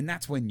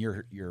when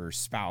your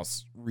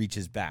spouse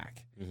reaches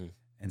back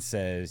and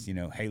says, you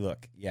know, hey,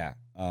 look, yeah,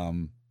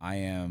 I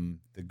am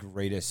the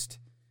greatest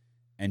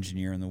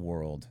engineer in the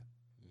world.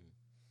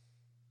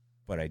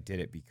 But I did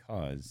it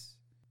because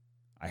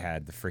I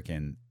had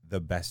the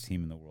best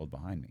team in the world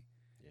behind me,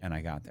 and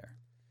I got there.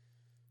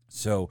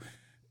 So,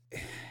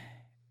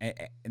 and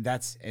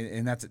that's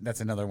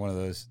another one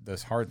of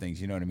those hard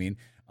things. You know what I mean?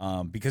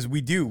 Because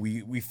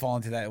we fall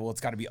into that. Well, it's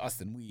got to be us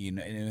and we,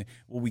 and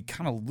we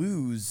kind of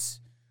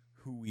lose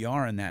who we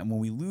are in that. And when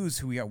we lose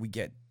who we are, we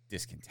get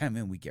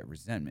discontentment, we get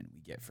resentment,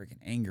 we get freaking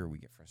anger, we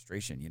get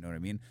frustration. You know what I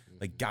mean?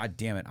 Like, God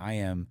damn it, I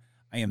am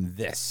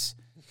this.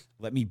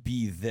 Let me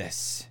be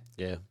this.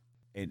 Yeah.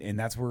 And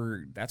that's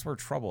where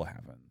trouble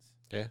happens.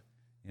 Yeah.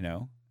 You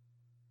know?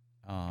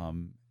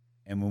 And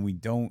when we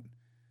don't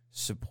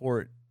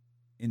support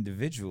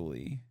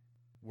individually,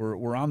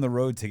 we're on the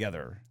road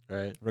together.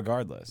 Right.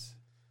 Regardless.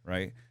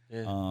 Right?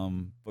 Yeah.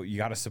 But you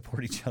gotta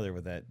support each other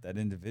with that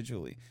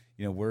individually.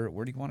 You know, where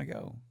do you want to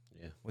go?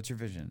 Yeah. What's your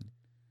vision?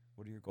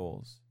 What are your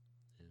goals?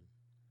 Yeah.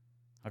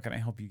 How can I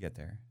help you get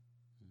there?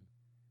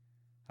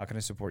 How can I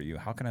support you?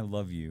 How can I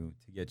love you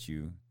to get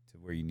you to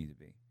where you need to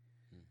be?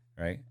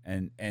 Right.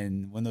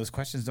 And when those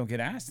questions don't get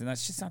asked, and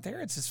that's just not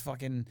there, it's just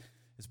fucking,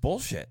 it's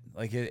bullshit.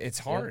 Like it's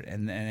hard,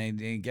 and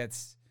it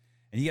gets,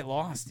 and you get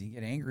lost, and you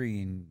get angry,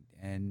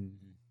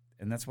 and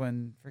that's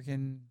when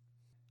freaking.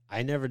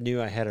 I never knew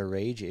I had a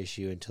rage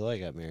issue until I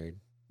got married.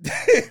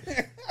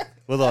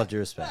 With all due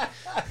respect.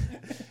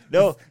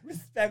 No,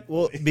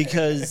 well,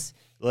 because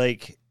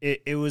like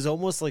it was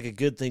almost like a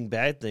good thing,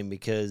 bad thing,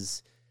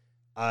 because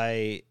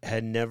I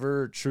had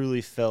never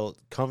truly felt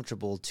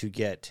comfortable to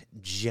get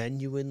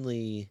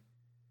genuinely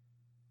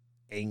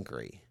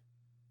angry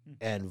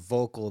and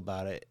vocal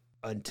about it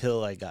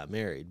until I got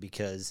married,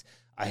 because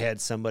I had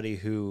somebody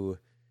who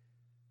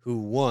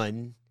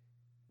one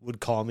would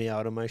call me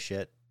out on my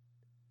shit,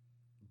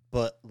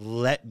 but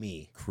let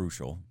me.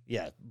 Crucial.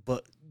 Yeah,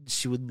 but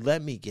she would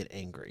let me get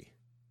angry.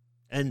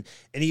 And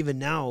even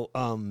now,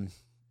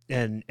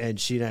 and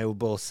she and I will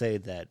both say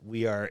that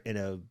we are in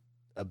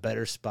a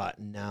better spot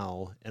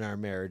now in our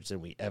marriage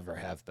than we ever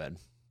have been,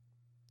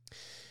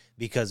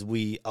 because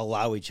we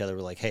allow each other.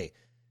 We're like, hey,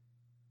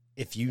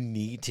 if you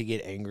need to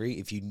get angry,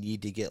 if you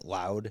need to get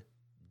loud,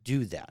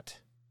 do that.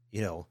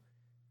 You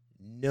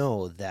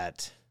know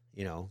that,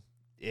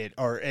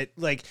 it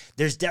like,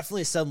 there's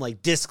definitely some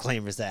like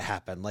disclaimers that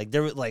happen. Like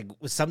there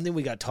was something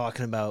we got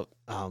talking about,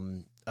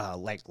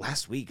 like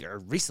last week or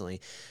recently,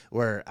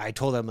 where I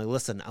told him, like,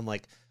 listen, I'm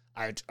like,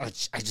 I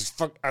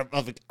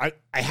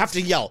have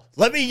to yell.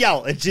 Let me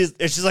yell. And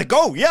she's like,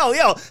 go yell.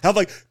 I'm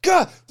like,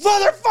 God,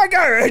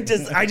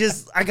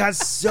 motherfucker. I got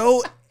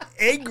so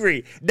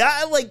angry.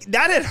 Not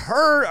at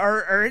her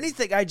or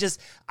anything.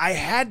 I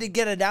had to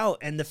get it out.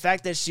 And the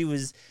fact that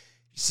she's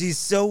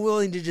so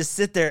willing to just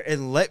sit there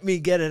and let me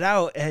get it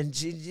out. And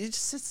she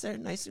just sits there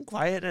nice and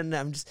quiet. And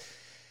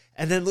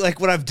and then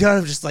like when I'm done,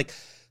 I'm just like,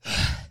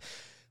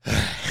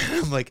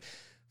 I'm like,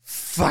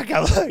 fuck.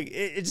 I'm like,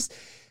 it just.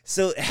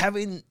 So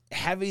having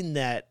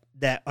that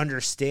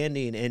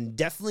understanding, and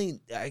definitely,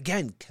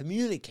 again,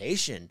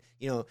 communication,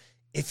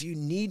 if you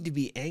need to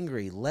be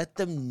angry, let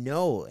them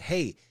know,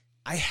 hey,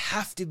 I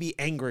have to be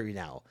angry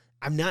now.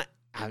 I'm not,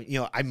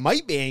 I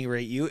might be angry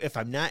at you. If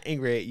I'm not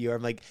angry at you,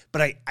 I'm like,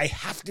 but I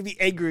have to be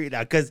angry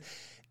now. Because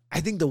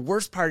I think the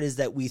worst part is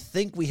that we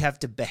think we have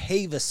to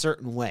behave a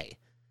certain way.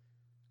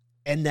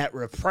 And that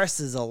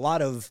represses a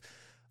lot of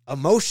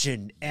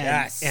emotion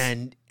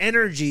and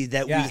energy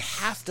that we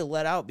have to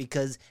let out,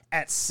 because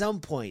at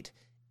some point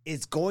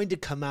it's going to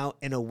come out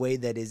in a way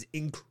that is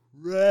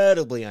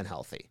incredibly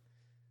unhealthy.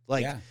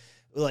 Like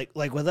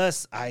with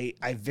us, I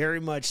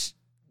very much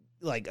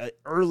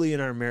early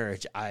in our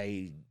marriage,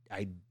 I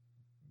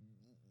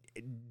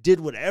did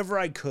whatever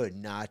I could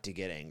not to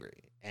get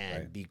angry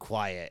and be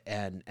quiet,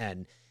 and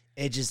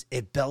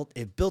it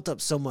built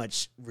up so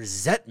much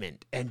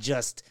resentment and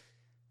just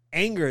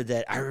anger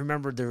that I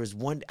remember there was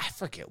one, I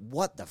forget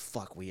what the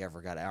fuck we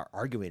ever got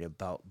arguing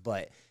about,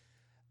 but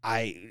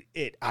I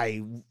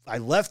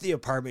left the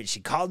apartment.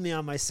 She called me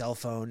on my cell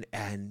phone,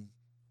 and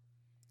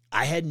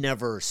I had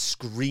never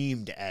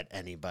screamed at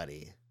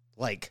anybody,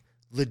 like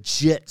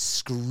legit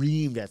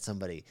screamed at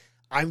somebody.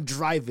 I'm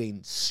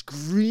driving,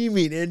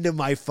 screaming into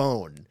my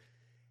phone,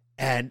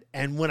 and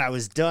when I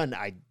was done,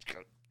 I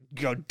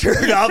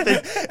turn off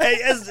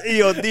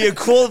the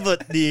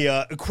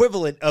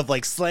equivalent of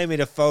like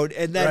slamming a phone,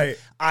 and then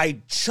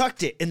I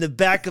chucked it in the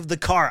back of the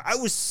car. I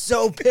was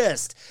so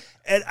pissed,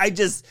 and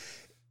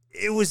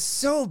it was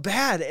so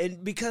bad,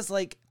 and because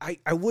like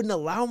I wouldn't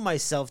allow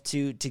myself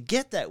to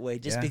get that way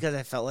just because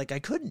I felt like I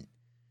couldn't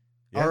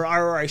or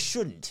I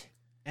shouldn't,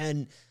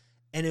 and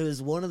it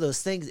was one of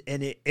those things,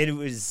 and it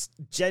was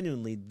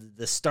genuinely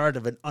the start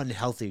of an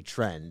unhealthy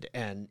trend,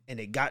 and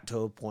it got to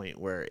a point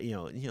where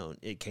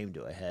it came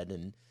to a head,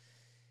 and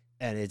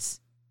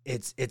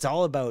it's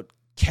all about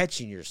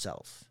catching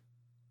yourself.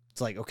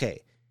 It's like, okay,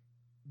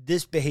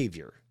 this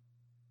behavior,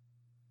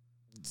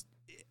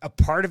 a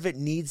part of it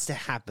needs to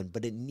happen,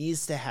 but it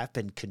needs to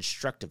happen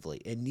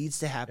constructively. It needs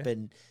to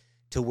happen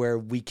to where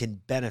we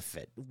can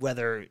benefit,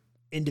 whether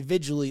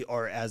individually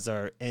or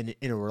in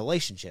a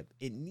relationship.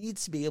 It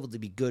needs to be able to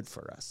be good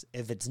for us.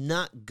 If it's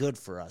not good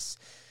for us,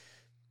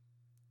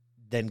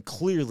 then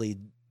clearly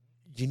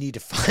you need to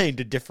find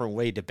a different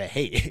way to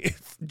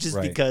behave. Just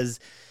because,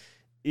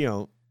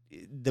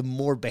 the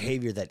more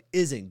behavior that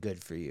isn't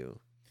good for you.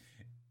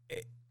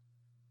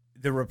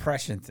 The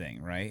repression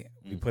thing, right?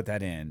 We put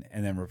that in,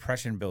 and then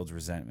repression builds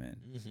resentment.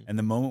 Mm-hmm. And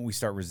the moment we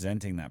start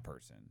resenting that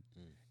person,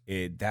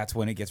 that's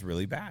when it gets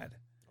really bad.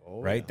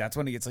 Right? Yeah. That's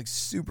when it gets like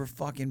super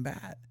fucking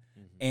bad.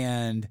 Mm-hmm.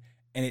 And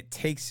it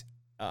takes,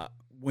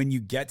 when you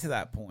get to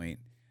that point,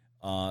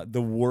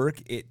 the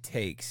work it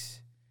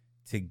takes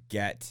to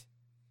get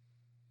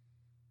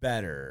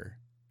better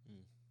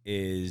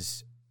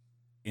is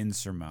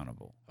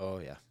insurmountable. Oh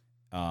yeah.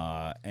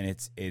 And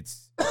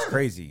it's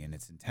crazy, and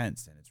it's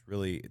intense, and it's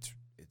really, it's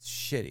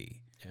shitty,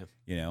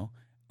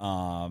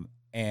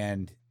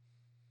 and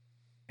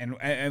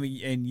I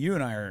mean, and you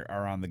and I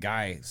are on the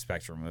guy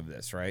spectrum of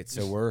this, right?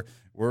 So we're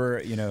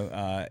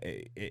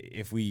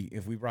if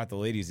we brought the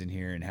ladies in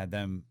here and had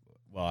them,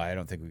 well, I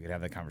don't think we could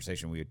have that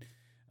conversation. We'd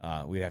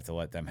have to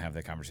let them have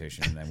the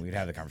conversation, and then we'd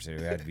have the conversation.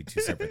 It would have to be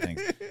two separate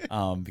things,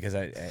 because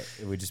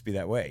it would just be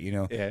that way,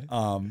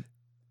 Yeah.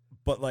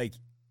 But like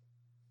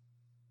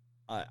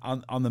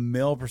on the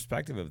male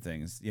perspective of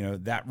things,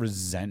 that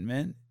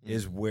resentment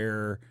is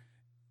where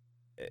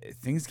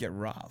things get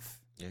rough.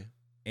 Yeah.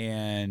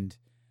 And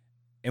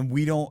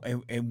we don't,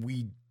 and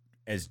we,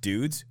 as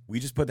dudes, we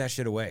just put that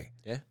shit away.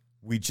 Yeah.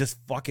 We just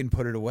fucking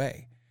put it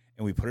away.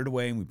 And we put it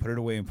away, and we put it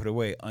away, and put it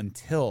away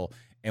until,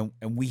 and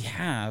we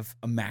have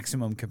a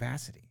maximum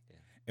capacity. Yeah.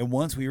 And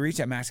once we reach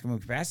that maximum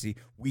capacity,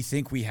 we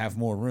think we have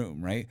more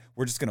room, right?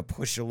 We're just going to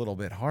push a little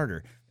bit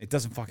harder. It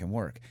doesn't fucking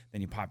work.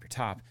 Then you pop your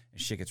top, and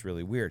shit gets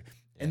really weird.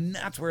 Yeah. And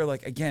that's where,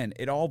 like, again,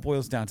 it all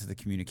boils down to the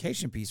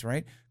communication piece,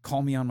 right?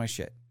 Call me on my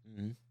shit.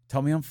 Mm-hmm.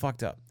 Tell me I'm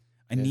fucked up.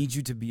 I need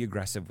you to be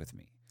aggressive with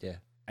me. Yeah.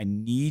 I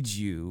need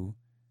you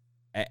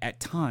at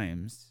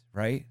times,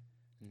 right?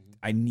 Mm-hmm.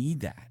 I need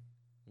that.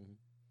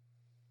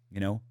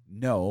 Mm-hmm.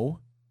 No,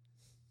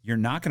 you're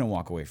not going to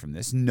walk away from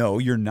this. No,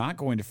 you're not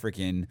going to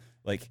freaking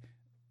like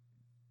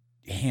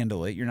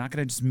handle it. You're not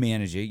going to just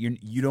manage it.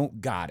 You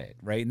don't got it,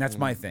 right? And that's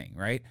my thing,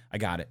 right? I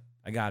got it.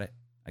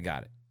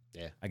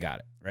 Yeah. I got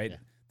it, right? Yeah.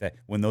 That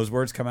when those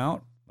words come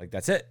out, like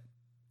that's it.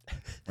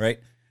 Right?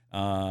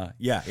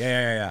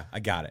 Yeah. I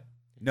got it.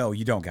 No,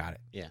 you don't got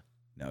it. Yeah.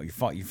 No, you're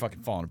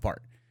fucking falling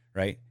apart,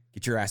 right?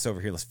 Get your ass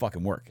over here. Let's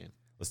fucking work. Yeah.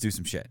 Let's do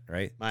some shit,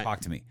 right? Talk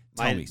to me.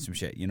 Tell me some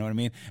shit. You know what I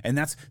mean? And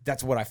that's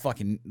what I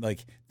fucking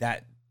like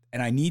that.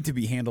 And I need to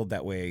be handled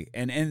that way.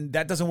 And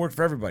that doesn't work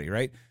for everybody,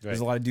 right? There's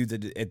a lot of dudes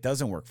that it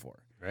doesn't work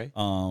for. Right.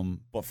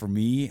 But for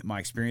me, my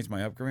experience,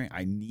 my upbringing,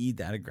 I need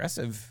that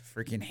aggressive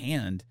freaking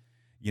hand,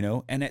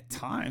 and at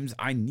times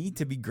I need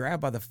to be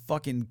grabbed by the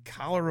fucking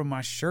collar of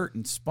my shirt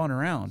and spun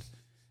around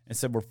and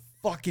said, we're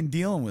fucking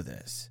dealing with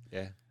this.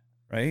 Yeah.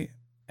 Right.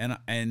 And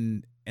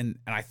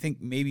I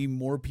think maybe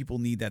more people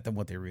need that than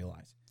what they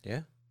realize.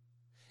 Yeah.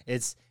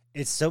 It's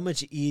so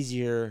much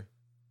easier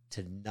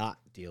to not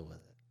deal with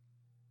it.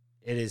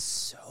 It is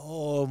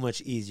so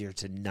much easier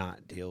to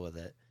not deal with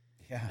it.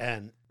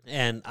 Yeah.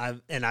 And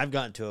I've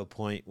gotten to a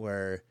point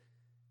where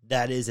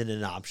that isn't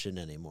an option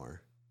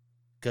anymore.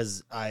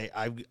 Because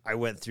I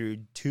went through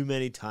too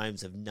many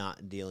times of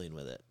not dealing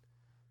with it.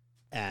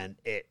 And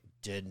it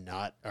did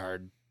not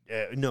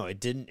it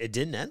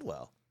didn't end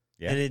well.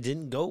 Yeah. And it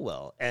didn't go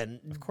well. And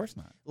Of course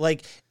not.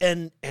 like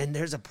and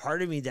there's a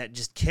part of me that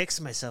just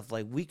kicks myself,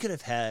 like, we could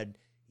have had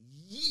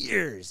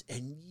years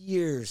and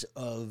years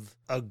of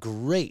a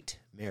great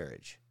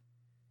marriage.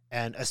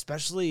 And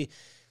especially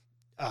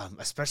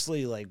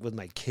like with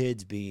my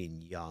kids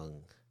being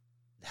young,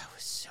 that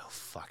was so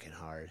fucking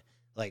hard.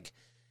 Like,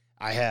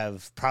 I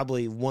have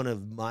probably one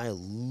of my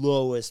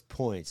lowest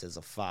points as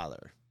a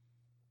father.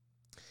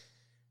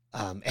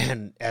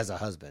 And as a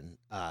husband,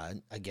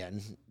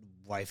 again,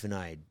 wife and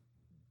I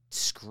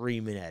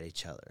screaming at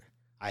each other.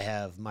 I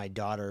have my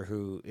daughter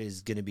who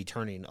is going to be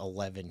turning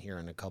 11 here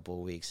in a couple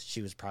of weeks.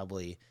 She was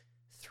probably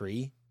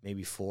 3,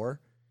 maybe 4.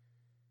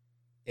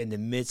 In the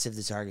midst of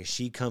this argument,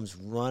 she comes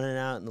running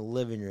out in the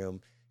living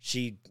room.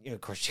 She, of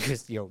course, she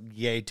was,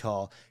 yay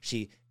tall.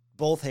 She,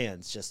 both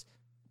hands just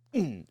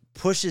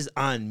pushes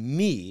on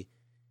me,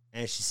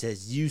 and she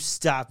says, "You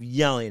stop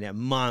yelling at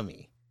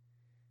mommy."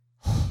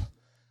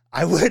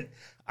 I went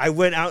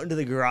out into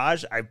the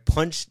garage. I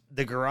punched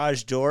the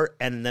garage door,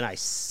 and then I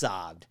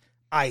sobbed.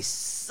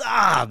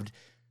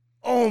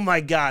 Oh my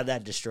God,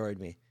 that destroyed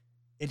me.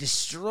 It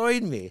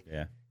destroyed me.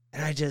 Yeah.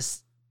 And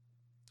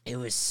it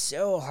was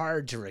so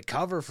hard to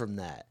recover from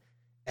that.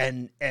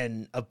 And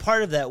a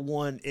part of that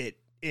one, it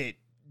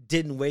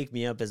didn't wake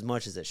me up as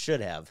much as it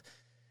should have,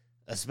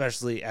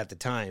 especially at the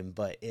time,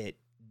 but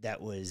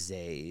that was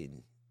a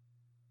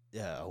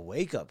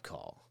wake up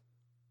call.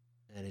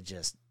 And it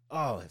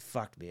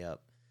fucked me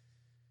up.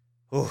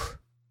 Oh,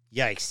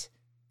 yikes.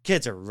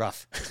 Kids are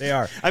rough. They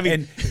are. I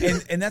mean,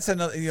 and that's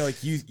another,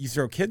 like you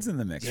throw kids in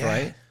the mix, Yeah.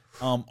 right?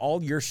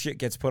 All your shit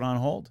gets put on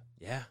hold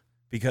yeah.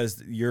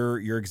 because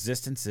your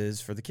existence is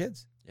for the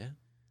kids. Yeah.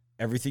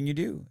 Everything you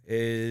do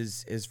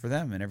is for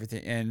them, and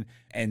everything,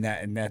 and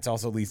that's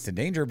also leads to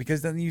danger,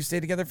 because then you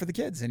stay together for the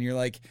kids, and you're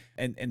like,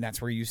 and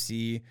that's where you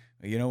see,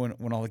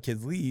 when all the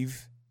kids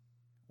leave,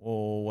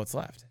 well, what's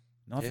left?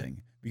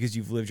 Nothing, because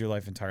you've lived your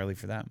life entirely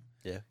for them.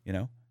 Yeah.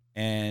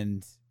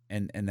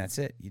 And that's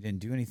it. You didn't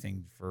do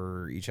anything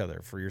for each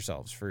other, for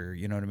yourselves, for,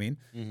 you know what I mean?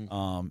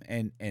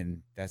 Mm-hmm.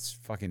 And that's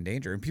fucking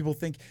danger. And people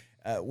think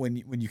when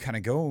you kind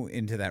of go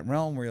into that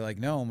realm where you're like,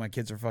 no, my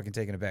kids are fucking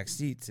taking a back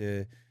seat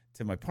to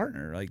my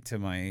partner, like to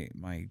my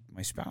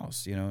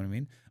spouse, you know what I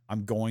mean?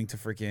 I'm going to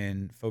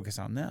freaking focus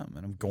on them,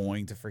 and I'm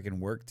going to freaking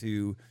work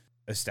to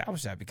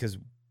establish that, because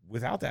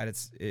without that,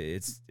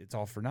 it's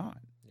all for naught.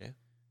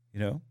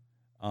 Yeah.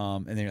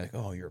 And then you're like,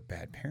 oh, you're a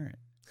bad parent.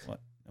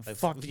 What? Like,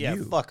 Fuck yeah,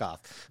 you. fuck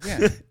off.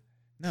 Yeah.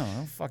 No,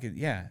 fucking,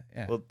 yeah.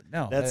 Well,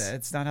 no,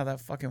 that's not how that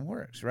fucking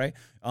works, right?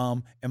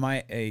 Am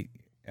I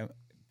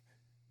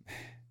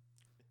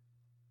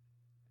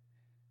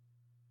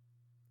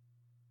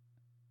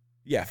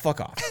yeah,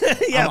 fuck off.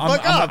 Yeah,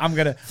 fuck off. I'm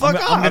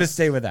gonna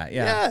stay with that.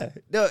 Yeah.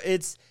 No,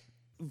 it's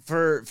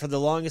for the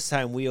longest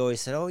time we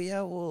always said, oh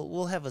yeah,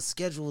 we'll have a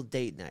scheduled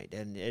date night,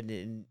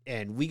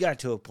 and we got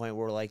to a point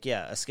where we're like,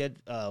 yeah,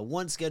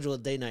 one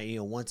scheduled date night,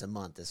 once a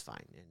month is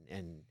fine,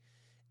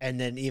 and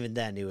then even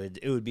then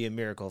it would be a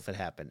miracle if it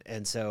happened.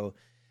 And so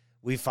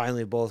we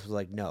finally both were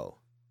like, no.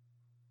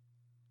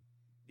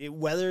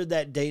 Whether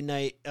that date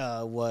night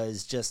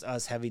was just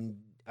us having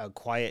a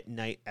quiet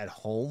night at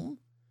home,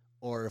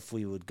 or if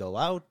we would go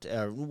out,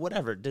 or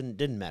whatever, it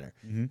didn't matter.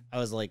 Mm-hmm. I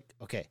was like,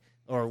 okay,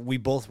 or we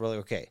both were like,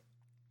 okay,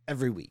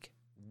 every week,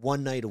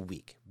 one night a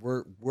week.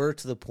 We're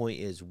to the point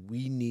is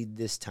we need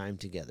this time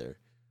together,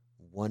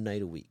 one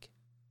night a week.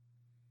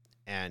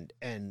 And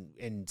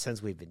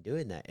since we've been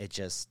doing that, it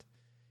just,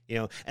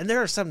 and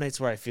there are some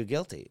nights where I feel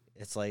guilty.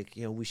 It's like,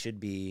 we should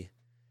be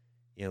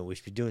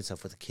doing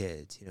stuff with the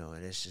kids,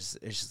 and it's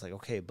just like,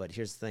 okay, but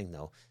here's the thing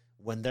though,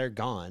 when they're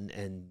gone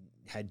and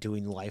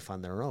doing life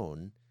on their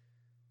own,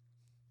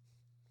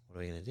 what are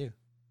we going to do?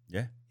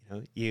 Yeah.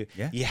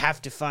 You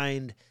have to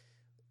find,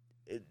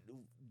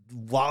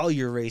 while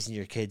you're raising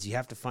your kids, you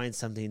have to find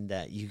something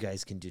that you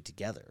guys can do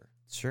together.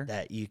 Sure.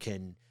 That you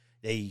can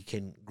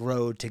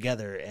grow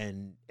together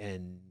and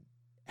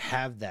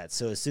have that.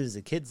 So as soon as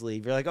the kids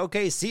leave, you're like,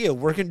 okay, see ya.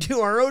 We're gonna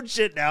do our own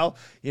shit now.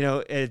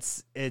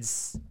 It's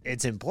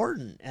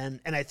important,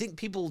 and I think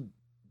people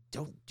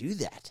don't do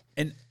that.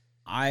 And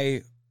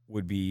I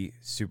would be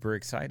super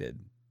excited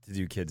to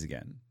do kids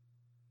again.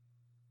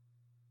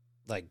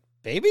 Like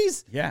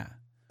babies? Yeah.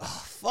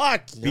 Oh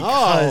fuck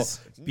no!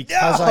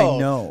 Because No! I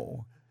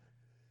know,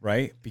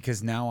 right?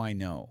 Because now I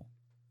know.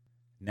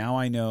 Now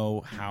I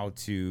know how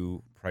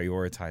to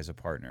prioritize a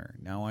partner.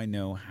 Now I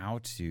know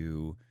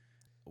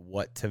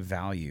what to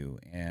value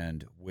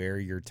and where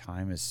your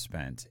time is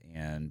spent,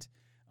 and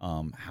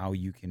how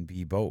you can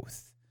be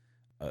both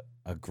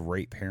a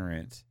great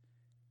parent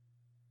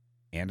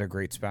and a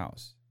great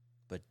spouse.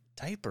 But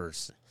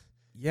diapers,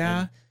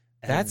 Yeah,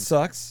 and- that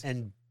sucks.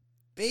 and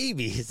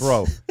babies,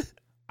 Bro,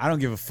 I don't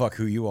give a fuck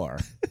who you are.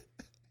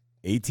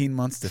 18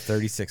 months to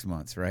 36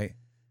 months, right,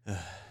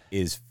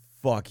 is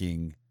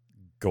fucking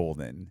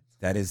golden.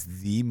 That is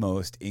the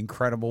most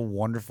incredible,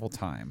 wonderful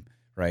time,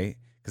 right?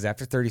 Because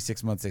after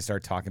 36 months, they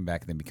start talking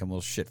back and they become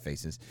little shit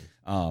faces.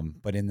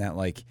 But in that,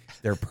 like,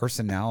 their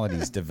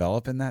personalities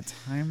develop in that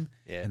time,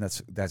 and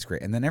that's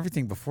great. And then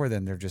everything before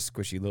then, they're just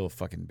squishy little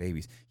fucking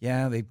babies.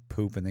 Yeah, they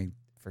poop and they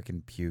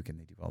freaking puke and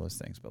they do all those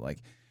things. But like,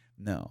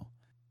 no,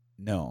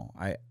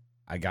 I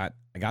got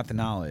the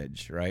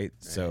knowledge, right?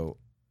 So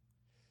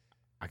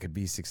I could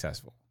be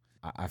successful.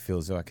 I feel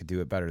as though I could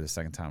do it better the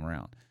second time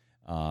around.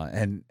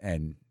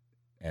 And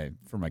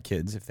for my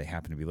kids, if they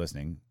happen to be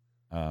listening,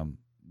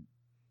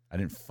 I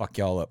didn't fuck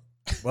y'all up.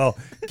 Well,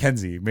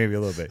 Kenzie, maybe a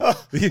little bit.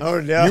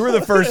 Oh no, you were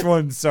the first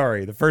one.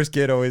 Sorry, the first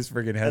kid always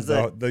freaking has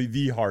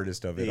the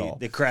hardest of it all.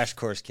 The crash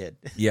course kid.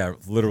 Yeah,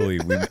 literally,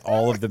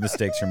 all of the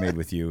mistakes are made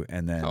with you,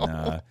 and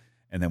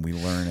then we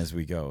learn as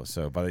we go.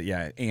 So, but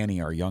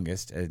Annie, our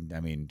youngest, and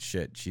I mean,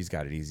 shit, she's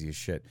got it easy as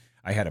shit.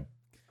 I had a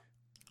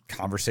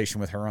conversation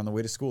with her on the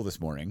way to school this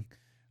morning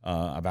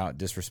about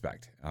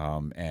disrespect,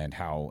 and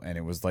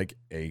it was like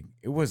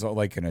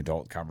an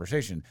adult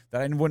conversation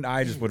that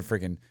I just would have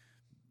freaking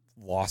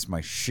lost my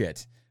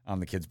shit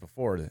on the kids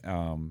before. But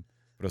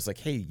it was like,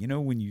 hey,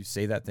 when you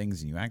say that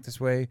things and you act this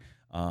way,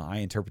 I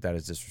interpret that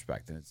as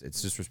disrespect, and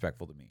it's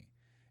disrespectful to me.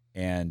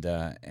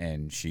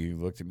 And she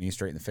looked at me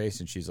straight in the face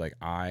and she's like,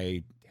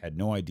 I had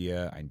no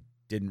idea. I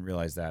didn't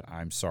realize that.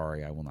 I'm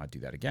sorry. I will not do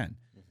that again.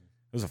 Mm-hmm.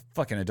 It was a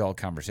fucking adult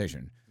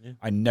conversation. Yeah.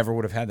 I never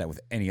would have had that with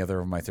any other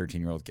of my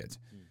 13-year-old kids.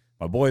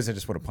 My boys, I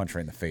just would have punched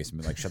right in the face and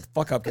been like, shut the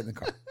fuck up, get in the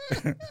car.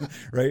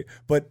 Right?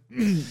 But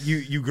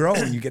you grow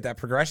and you get that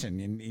progression.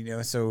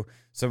 And, so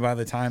by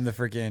the time the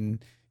freaking,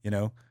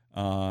 the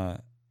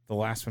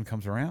last one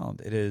comes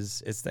around,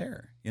 it's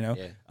there,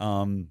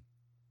 Yeah.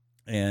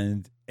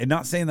 And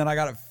not saying that I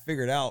got it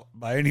figured out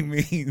by any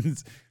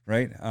means,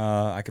 right?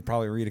 I could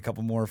probably read a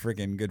couple more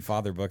freaking good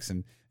father books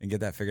and get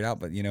that figured out.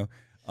 But,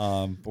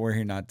 but we're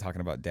here not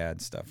talking about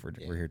dad stuff.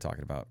 We're here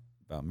talking about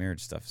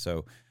marriage stuff.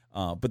 So,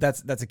 but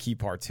that's a key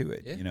part to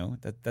it. Yeah.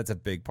 That's a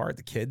big part.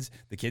 The kids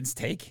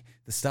take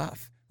the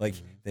stuff. Like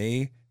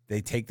they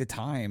take the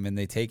time and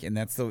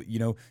that's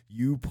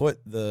you put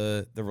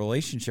the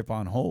relationship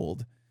on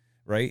hold,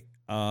 right?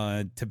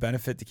 To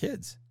benefit the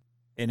kids.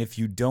 And if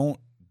you don't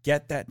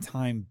get that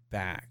time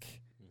back,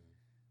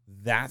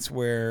 that's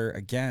where,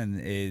 again,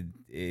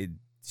 it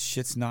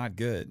shit's not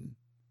good.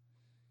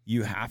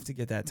 You have to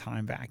get that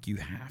time back. You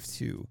have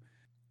to.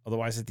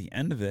 Otherwise, at the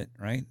end of it,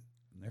 right,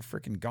 they're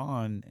freaking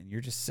gone, and you're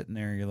just sitting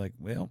there, and you're like,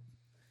 well,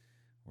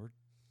 we're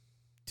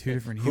two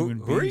different human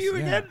beings. Who are you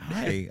again?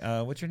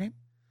 Hi, what's your name?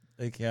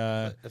 Like,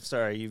 I'm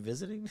sorry, are you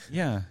visiting?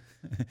 Yeah.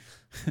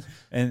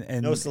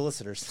 and no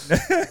solicitors.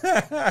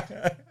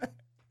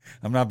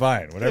 I'm not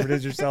buying whatever it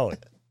is you're selling.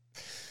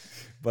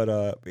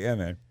 But yeah,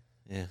 man.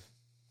 Yeah.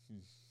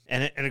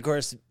 And of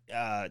course,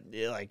 I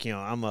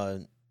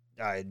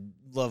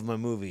love my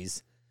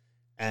movies,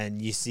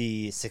 and you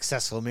see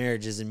successful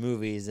marriages in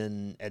movies,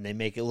 and they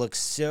make it look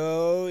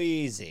so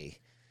easy.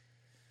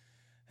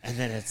 And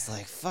then it's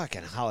like,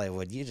 fucking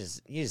Hollywood, you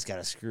just got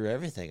to screw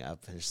everything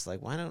up. And it's just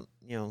like, why don't,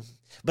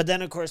 But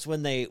then, of course,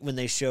 when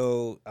they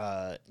show,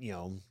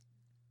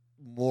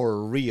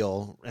 more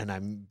real, and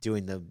I'm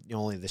doing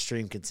only the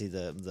stream can see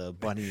the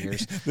bunny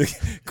ears.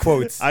 The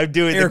quotes. I'm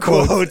doing air the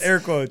quotes. Air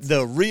quotes.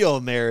 The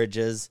real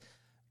marriages,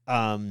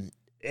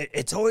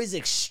 it's always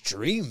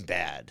extreme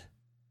bad.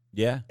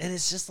 Yeah. And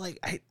it's just like,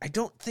 I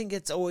don't think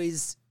it's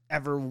always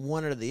ever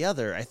one or the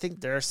other. I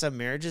think there are some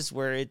marriages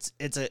where it's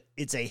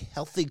a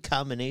healthy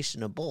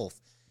combination of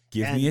both.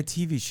 Give me a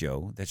TV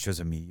show that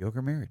shows a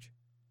mediocre marriage.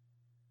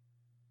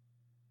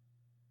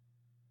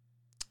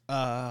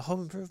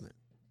 Home Improvement.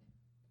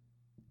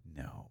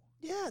 No.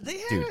 Yeah, they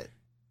have it.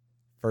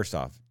 First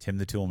off, Tim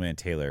the Toolman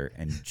Taylor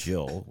and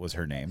Jill was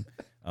her name.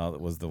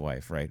 Was the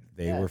wife, right?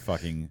 They were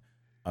fucking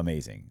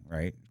amazing,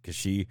 right? Because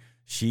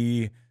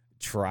she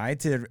tried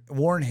to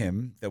warn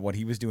him that what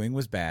he was doing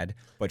was bad,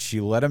 but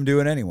she let him do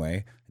it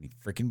anyway, and he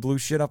freaking blew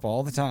shit up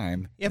all the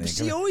time. Yeah, but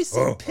she always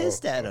seemed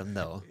pissed at him,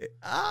 though.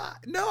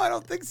 No, I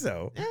don't think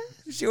so.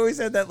 She always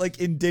had that, like,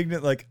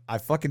 indignant, like, I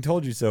fucking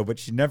told you so, but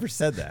she never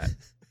said that.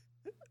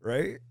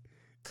 Right?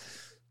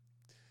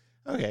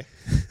 Okay.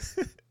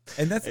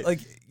 And that's like,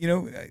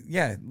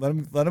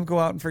 let them go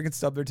out and freaking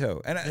stub their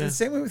toe. And the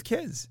same way with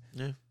kids.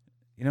 Yeah.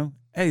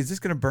 Hey, is this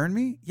going to burn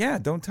me? Yeah,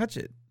 don't touch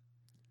it.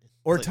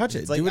 Or touch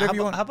it. Do whatever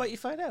you want. How about you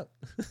find out?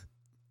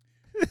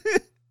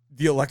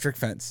 The electric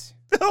fence.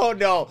 Oh,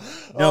 no.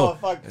 No. Oh,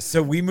 fuck.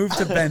 So we moved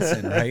to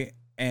Benson, right?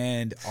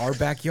 And our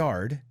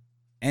backyard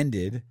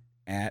ended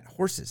at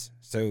horses.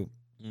 So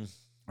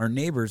our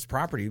neighbor's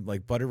property,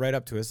 like, butted right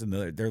up to us, and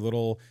their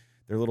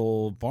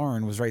little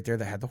barn was right there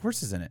that had the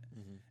horses in it.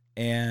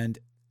 Mm-hmm.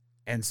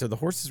 And so the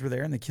horses were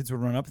there, and the kids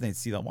would run up and they'd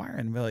see that wire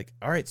and be like,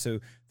 all right, so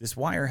this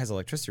wire has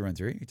electricity run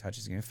through it. You touch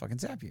it's going to fucking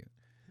zap you.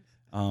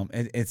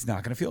 And it's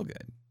not going to feel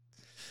good.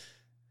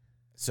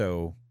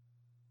 So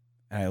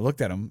and I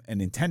looked at him,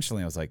 and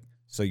intentionally I was like,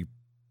 so you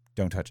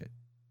don't touch it.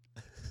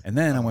 And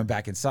then I went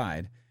back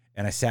inside,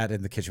 and I sat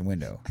in the kitchen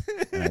window.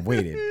 And And I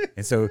waited.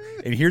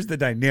 And here's the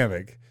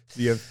dynamic.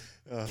 So you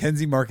have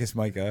Kenzie, Marcus,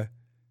 Micah,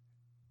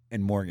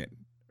 and Morgan,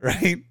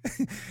 right?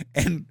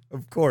 And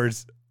of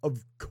course,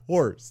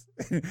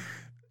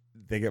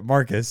 they get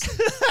Marcus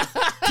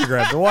to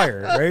grab the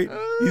wire, right?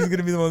 He's going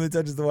to be the one that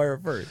touches the wire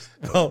first.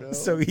 Well,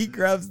 so he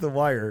grabs the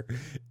wire.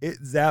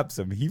 It zaps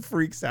him. He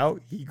freaks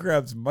out. He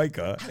grabs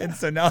Micah. And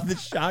so now the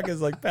shock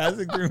is like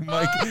passing through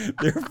Mike.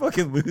 They're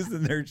fucking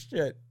losing their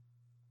shit.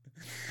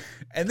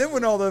 And then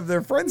when all of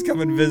their friends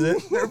come and visit,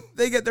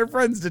 they get their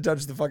friends to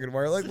touch the fucking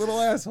wire like little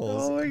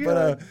assholes. Oh my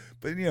God.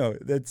 But you know,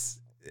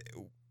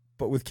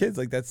 but with kids,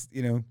 like that's,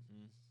 you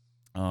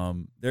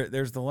know,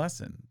 there's the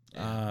lesson.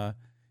 Yeah.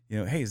 You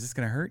know, hey, is this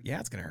going to hurt?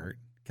 Yeah, it's going to hurt.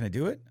 Can I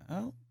do it?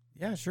 Oh,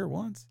 yeah, sure,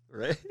 once.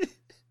 Right.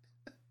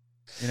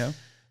 You know,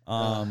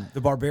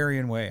 The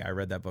Barbarian Way. I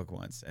read that book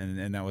once,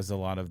 and that was a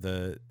lot of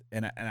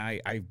and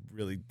I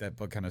really, that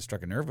book kind of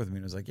struck a nerve with me.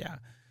 And I was like, yeah,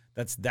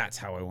 that's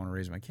how I want to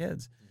raise my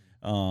kids.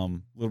 A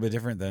little bit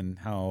different than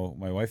how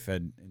my wife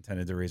had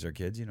intended to raise our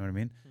kids. You know what I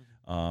mean?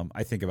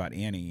 I think about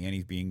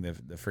Annie being the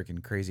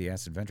freaking crazy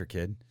ass adventure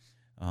kid.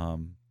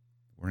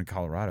 We're in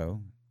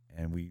Colorado,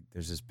 and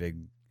there's this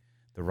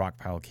the rock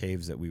pile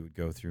caves that we would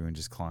go through and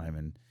just climb.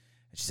 And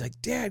she's like,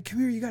 Dad, come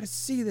here. You got to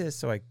see this.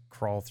 So I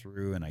crawl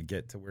through and I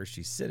get to where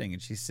she's sitting,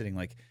 and she's sitting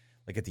like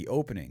at the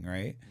opening.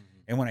 Right. Mm-hmm.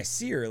 And when I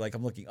see her, like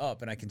I'm looking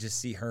up and I can just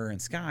see her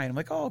and sky, and I'm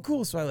like, oh,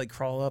 cool. So I like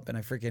crawl up and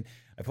I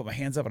put my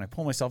hands up and I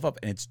pull myself up.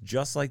 And it's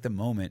just like the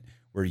moment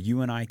where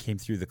you and I came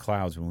through the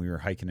clouds when we were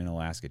hiking in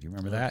Alaska. Do you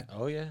remember that?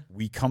 Oh yeah.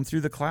 We come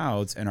through the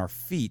clouds and our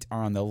feet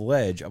are on the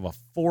ledge of a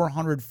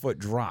 400-foot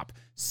drop.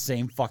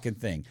 Same fucking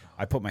thing.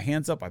 I put my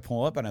hands up, I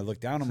pull up, and I look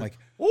down. I'm like,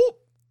 oh,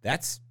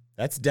 that's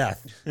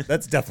death.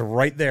 That's death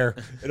right there.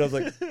 And I was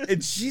like,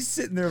 and she's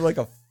sitting there like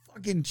a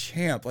fucking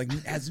champ, like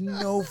has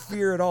no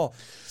fear at all.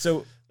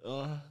 So,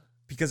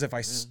 because if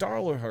I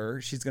startle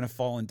her, she's going to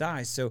fall and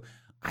die. So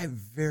I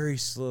very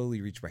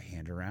slowly reach my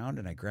hand around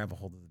and I grab a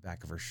hold of the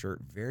back of her shirt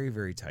very,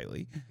 very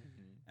tightly.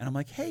 And I'm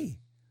like, hey,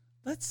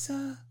 let's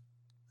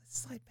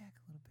slide back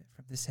a little bit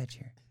from this edge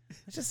here.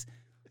 Let's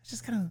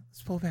just kind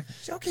of pull back.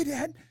 She's, okay,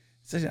 Dad.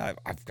 So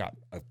I've got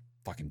a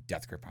fucking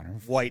death grip on her.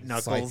 White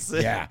knuckles.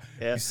 Yeah.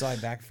 Yeah. You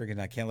slide back, freaking,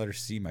 I can't let her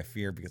see my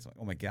fear because,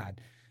 oh my God.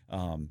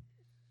 But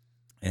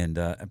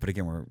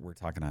again, we're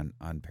talking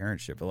on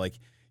parentship, but like,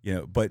 you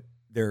know, but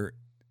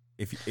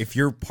if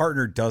your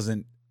partner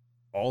doesn't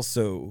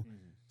also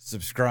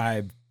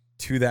subscribe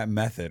to that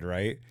method,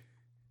 right?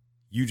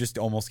 You just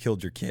almost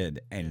killed your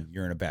kid and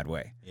you're in a bad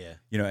way. Yeah.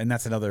 You know, and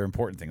that's another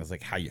important thing. It's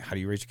like, how do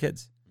you raise your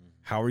kids?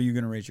 How are you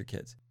going to raise your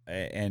kids?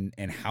 And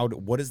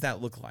what does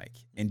that look like?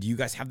 And do you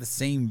guys have the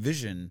same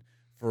vision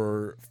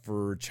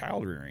for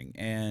child rearing?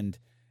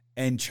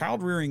 And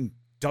child rearing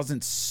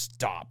doesn't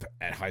stop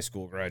at high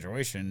school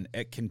graduation.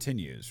 It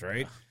continues,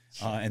 right?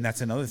 And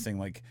that's another thing,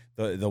 like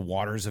the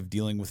waters of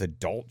dealing with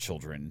adult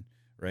children,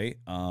 right?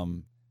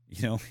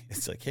 You know,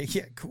 it's like, hey,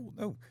 yeah, cool.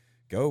 No,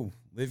 go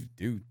live,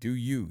 do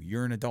you.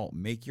 You're an adult.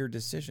 Make your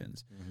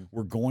decisions. Mm-hmm.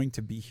 We're going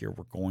to be here.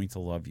 We're going to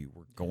love you.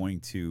 We're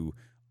going to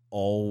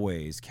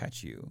always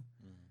catch you.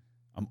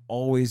 I'm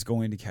always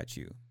going to catch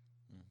you.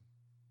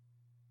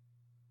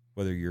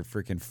 Whether you're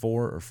freaking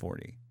 4 or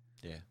 40.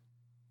 Yeah.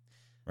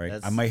 Right?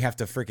 I might have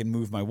to freaking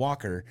move my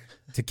walker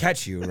to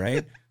catch you,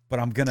 right? But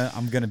I'm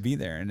gonna be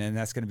there, and then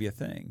that's gonna be a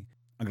thing.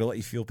 I'm gonna let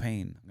you feel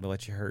pain. I'm gonna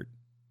let you hurt.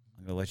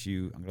 I'm gonna let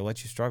you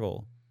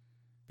struggle.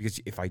 Because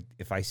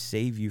if I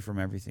save you from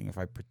everything, if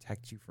I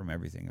protect you from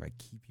everything, if I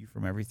keep you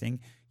from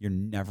everything, you're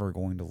never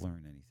going to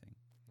learn anything.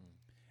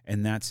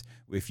 And that's,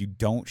 if you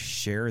don't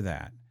share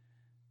that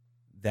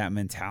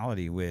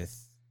mentality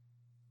with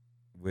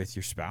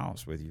your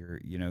spouse, with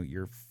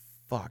you're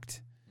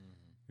fucked.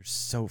 You're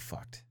so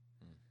fucked.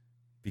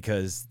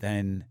 Because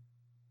then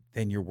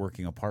you're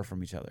working apart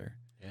from each other.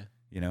 Yeah.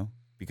 You know,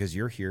 because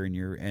you're here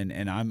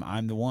and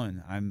I'm the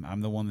one.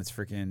 I'm the one that's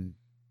freaking,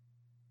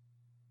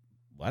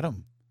 let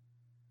them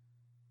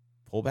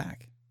pull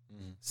back.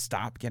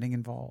 Stop getting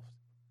involved.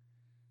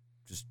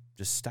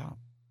 Just stop.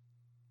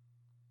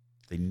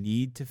 They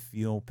need to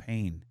feel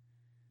pain.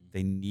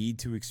 They need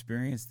to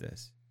experience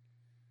this.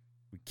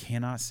 We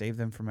cannot save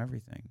them from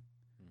everything.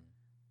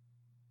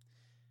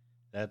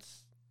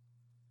 That's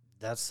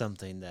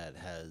something that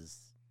has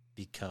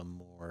become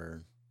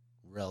more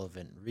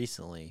relevant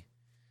recently,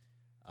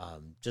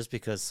 just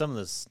because some of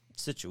the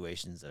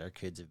situations that our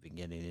kids have been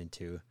getting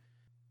into,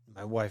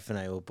 my wife and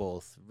I will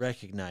both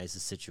recognize the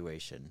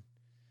situation,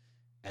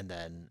 and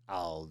then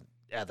I'll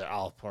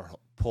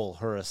pull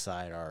her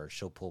aside or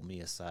she'll pull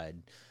me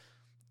aside,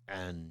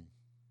 and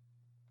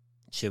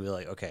she'll be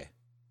like, okay,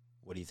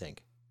 what do you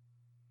think?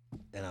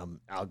 And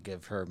I'll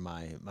give her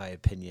my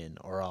opinion,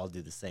 or I'll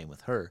do the same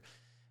with her.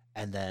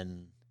 And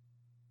then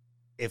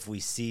if we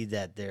see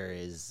that there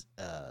is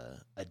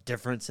a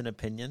difference in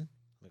opinion,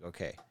 like,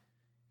 okay,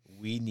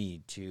 we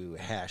need to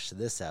hash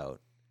this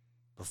out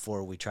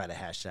before we try to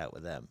hash it out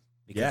with them.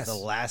 Because the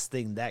last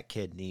thing that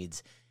kid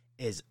needs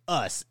is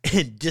us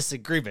in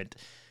disagreement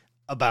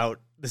about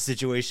the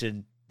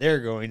situation they're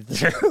going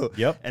through.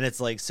 Yep. And it's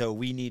like, so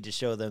we need to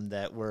show them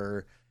that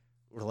we're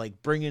we're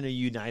like bringing a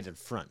united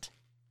front,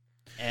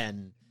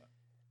 and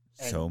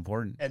So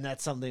important. and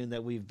that's something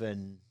that we've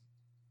been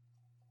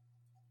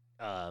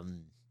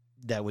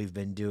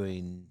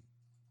doing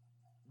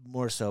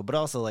more so, but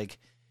also like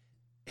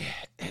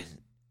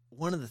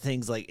one of the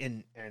things like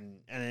and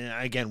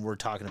again, we're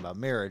talking about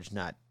marriage,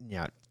 not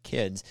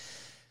kids,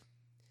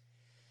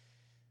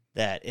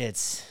 that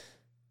it's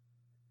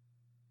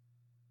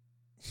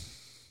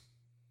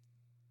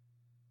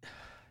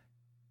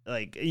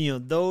like,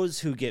 those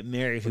who get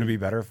married Would it be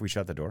better if we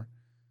shut the door?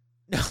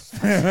 no,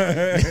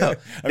 I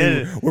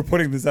mean, no. we're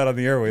putting this out on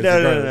the airways. No.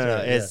 regardless,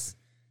 right? It's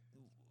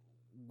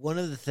one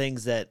of the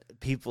things that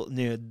people,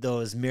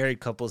 those married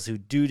couples who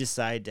do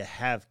decide to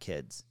have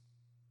kids,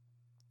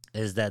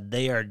 is that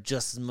they are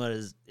just as much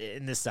as,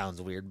 and this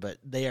sounds weird, but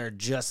they are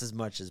just as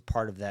much as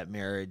part of that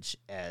marriage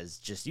as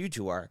just you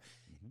two are,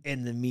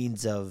 in the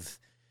means of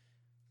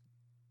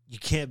you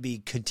can't be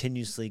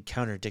continuously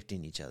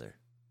contradicting each other.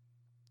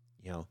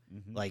 Mhm.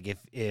 Like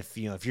if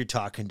you're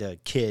talking to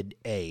kid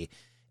A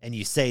and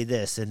you say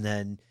this and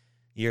then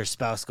your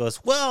spouse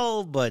goes,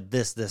 well, but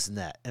this, and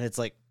that. And it's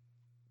like,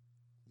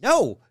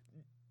 no,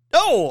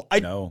 I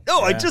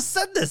Yeah. just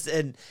said this.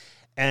 And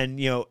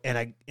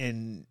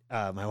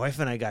my wife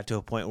and I got to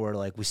a point where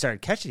like we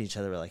started catching each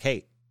other. We're like,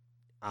 hey,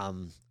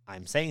 I'm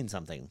saying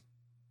something,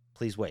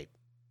 please wait.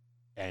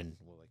 And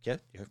we're like,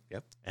 yep.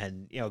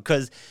 And,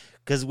 cause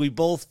we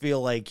both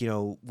feel like,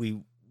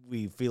 we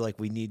feel like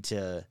we need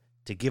to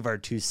give our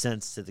 2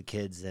 cents to the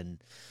kids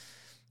and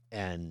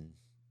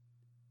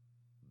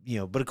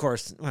but of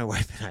course my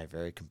wife and I are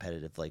very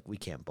competitive. Like we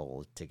can't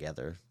bowl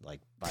together, like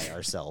by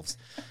ourselves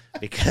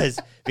because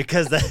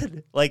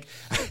then like,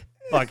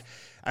 fuck,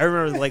 I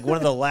remember like one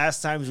of the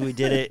last times we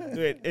did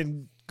it,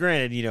 and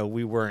granted,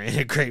 we weren't in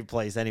a great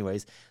place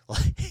anyways.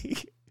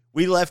 Like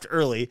we left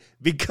early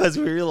because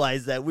we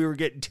realized that we were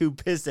getting too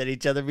pissed at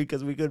each other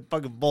because we couldn't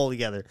fucking bowl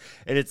together.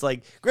 And it's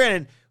like,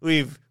 granted,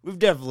 we've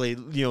definitely,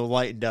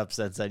 lightened up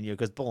since then,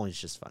 because bowling's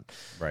just fun.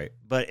 Right.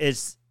 But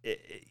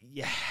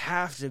you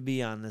have to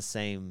be on the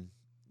same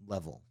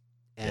level.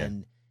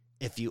 And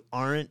if you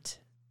aren't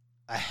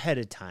ahead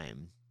of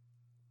time,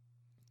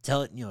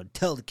 tell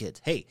the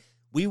kids, hey,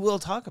 we will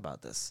talk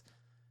about this.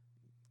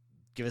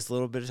 Give us a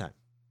little bit of time.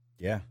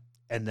 Yeah.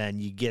 And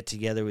then you get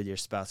together with your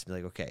spouse and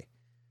be like, okay,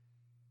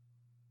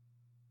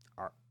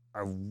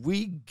 are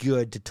we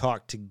good to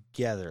talk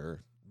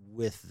together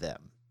with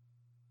them,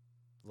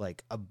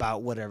 like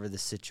about whatever the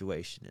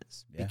situation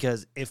is? Yeah.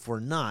 Because if we're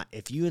not,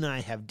 if you and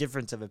I have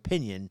difference of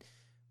opinion,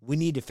 we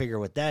need to figure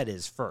what that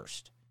is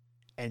first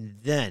and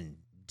then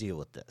deal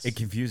with this. It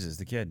confuses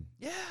the kid.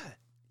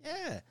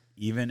 Yeah.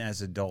 Even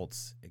as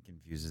adults, it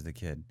confuses the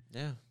kid.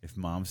 Yeah. If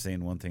mom's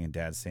saying one thing and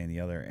dad's saying the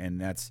other. And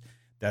that's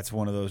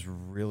one of those a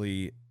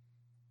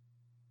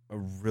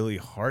really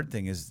hard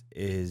thing is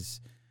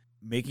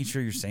making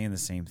sure you're saying the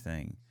same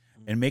thing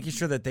and making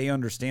sure that they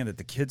understand, that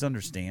the kids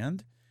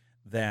understand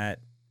that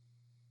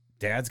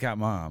dad's got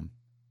mom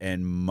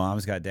and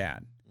mom's got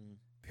dad,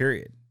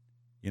 period.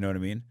 You know what I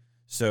mean?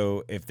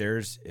 So if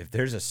there's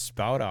a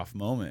spout off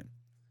moment,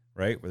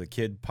 right, where the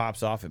kid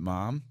pops off at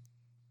mom,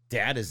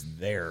 dad is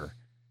there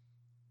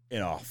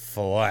in a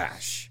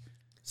flash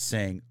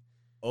saying,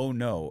 oh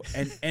no.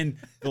 And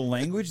the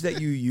language that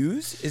you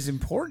use is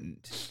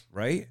important,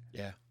 right?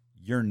 Yeah.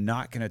 You're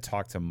not going to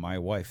talk to my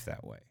wife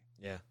that way.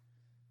 Yeah.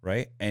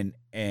 Right. And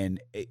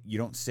you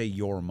don't say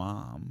your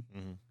mom,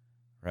 Mm-hmm.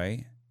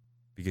 right?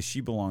 Because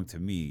she belonged to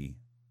me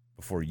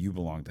before you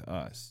belonged to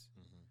us.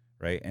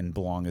 Mm-hmm. Right. And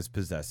belong is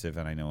possessive.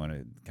 And I know, and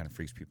it kind of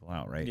freaks people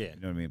out. Right. Yeah.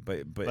 You know what I mean?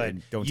 But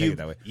But don't you, take it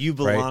that way. You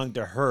belong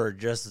to her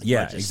just as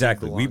Yeah, much as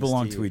exactly. she We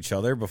belong belongs to each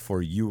other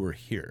before you were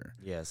here.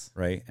 Yes.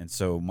 Right. And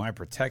so my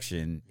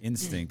protection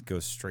instinct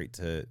goes straight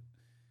to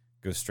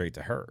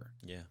her.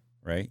 Yeah.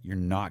 Right. You're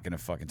not going to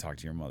fucking talk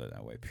to your mother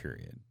that way,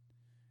 period.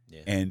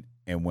 Yeah.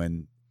 And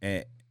when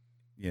the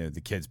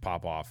kids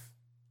pop off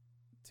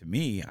to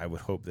me, I would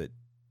hope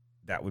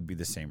that would be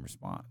the same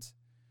response.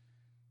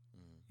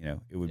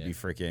 It would be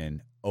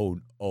freaking hell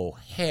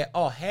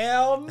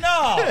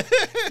no.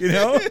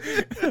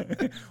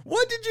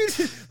 What did you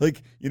do?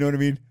 Like, you know what I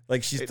mean?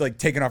 Like she's like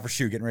taking off her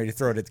shoe, getting ready to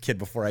throw it at the kid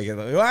before I get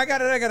like, I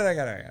got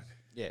it.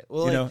 Yeah.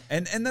 Well,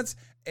 and that's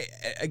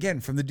again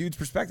from the dude's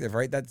perspective,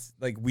 right? That's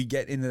like we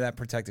get into that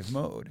protective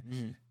mode,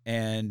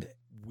 and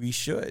we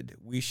should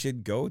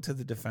go to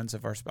the defense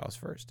of our spouse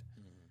first,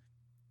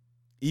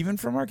 even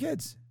from our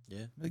kids.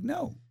 Yeah. Like,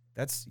 no,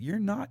 you're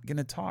not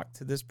gonna talk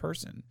to this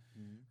person,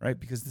 right?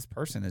 Because this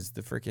person is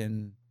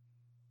the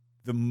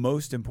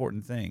most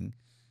important thing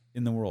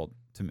in the world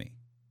to me,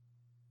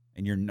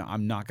 and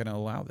I'm not gonna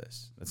allow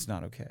this. That's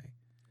not okay.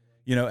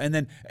 And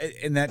then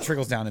that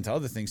trickles down into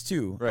other things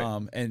too.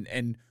 Right.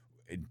 And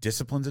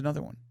discipline's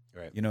another one.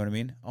 Right. You know what I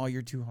mean? Oh,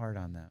 you're too hard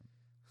on them.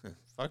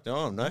 Fuck no,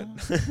 I'm not.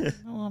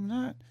 No, I'm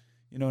not.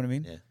 You know what I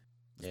mean? Yeah.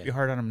 Let's be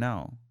hard on them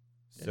now.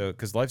 So,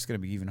 because life's going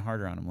to be even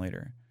harder on them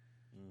later.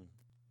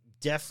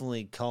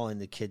 Definitely calling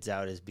the kids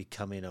out is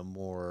becoming a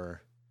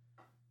more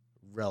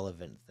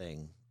relevant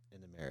thing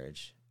in the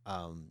marriage.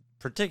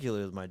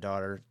 Particularly with my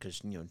daughter,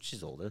 because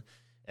she's older,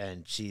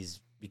 and she's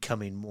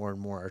becoming more and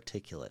more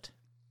articulate.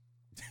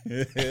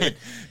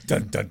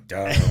 Dun dun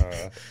dun.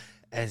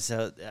 And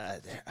so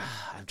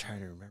I'm trying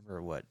to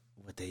remember what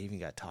they even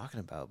got talking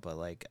about, but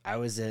like I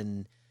was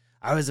in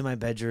my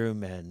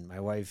bedroom and my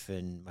wife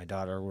and my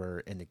daughter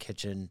were in the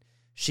kitchen.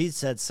 She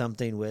said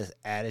something with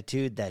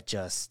attitude that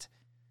just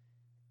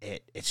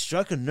it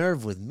struck a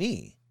nerve with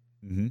me.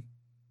 Mm-hmm.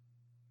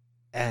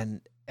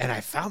 And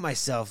I found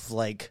myself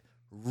like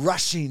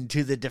rushing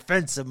to the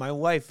defense of my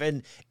wife,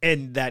 and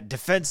that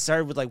defense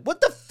started with like,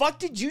 "What the fuck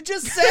did you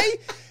just say?"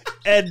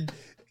 and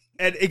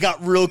it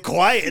got real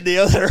quiet in the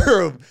other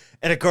room.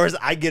 And of course,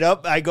 I get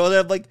up, I go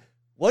there, I'm like,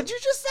 "What'd you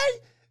just say?"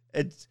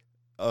 And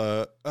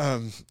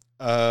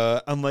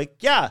I'm like,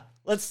 "Yeah,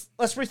 let's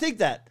rethink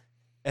that."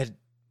 And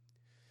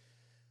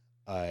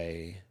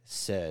I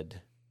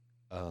said,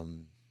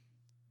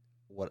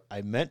 what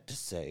I meant to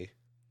say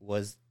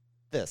was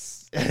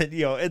this, and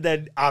and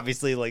then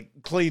obviously like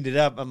cleaned it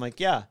up. I'm like,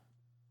 "Yeah,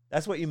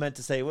 that's what you meant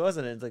to say,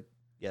 wasn't it?" It's like,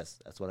 "Yes,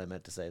 that's what I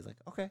meant to say." It's like,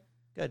 "Okay,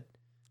 good."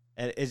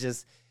 And it's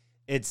just,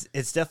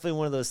 it's definitely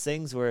one of those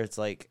things where it's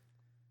like,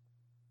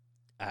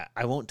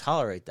 I won't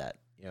tolerate that.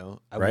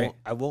 I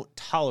won't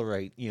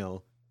tolerate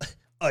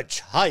a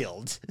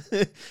child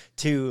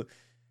to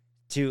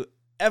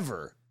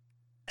ever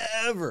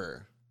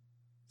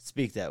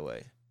speak that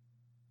way.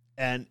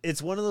 And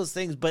it's one of those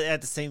things, but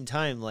at the same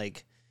time,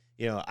 like,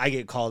 I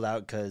get called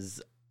out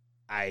because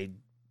I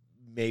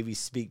maybe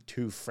speak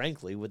too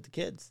frankly with the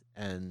kids.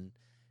 And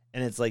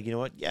it's like, you know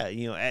what?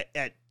 Yeah,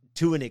 at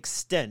to an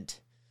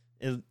extent,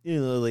 at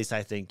least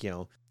I think,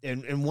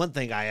 and one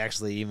thing I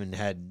actually even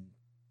had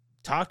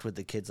talked with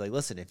the kids, like,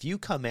 listen, if you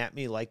come at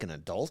me like an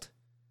adult,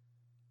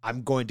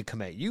 I'm going to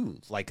come at you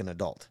like an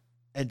adult.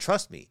 And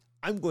trust me,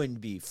 I'm going to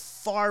be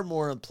far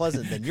more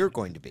unpleasant than you're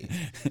going to be.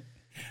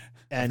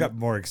 And I've got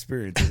more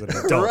experience as an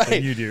adult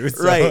than you do.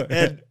 So.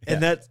 Right.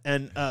 And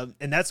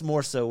that's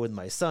more so with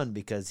my son,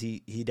 because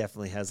he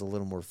definitely has a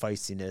little more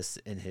feistiness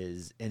in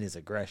his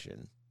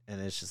aggression.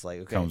 And it's just like,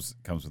 okay. Comes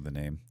with the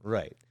name.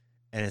 Right.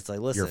 And it's like,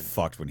 listen. You're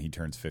fucked when he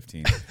turns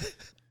 15.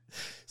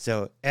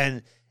 So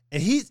and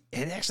he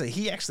actually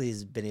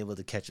has been able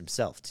to catch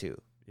himself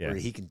too. Yeah. Where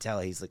he can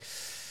tell he's like,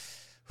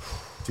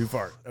 too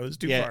far. That was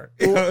too far.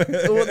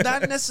 well,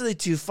 not necessarily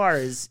too far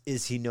is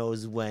he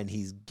knows when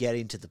he's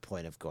getting to the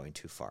point of going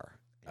too far.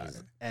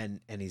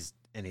 And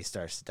he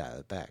starts to dial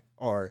it back.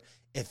 Or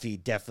if he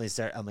definitely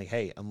I'm like,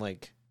 "Hey," I'm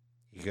like,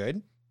 "You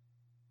good?"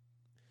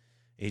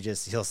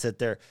 He'll sit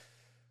there.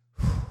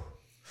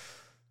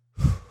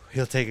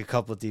 He'll take a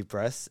couple of deep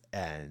breaths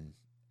and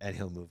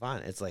he'll move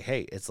on. It's like,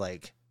 hey, it's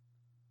like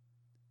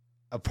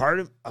a part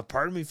of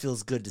me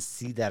feels good to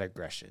see that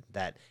aggression,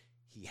 that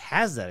he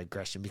has that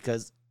aggression,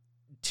 because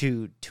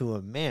to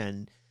a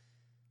man,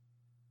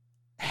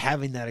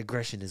 having that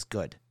aggression is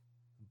good.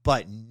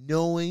 But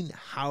knowing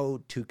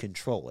how to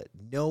control it,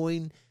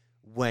 knowing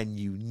when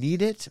you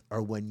need it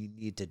or when you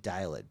need to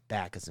dial it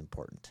back is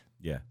important.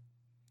 Yeah.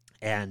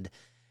 And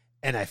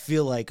I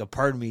feel like a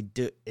part of me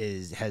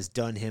has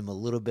done him a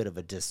little bit of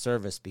a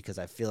disservice, because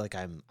I feel like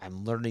I'm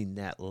learning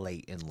that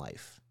late in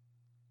life,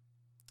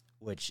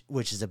 which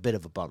is a bit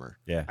of a bummer.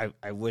 Yeah.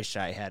 I wish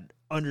I had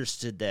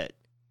understood that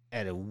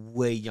at a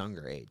way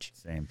younger age.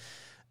 Same.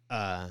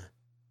 And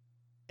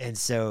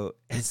another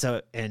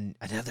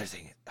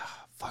thing,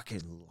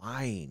 fucking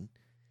lying.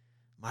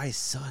 My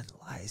son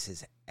lies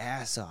his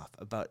ass off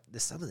about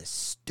some of the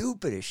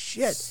stupidest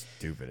shit.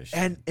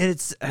 And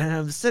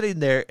I'm sitting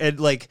there and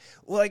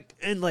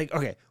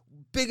okay,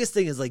 biggest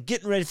thing is like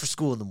getting ready for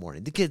school in the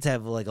morning. The kids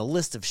have like a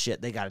list of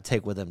shit they got to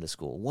take with them to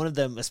school. One of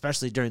them,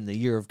 especially during the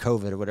year of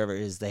COVID or whatever,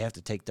 is they have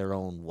to take their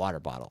own water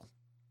bottle,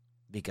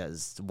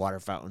 because the water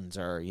fountains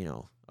are,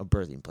 a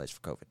birthing place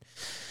for COVID,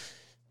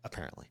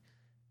 apparently.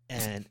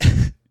 And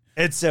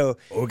so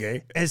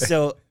okay. And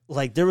so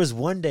like there was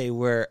one day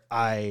where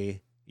I,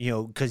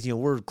 because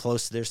we're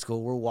close to their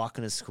school, we're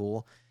walking to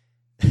school.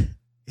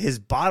 His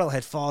bottle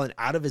had fallen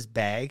out of his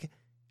bag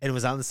and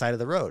was on the side of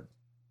the road.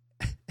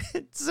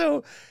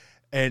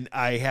 And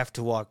I have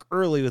to walk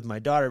early with my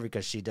daughter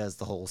because she does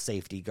the whole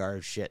safety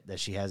guard shit that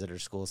she has at her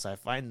school. So I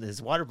find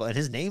this water bottle and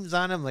his name's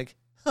on it. I'm like,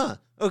 huh,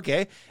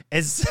 okay.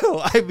 And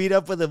so I meet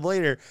up with him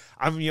later.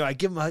 I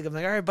give him a hug. I'm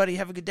like, all right, buddy,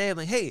 have a good day. I'm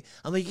like, hey,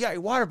 you got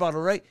your water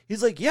bottle, right?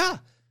 He's like, yeah.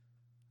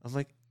 I'm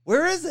like,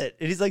 where is it?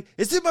 And he's like,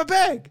 it's in my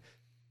bag.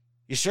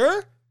 You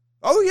sure?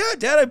 Oh yeah,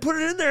 Dad, I put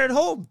it in there at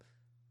home.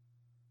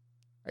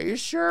 Are you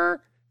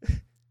sure?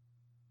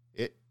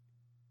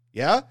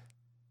 Yeah?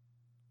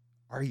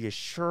 Are you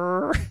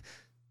sure?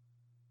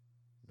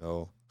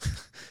 No.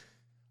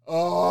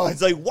 Oh,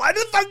 it's like, why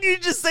the fuck did you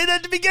just say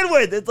that to begin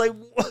with? It's like,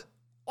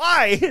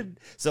 why?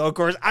 So, of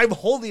course, I'm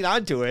holding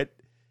on to it.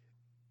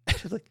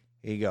 Like,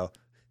 here you go.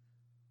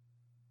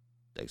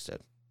 Thanks,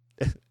 Dad.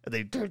 And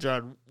then he turns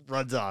around,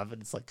 runs off,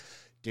 and it's like,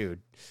 dude.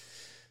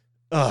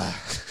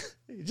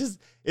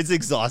 It's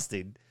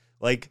exhausting.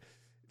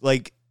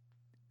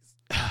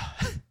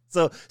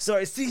 So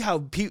I see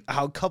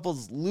how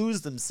couples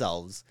lose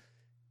themselves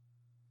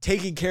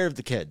taking care of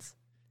the kids.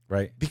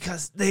 Right.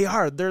 because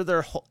they're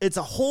their whole, it's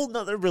a whole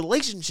nother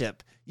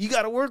relationship you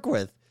got to work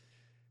with.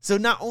 So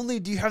not only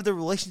do you have the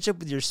relationship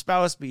with your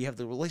spouse, but you have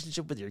the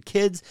relationship with your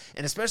kids,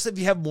 and especially if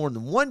you have more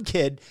than one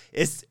kid,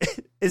 it's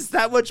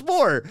that much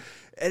more.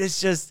 And it's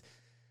just,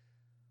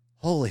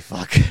 holy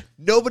fuck.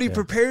 Nobody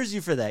prepares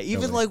you for that.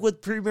 Even like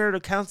with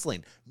premarital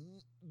counseling,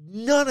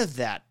 none of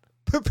that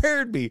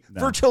prepared me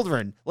for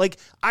children. Like,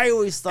 I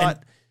always thought,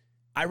 And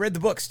I read the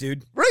books,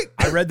 dude. right?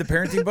 I read the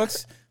parenting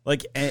books.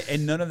 Like,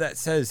 and none of that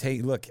says,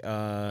 hey, look,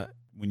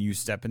 when you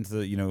step into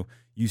the,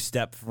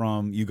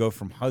 you go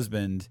from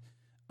husband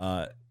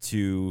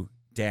to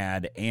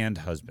dad and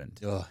husband,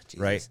 Oh, Jesus.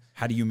 right?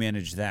 How do you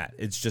manage that?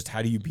 It's just,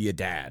 how do you be a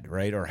dad,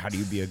 right? Or how do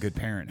you be a good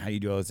parent? How do you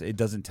do all this? It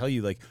doesn't tell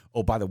you, like,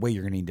 oh, by the way,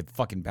 you're going to need to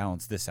fucking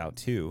balance this out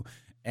too.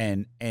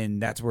 And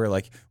that's where,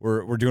 like,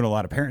 we're doing a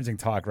lot of parenting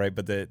talk, right?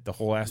 But the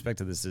whole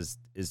aspect of this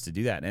is to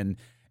do that.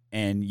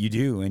 And you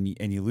do, and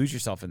you lose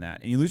yourself in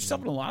that. And you lose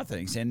yourself in a lot of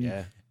things.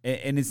 And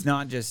it's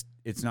not just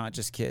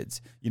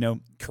kids.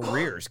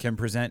 Careers can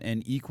present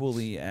an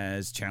equally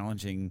as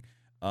challenging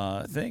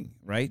thing,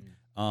 right?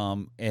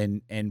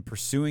 And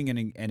pursuing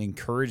and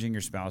encouraging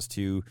your spouse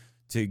to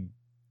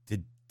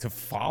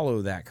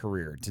follow that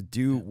career, to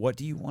do what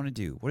do you want to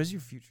do? What does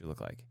your future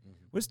look like?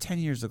 What does 10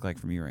 years look like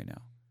for me right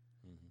now?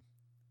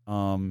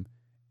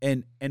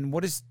 And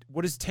what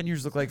does 10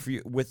 years look like for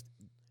you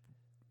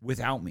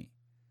without me?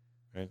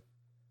 Right.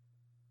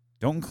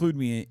 Don't include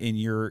me in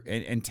your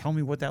and tell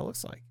me what that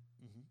looks like.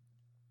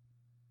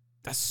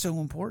 That's so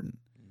important.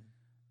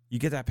 You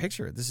get that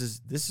picture. This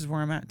is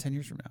where I'm at 10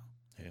 years from now.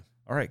 Yeah.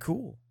 All right,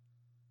 cool.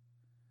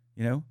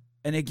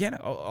 And again,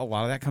 a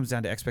lot of that comes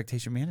down to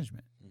expectation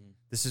management.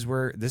 This is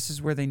where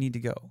they need to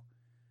go.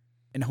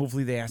 And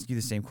hopefully they ask you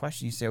the same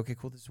question. You say, okay,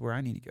 cool, this is where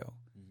I need to go.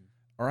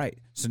 All right.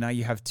 So now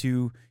you got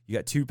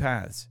two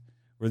paths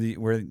where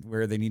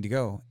they need to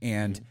go.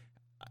 And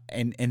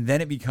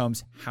then it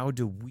becomes, how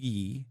do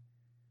we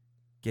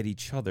get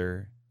each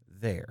other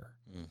there?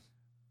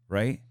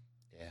 Right?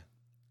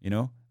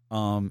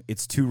 Yeah.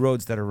 It's two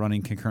roads that are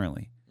running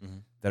concurrently,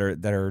 that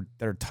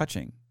are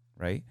touching,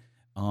 right?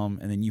 And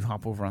then you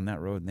hop over on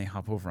that road and they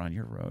hop over on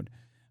your road.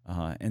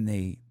 And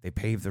they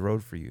pave the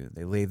road for you.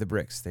 They lay the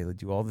bricks. They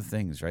do all the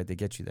things, right? They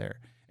get you there,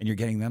 and you're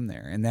getting them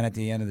there. And then at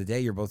the end of the day,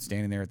 you're both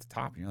standing there at the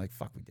top, and you're like,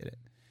 "Fuck, we did it,"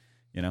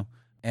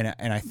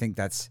 And I think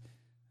that's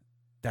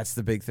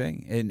the big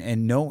thing,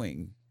 and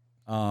knowing,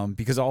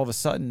 because all of a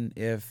sudden,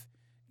 if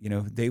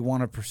they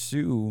want to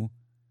pursue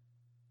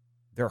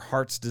their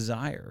heart's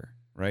desire,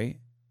 right?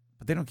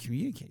 But they don't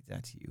communicate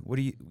that to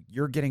you.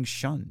 You're getting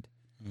shunned,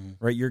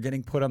 right? You're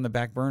getting put on the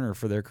back burner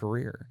for their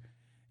career.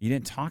 You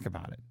didn't talk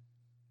about it.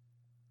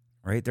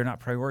 Right? They're not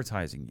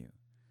prioritizing you.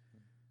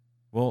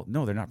 Well,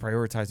 no, they're not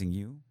prioritizing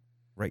you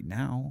right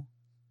now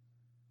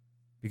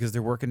because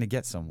they're working to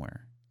get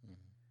somewhere.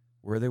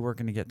 Where are they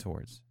working to get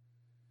towards?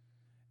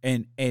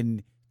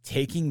 And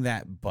taking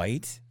that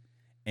bite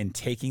and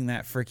taking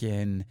that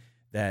freaking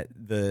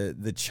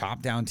the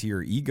chop down to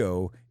your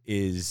ego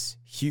is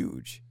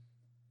huge.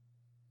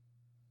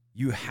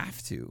 You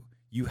have to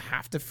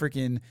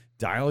freaking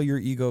dial your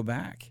ego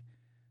back.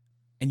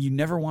 And you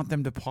never want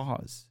them to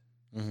pause.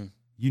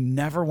 You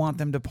never want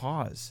them to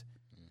pause,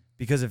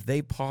 because if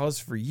they pause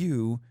for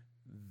you,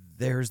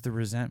 there's the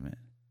resentment.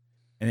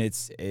 And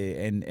it's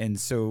and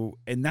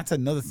that's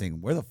another thing.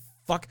 Where the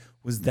fuck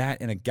was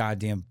that in a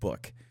goddamn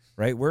book,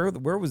 right?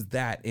 Where was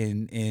that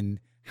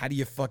in how do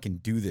you fucking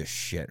do this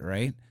shit,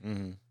 right?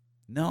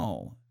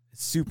 No,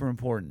 it's super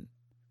important.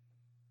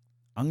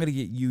 I'm gonna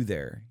get you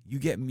there. You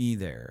get me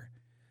there,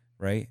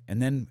 right? And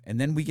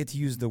then we get to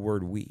use the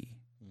word we.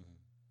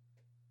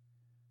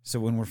 So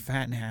when we're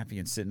fat and happy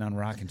and sitting on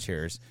rocking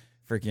chairs,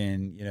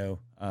 freaking,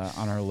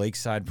 on our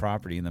lakeside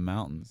property in the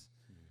mountains,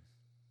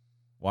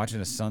 watching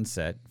a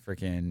sunset,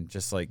 freaking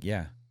just like,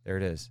 yeah, there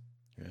it is.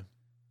 Yeah.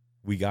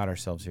 We got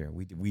ourselves here.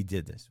 We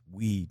did this.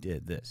 We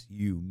did this.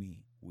 You,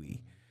 me,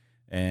 we.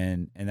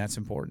 And that's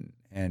important.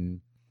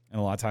 And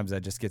a lot of times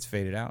that just gets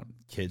faded out.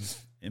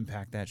 Kids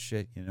impact that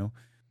shit,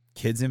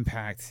 Kids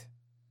impact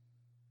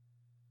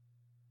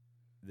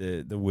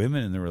the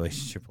women in the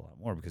relationship a lot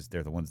more because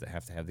they're the ones that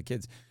have to have the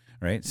kids.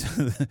 Right.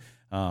 So,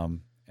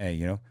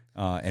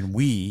 and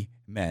we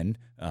men,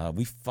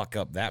 we fuck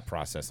up that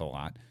process a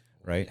lot.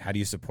 Right. How do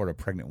you support a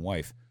pregnant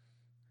wife?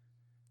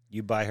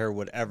 You buy her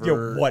whatever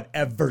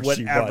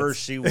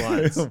she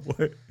wants.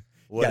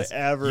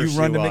 Whatever you she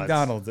run to wants.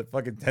 McDonald's at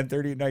fucking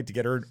 10:30 at night to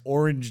get her an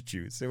orange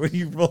juice. And when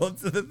you roll up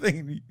to the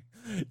thing,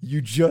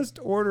 you just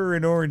order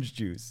an orange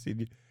juice.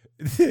 And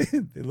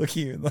they look at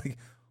you and like,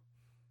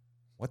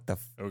 what the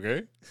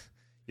okay.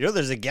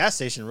 There's a gas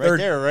station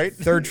there, right?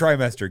 Third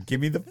trimester.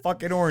 Give me the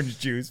fucking orange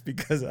juice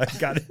because I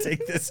got to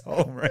take this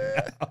home right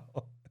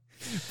now.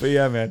 But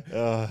yeah, man.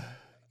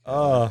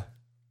 But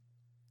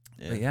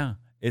yeah,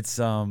 it's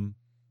but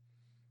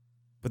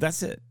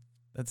that's it.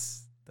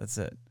 That's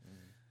it.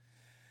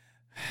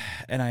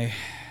 And I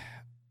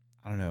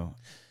don't know.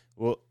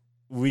 Well,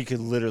 we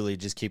could literally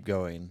just keep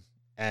going.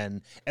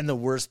 And the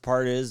worst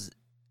part is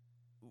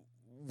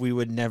we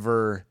would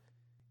never,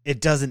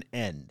 it doesn't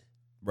end.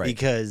 Right.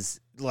 Because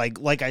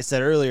like I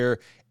said earlier,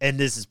 and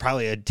this is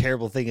probably a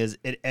terrible thing, is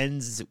it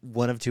ends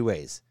one of two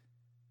ways: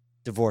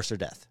 divorce or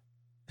death.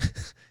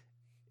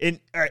 in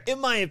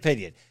my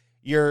opinion,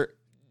 you're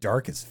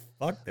Dark as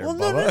fuck there, well,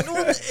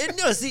 Bubba.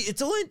 no. See,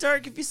 it's only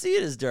dark if you see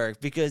it as dark,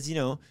 because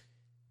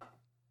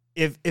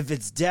if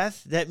it's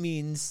death, that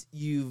means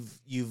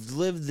you've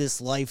lived this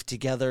life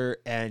together,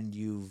 and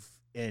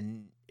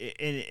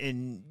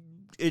and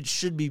it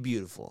should be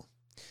beautiful.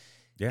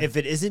 Yeah. If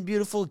it isn't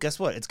beautiful, guess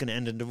what? It's going to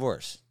end in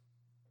divorce.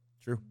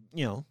 True.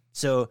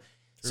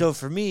 So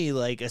for me,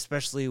 like,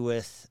 especially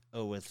with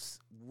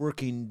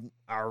working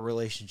our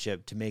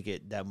relationship to make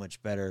it that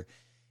much better,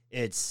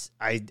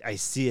 I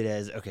see it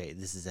as, okay,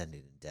 this is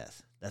ending in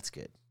death. That's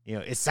good.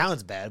 It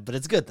sounds bad, but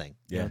it's a good thing.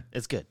 Yeah.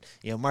 It's good.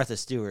 Martha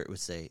Stewart would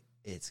say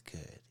it's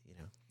good,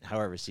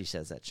 however she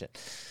says that shit,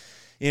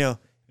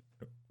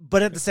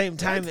 but at the same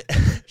time,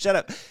 shut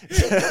up.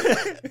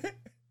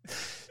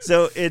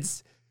 So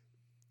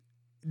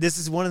this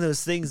is one of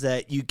those things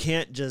that you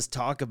can't just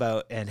talk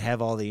about and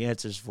have all the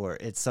answers for.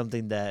 It's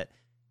something that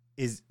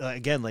is,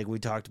 again, like we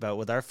talked about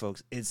with our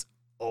folks, it's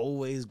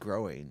always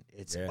growing.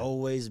 It's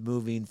always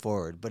moving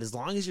forward. But as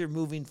long as you're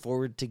moving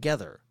forward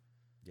together,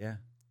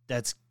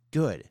 that's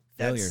good.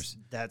 Failures.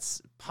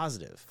 That's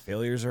positive.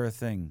 Failures are a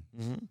thing,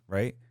 Mm-hmm.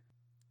 right?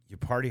 You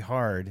party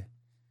hard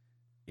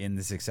in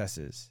the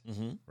successes,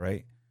 Mm-hmm.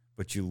 right?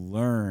 But you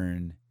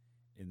learn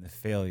in the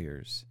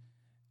failures.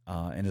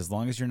 And as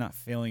long as you're not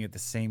failing at the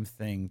same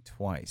thing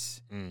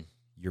twice,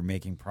 you're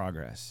making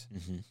progress.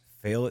 Mm-hmm.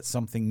 Fail at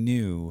something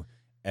new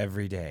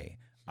every day.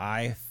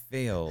 I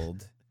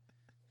failed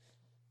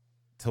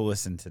to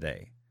listen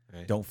today.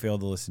 Right. Don't fail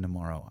to listen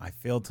tomorrow. I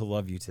failed to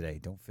love you today.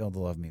 Don't fail to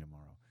love me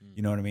tomorrow.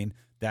 You know what I mean?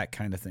 That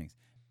kind of things.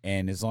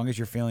 And as long as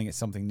you're failing at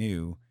something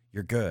new,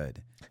 you're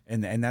good.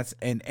 And that's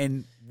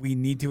and we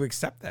need to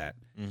accept that.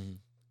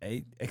 Mm-hmm.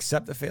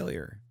 Accept the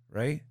failure,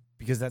 right?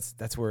 Because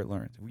that's where it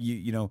learns.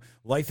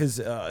 Life is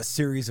a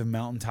series of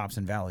mountaintops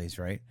and valleys,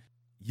 right?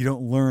 You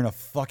don't learn a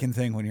fucking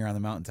thing when you're on the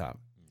mountaintop.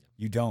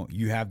 You don't.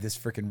 You have this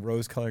freaking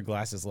rose-colored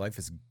glasses. Life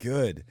is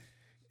good.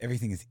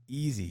 Everything is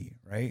easy,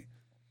 right?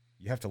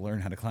 You have to learn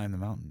how to climb the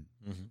mountain.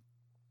 Mm-hmm.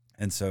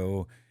 And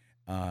so,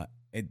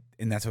 and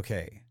that's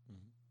okay.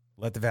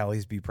 Mm-hmm. Let the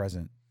valleys be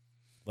present.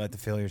 Let the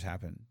failures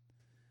happen.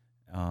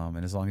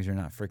 And as long as you're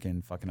not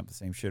freaking fucking up the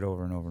same shit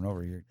over and over and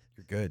over, you're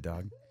good,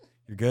 dog.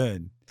 You're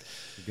good.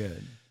 You're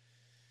good.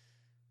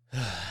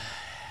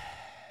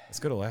 Let's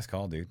go to last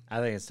call, dude. I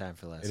think it's time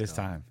for last call. It is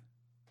time.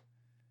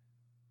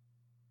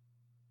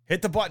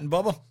 Hit the button,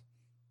 Bubba.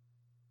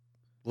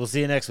 We'll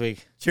see you next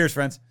week. Cheers,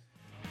 friends.